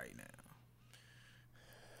head right now?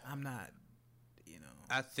 I'm not,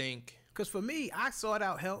 I think... Because for me, I sought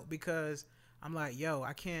out help because I'm like,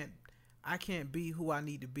 I can't be who I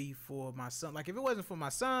need to be for my son. Like, if it wasn't for my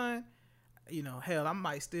son, hell, I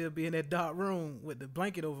might still be in that dark room with the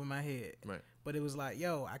blanket over my head. Right. But it was like,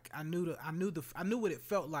 I knew what it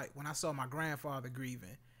felt like when I saw my grandfather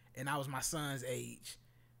grieving, and I was my son's age,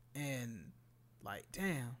 and like,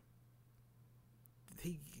 damn,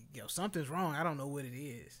 something's wrong. I don't know what it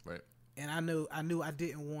is. Right. And I knew I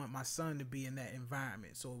didn't want my son to be in that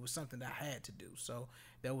environment, so it was something that I had to do. So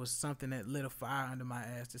there was something that lit a fire under my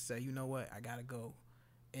ass to say, you know what, I gotta go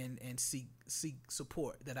and seek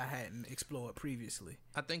support that I hadn't explored previously.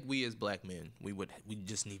 I think we as black men, we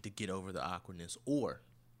just need to get over the awkwardness, or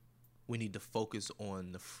we need to focus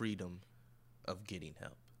on the freedom of getting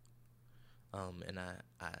help. And I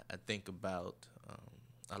think about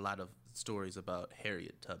a lot of stories about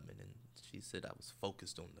Harriet Tubman, and she said, I was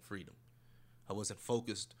focused on the freedom. I wasn't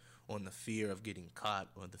focused on the fear of getting caught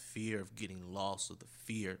or the fear of getting lost or the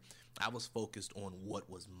fear. I was focused on what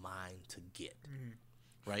was mine to get.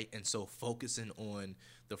 Right? And so focusing on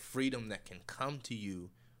the freedom that can come to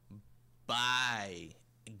you by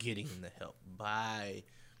getting the help, by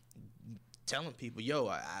telling people,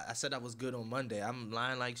 I said I was good on Monday. I'm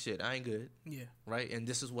lying like shit. I ain't good. Yeah. Right? And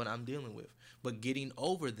this is what I'm dealing with. But getting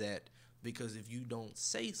over that Because if you don't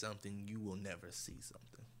say something, you will never see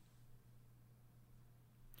something.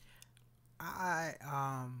 I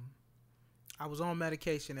was on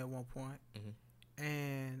medication at one point,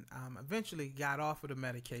 and eventually got off of the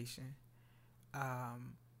medication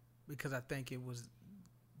because I think it was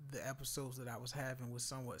the episodes that I was having was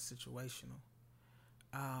somewhat situational.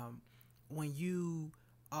 When you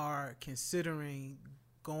are considering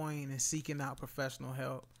going and seeking out professional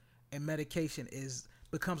help, and medication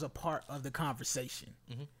becomes a part of the conversation,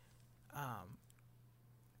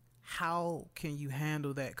 how can you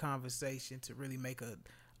handle that conversation to really make a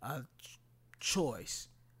choice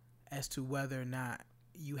as to whether or not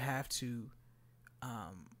you have to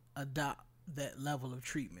adopt that level of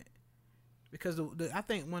treatment? Because I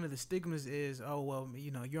think one of the stigmas is, oh well,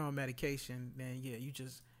 you're on medication, then yeah,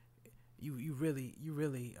 you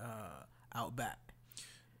really out back.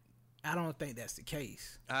 I don't think that's the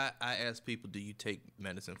case. I ask people, do you take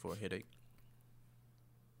medicine for a headache?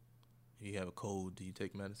 If you have a cold, do you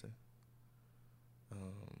take medicine?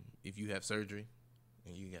 If you have surgery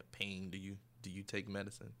and you got pain, do you take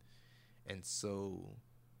medicine? And so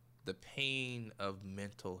the pain of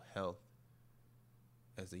mental health,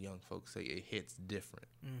 as the young folks say, it hits different.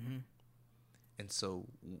 And so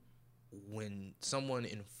when someone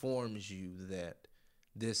informs you that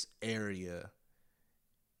this area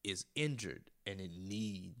is injured and it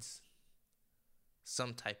needs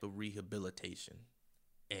some type of rehabilitation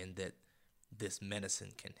and that this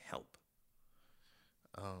medicine can help,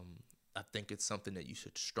 I think it's something that you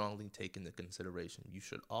should strongly take into consideration. You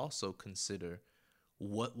should also consider,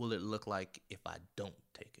 what will it look like if I don't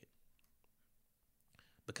take it?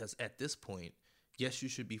 Because at this point, yes, you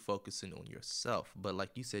should be focusing on yourself. But like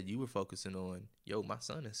you said, you were focusing on, my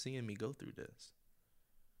son is seeing me go through this.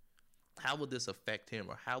 How would this affect him,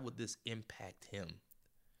 or how would this impact him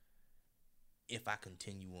if I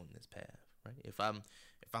continue on this path, right? If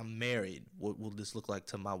I'm married, what will this look like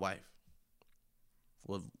to my wife?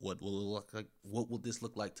 What will it look like? What will this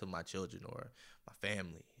look like to my children or my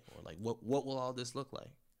family? Or like what will all this look like?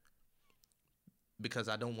 Because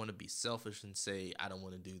I don't want to be selfish and say I don't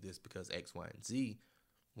want to do this because X, Y, and Z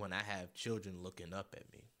when I have children looking up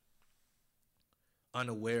at me,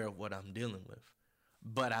 unaware of what I'm dealing with.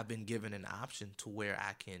 But I've been given an option to where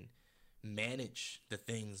I can manage the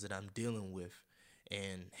things that I'm dealing with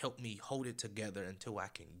and help me hold it together until I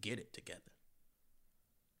can get it together.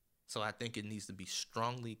 So I think it needs to be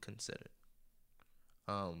strongly considered.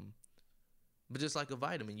 But just like a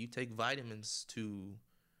vitamin, you take vitamins to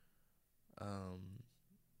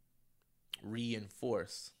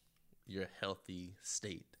reinforce your healthy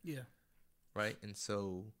state. Yeah. Right? And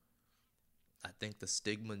so I think the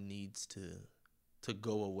stigma needs to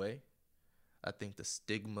go away. I think the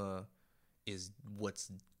stigma is what's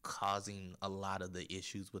causing a lot of the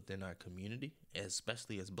issues within our community,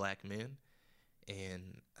 especially as black men.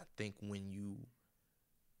 And I think when you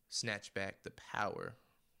snatch back the power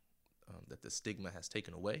that the stigma has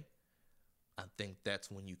taken away, I think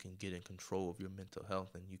that's when you can get in control of your mental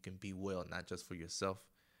health and you can be well, not just for yourself,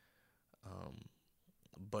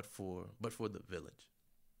 but for the village.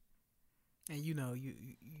 And you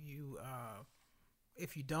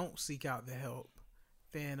if you don't seek out the help,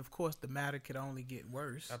 then of course the matter could only get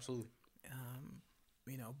worse. Absolutely.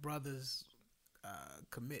 Brothers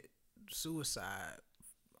commit suicide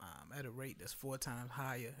at a rate that's 4 times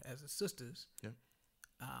higher as the sisters. Yeah.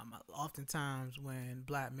 Oftentimes when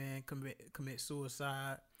black men commit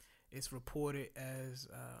suicide, it's reported as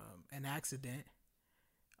an accident,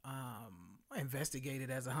 investigated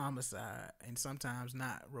as a homicide, and sometimes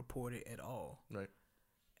not reported at all. Right.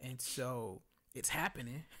 And so it's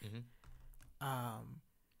happening.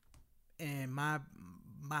 And my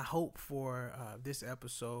hope for this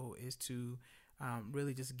episode is to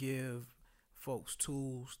really just give folks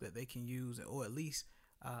tools that they can use, or at least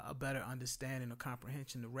a better understanding or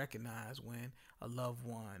comprehension to recognize when a loved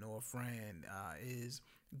one or a friend is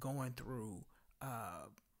going through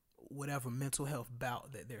whatever mental health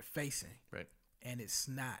bout that they're facing. Right. And it's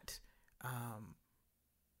not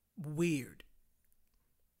weird,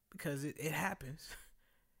 because it happens.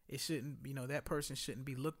 It shouldn't, that person shouldn't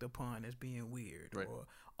be looked upon as being weird, right, or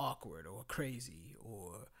awkward or crazy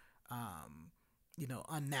or,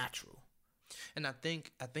 unnatural. And I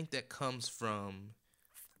think that comes from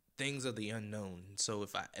things of the unknown. So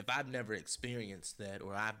if I've never experienced that,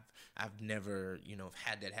 or I've never,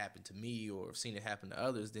 had that happen to me or seen it happen to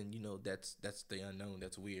others, then, that's the unknown.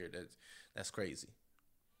 That's weird. That's crazy.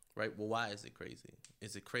 Right? Well, why is it crazy?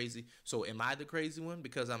 Is it crazy? So am I the crazy one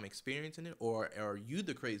because I'm experiencing it, or are you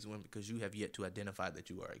the crazy one because you have yet to identify that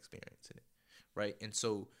you are experiencing it? Right? And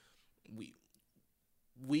so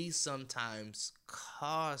we sometimes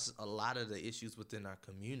cause a lot of the issues within our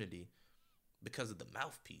community because of the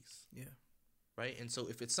mouthpiece. Yeah. Right. And so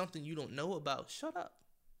if it's something you don't know about, shut up.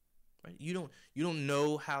 Right. You don't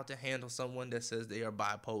know how to handle someone that says they are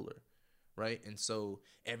bipolar. Right. And so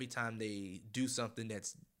every time they do something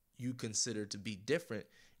that's you consider to be different,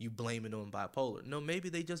 you blame it on bipolar. No, maybe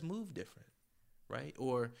they just move different. Right.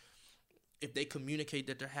 Or if they communicate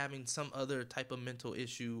that they're having some other type of mental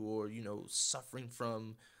issue or, suffering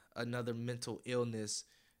from another mental illness,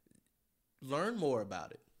 learn more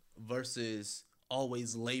about it versus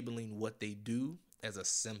always labeling what they do as a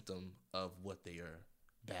symptom of what they are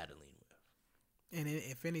battling with. And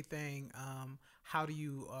if anything, how do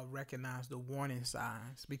you recognize the warning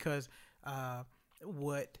signs? Because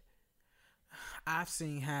what I've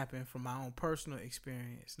seen happen from my own personal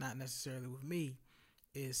experience, not necessarily with me,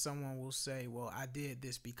 is someone will say, well, I did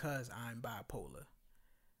this because I'm bipolar.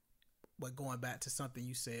 But going back to something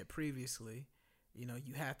you said previously,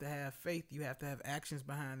 you have to have faith. You have to have actions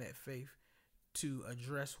behind that faith to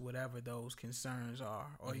address whatever those concerns are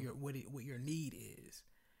or what your need is.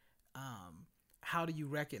 How do you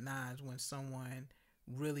recognize when someone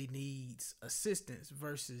really needs assistance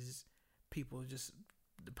versus people just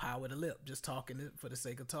the power of the lip, just talking for the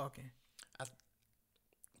sake of talking?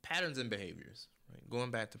 Patterns and behaviors, right? Going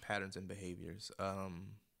back to patterns and behaviors,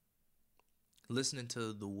 listening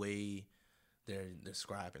to the way they're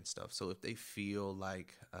describing stuff. So if they feel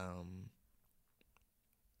like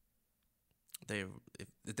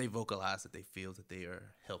if they vocalize that they feel that they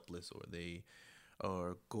are helpless or they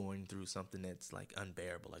are going through something that's like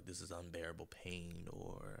unbearable, like this is unbearable pain,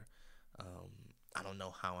 or I don't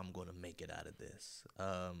know how I'm going to make it out of this.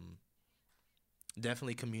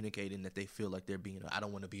 Definitely communicating that they feel like they're being, I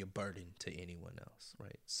don't want to be a burden to anyone else,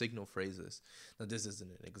 right? Signal phrases. Now, this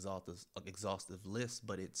isn't an exhaustive list,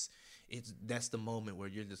 but it's that's the moment where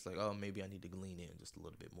you're just like, oh, maybe I need to lean in just a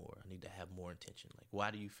little bit more. I need to have more intention. Like,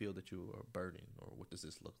 why do you feel that you are a burden, or what does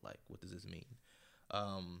this look like? What does this mean?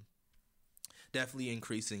 Definitely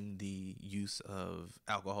increasing the use of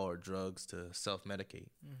alcohol or drugs to self-medicate.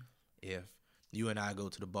 If you and I go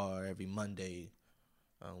to the bar every Monday,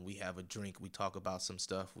 we have a drink. We talk about some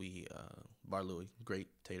stuff. Bar Louie, great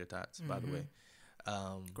tater tots, by the way.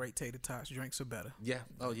 Great tater tots. Drinks are better. Yeah.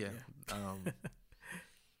 Oh, yeah.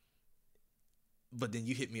 But then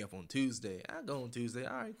you hit me up on Tuesday. I go on Tuesday.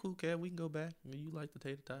 All right, cool, Kev. We can go back. You like the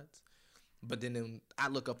tater tots. But then I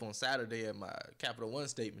look up on Saturday at my Capital One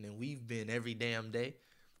statement, and we've been every damn day.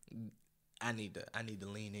 I need to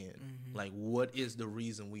lean in. Like, what is the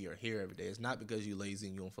reason we are here every day? It's not because you're lazy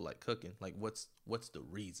and you don't feel like cooking. Like, what's the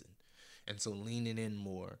reason? And so leaning in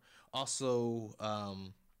more. Also,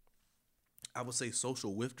 I would say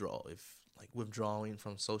social withdrawal. If like withdrawing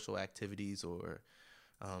from social activities or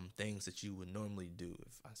things that you would normally do.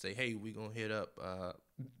 If I say, hey, we're going to hit up,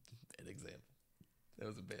 bad example. That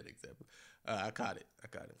was a bad example. I caught it.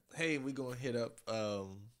 Hey, we're going to hit up,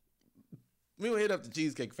 we gonna hit up the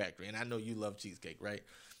Cheesecake Factory, and I know you love cheesecake, right?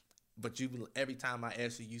 But every time I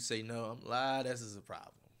ask you, you say no. I'm like, this is a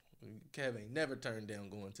problem. Kevin ain't never turned down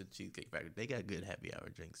going to the Cheesecake Factory. They got good happy hour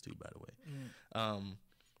drinks too, by the way.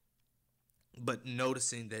 But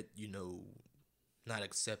noticing that, not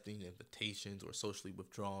accepting invitations or socially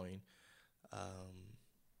withdrawing,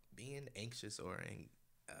 being anxious or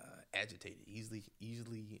agitated, easily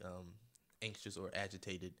anxious or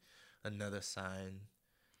agitated, another sign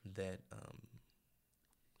that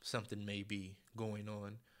something may be going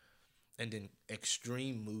on. And then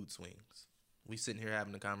extreme mood swings. We sitting here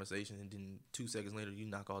having a conversation, and then 2 seconds later you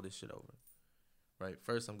knock all this shit over, right?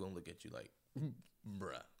 First I'm gonna look at you like,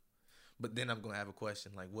 bruh, but then I'm gonna have a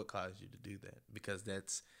question like, what caused you to do that? Because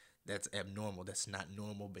that's abnormal. That's not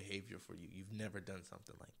normal behavior for you. You've never done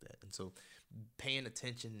something like that. And so paying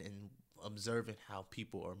attention and observing how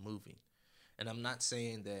people are moving. And I'm not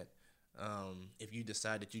saying that if you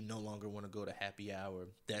decide that you no longer want to go to happy hour,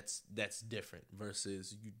 that's different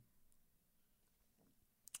versus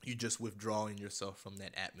you just withdrawing yourself from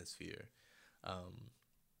that atmosphere.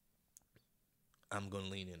 I'm going to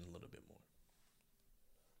lean in a little bit more.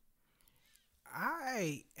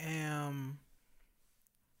 I am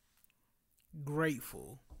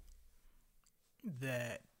grateful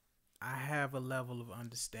that I have a level of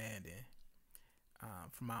understanding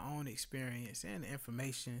from my own experience and the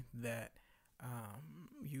information that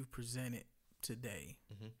you've presented today.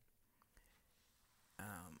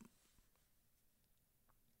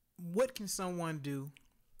 What can someone do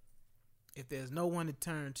if there's no one to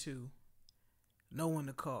turn to, no one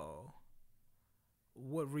to call?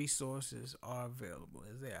 What resources are available?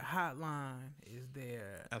 Is there a hotline? Is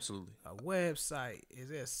there absolutely a website? Is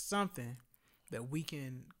there something that we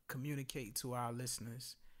can communicate to our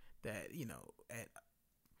listeners that, you know, at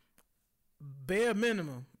bare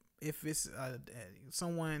minimum, if it's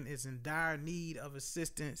someone is in dire need of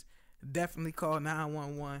assistance, definitely call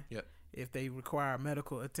 911. Yep. If they require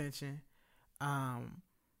medical attention.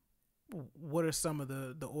 What are some of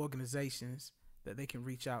the organizations that they can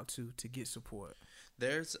reach out to get support?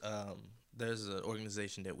 There's an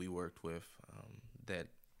organization that we worked with that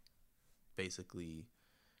basically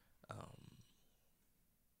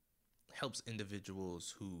helps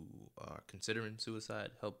individuals who are considering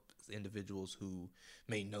suicide, helps individuals who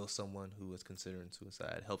may know someone who is considering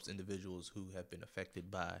suicide, helps individuals who have been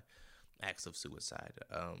affected by acts of suicide.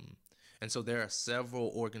 And so there are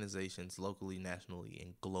several organizations locally, nationally,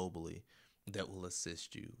 and globally that will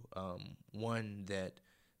assist you. One that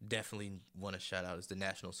definitely want to shout out is the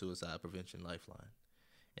National Suicide Prevention Lifeline.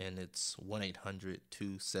 And it's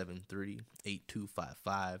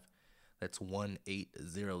 1-800-273-8255. That's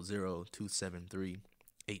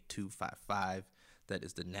 1-800-273-8255. That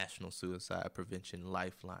is the National Suicide Prevention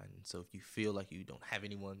Lifeline. And so if you feel like you don't have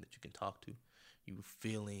anyone that you can talk to, you're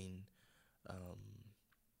feeling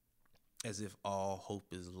as if all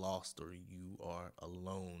hope is lost, or you are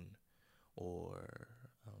alone, or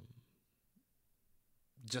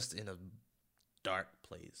just in a dark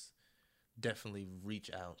place, definitely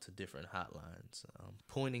reach out to different hotlines.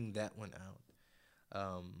 Pointing that one out.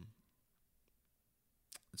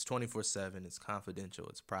 It's 24/7, it's confidential,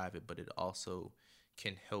 it's private, but it also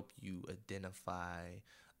can help you identify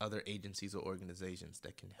other agencies or organizations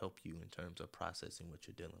that can help you in terms of processing what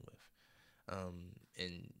you're dealing with.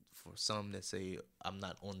 And for some that say, I'm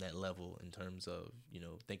not on that level in terms of,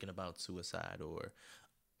 thinking about suicide or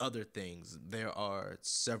other things, there are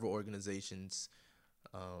several organizations,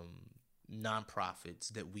 nonprofits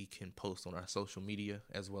that we can post on our social media,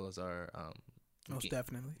 as well as our most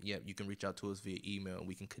definitely. Yeah, you can reach out to us via email and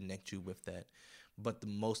we can connect you with that. But the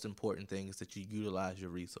most important thing is that you utilize your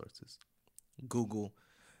resources. Google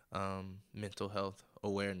mental health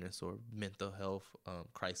awareness or mental health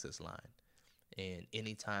crisis line. And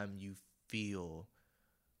anytime you feel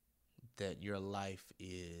that your life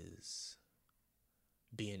is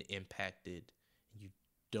being impacted, you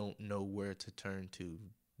don't know where to turn to,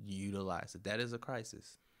 utilize it. That is a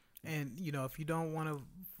crisis. And, if you don't want to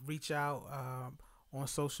reach out on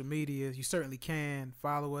social media, you certainly can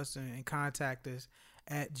follow us and contact us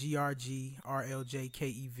at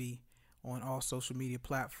GRGRLJKEV on all social media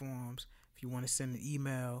platforms. If you want to send an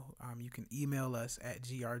email, you can email us at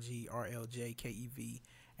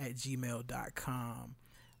grgrljkev@gmail.com.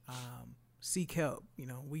 Seek help.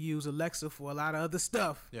 We use Alexa for a lot of other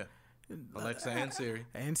stuff. Yeah. Alexa and Siri.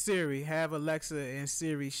 And Siri. Have Alexa and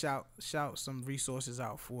Siri shout some resources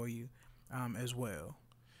out for you as well.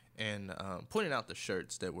 And pointing out the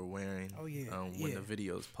shirts that we're wearing. Oh, yeah. When the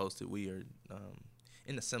video is posted, we are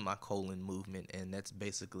in the semicolon movement, and that's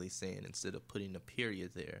basically saying instead of putting a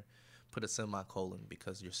period there, put a semicolon,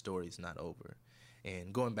 because your story's not over.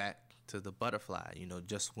 And going back to the butterfly,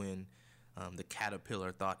 just when the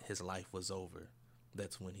caterpillar thought his life was over,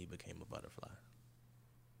 that's when he became a butterfly.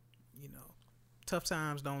 Tough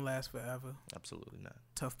times don't last forever. Absolutely not.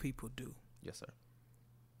 Tough people do. Yes, sir.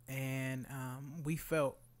 And we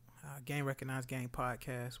felt, Gang Recognized Gang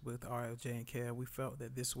podcast with RLJ and Kev, we felt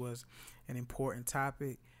that this was an important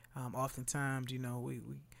topic. Oftentimes, we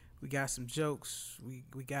got some jokes, we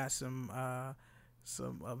got some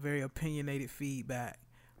very opinionated feedback,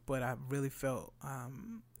 but I really felt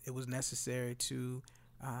it was necessary to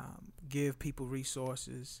give people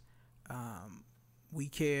resources. We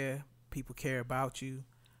care. People care about you.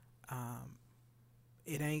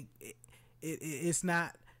 It's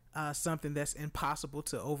not something that's impossible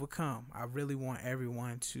to overcome. I really want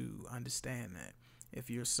everyone to understand that. If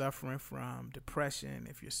you're suffering from depression,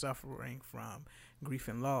 if you're suffering from grief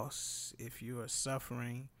and loss, if you are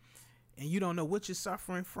suffering and you don't know what you're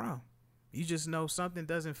suffering from, you just know something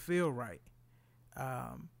doesn't feel right,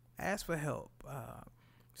 ask for help.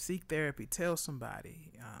 Seek therapy. Tell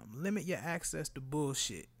somebody. Limit your access to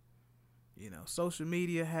bullshit. Social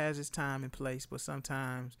media has its time and place, but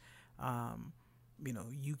sometimes,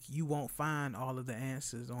 you won't find all of the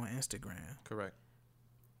answers on Instagram. Correct.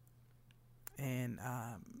 And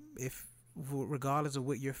if, regardless of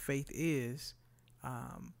what your faith is,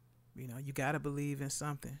 you got to believe in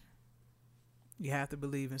something. You have to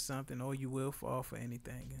believe in something, or you will fall for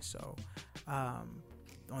anything. And so, on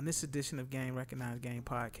this edition of Gang Recognized Gang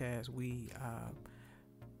podcast, we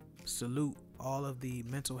salute all of the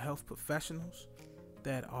mental health professionals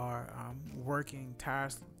that are working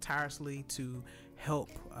tirelessly to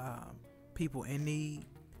help people in need.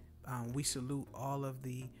 We salute all of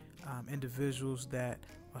the individuals that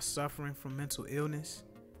are suffering from mental illness,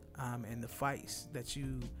 and the fights that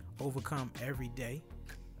you overcome every day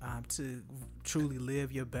to truly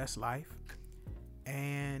live your best life.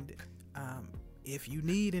 And if you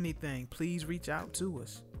need anything, please reach out to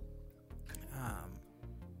us.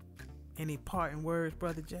 Any parting words,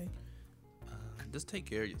 Brother Jay? Just take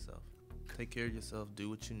care of yourself. Take care of yourself. Do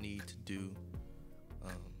what you need to do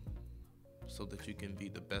so that you can be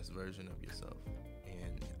the best version of yourself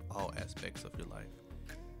in all aspects of your life.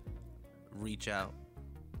 Reach out.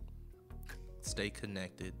 Stay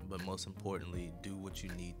connected, but most importantly, do what you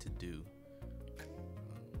need to do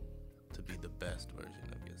to be the best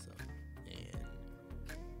version of yourself.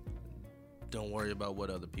 And don't worry about what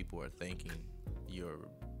other people are thinking. Your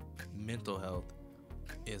mental health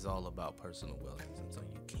is all about personal wellness, and so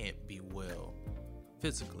you can't be well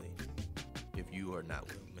physically if you are not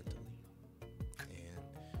well mentally.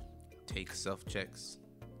 And take self-checks.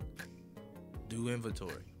 Do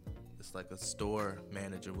inventory. It's like a store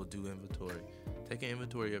manager will do inventory. Take an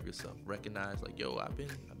inventory of yourself. Recognize, like, yo, I've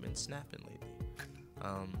been snapping lately.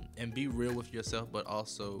 And be real with yourself, but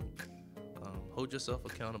also hold yourself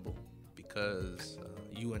accountable, because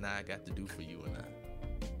you and I got to do for you and I.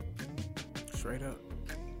 Straight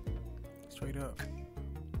up.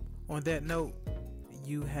 On that note,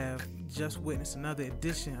 you have just witnessed another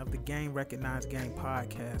edition of the Game Recognized Game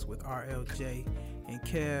podcast with RLJ and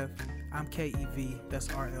Kev. I'm KEV, that's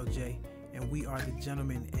RLJ, and we are the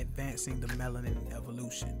gentlemen advancing the melanin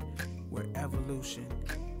evolution, where evolution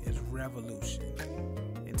is revolution.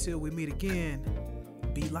 Until we meet again,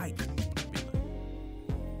 be light.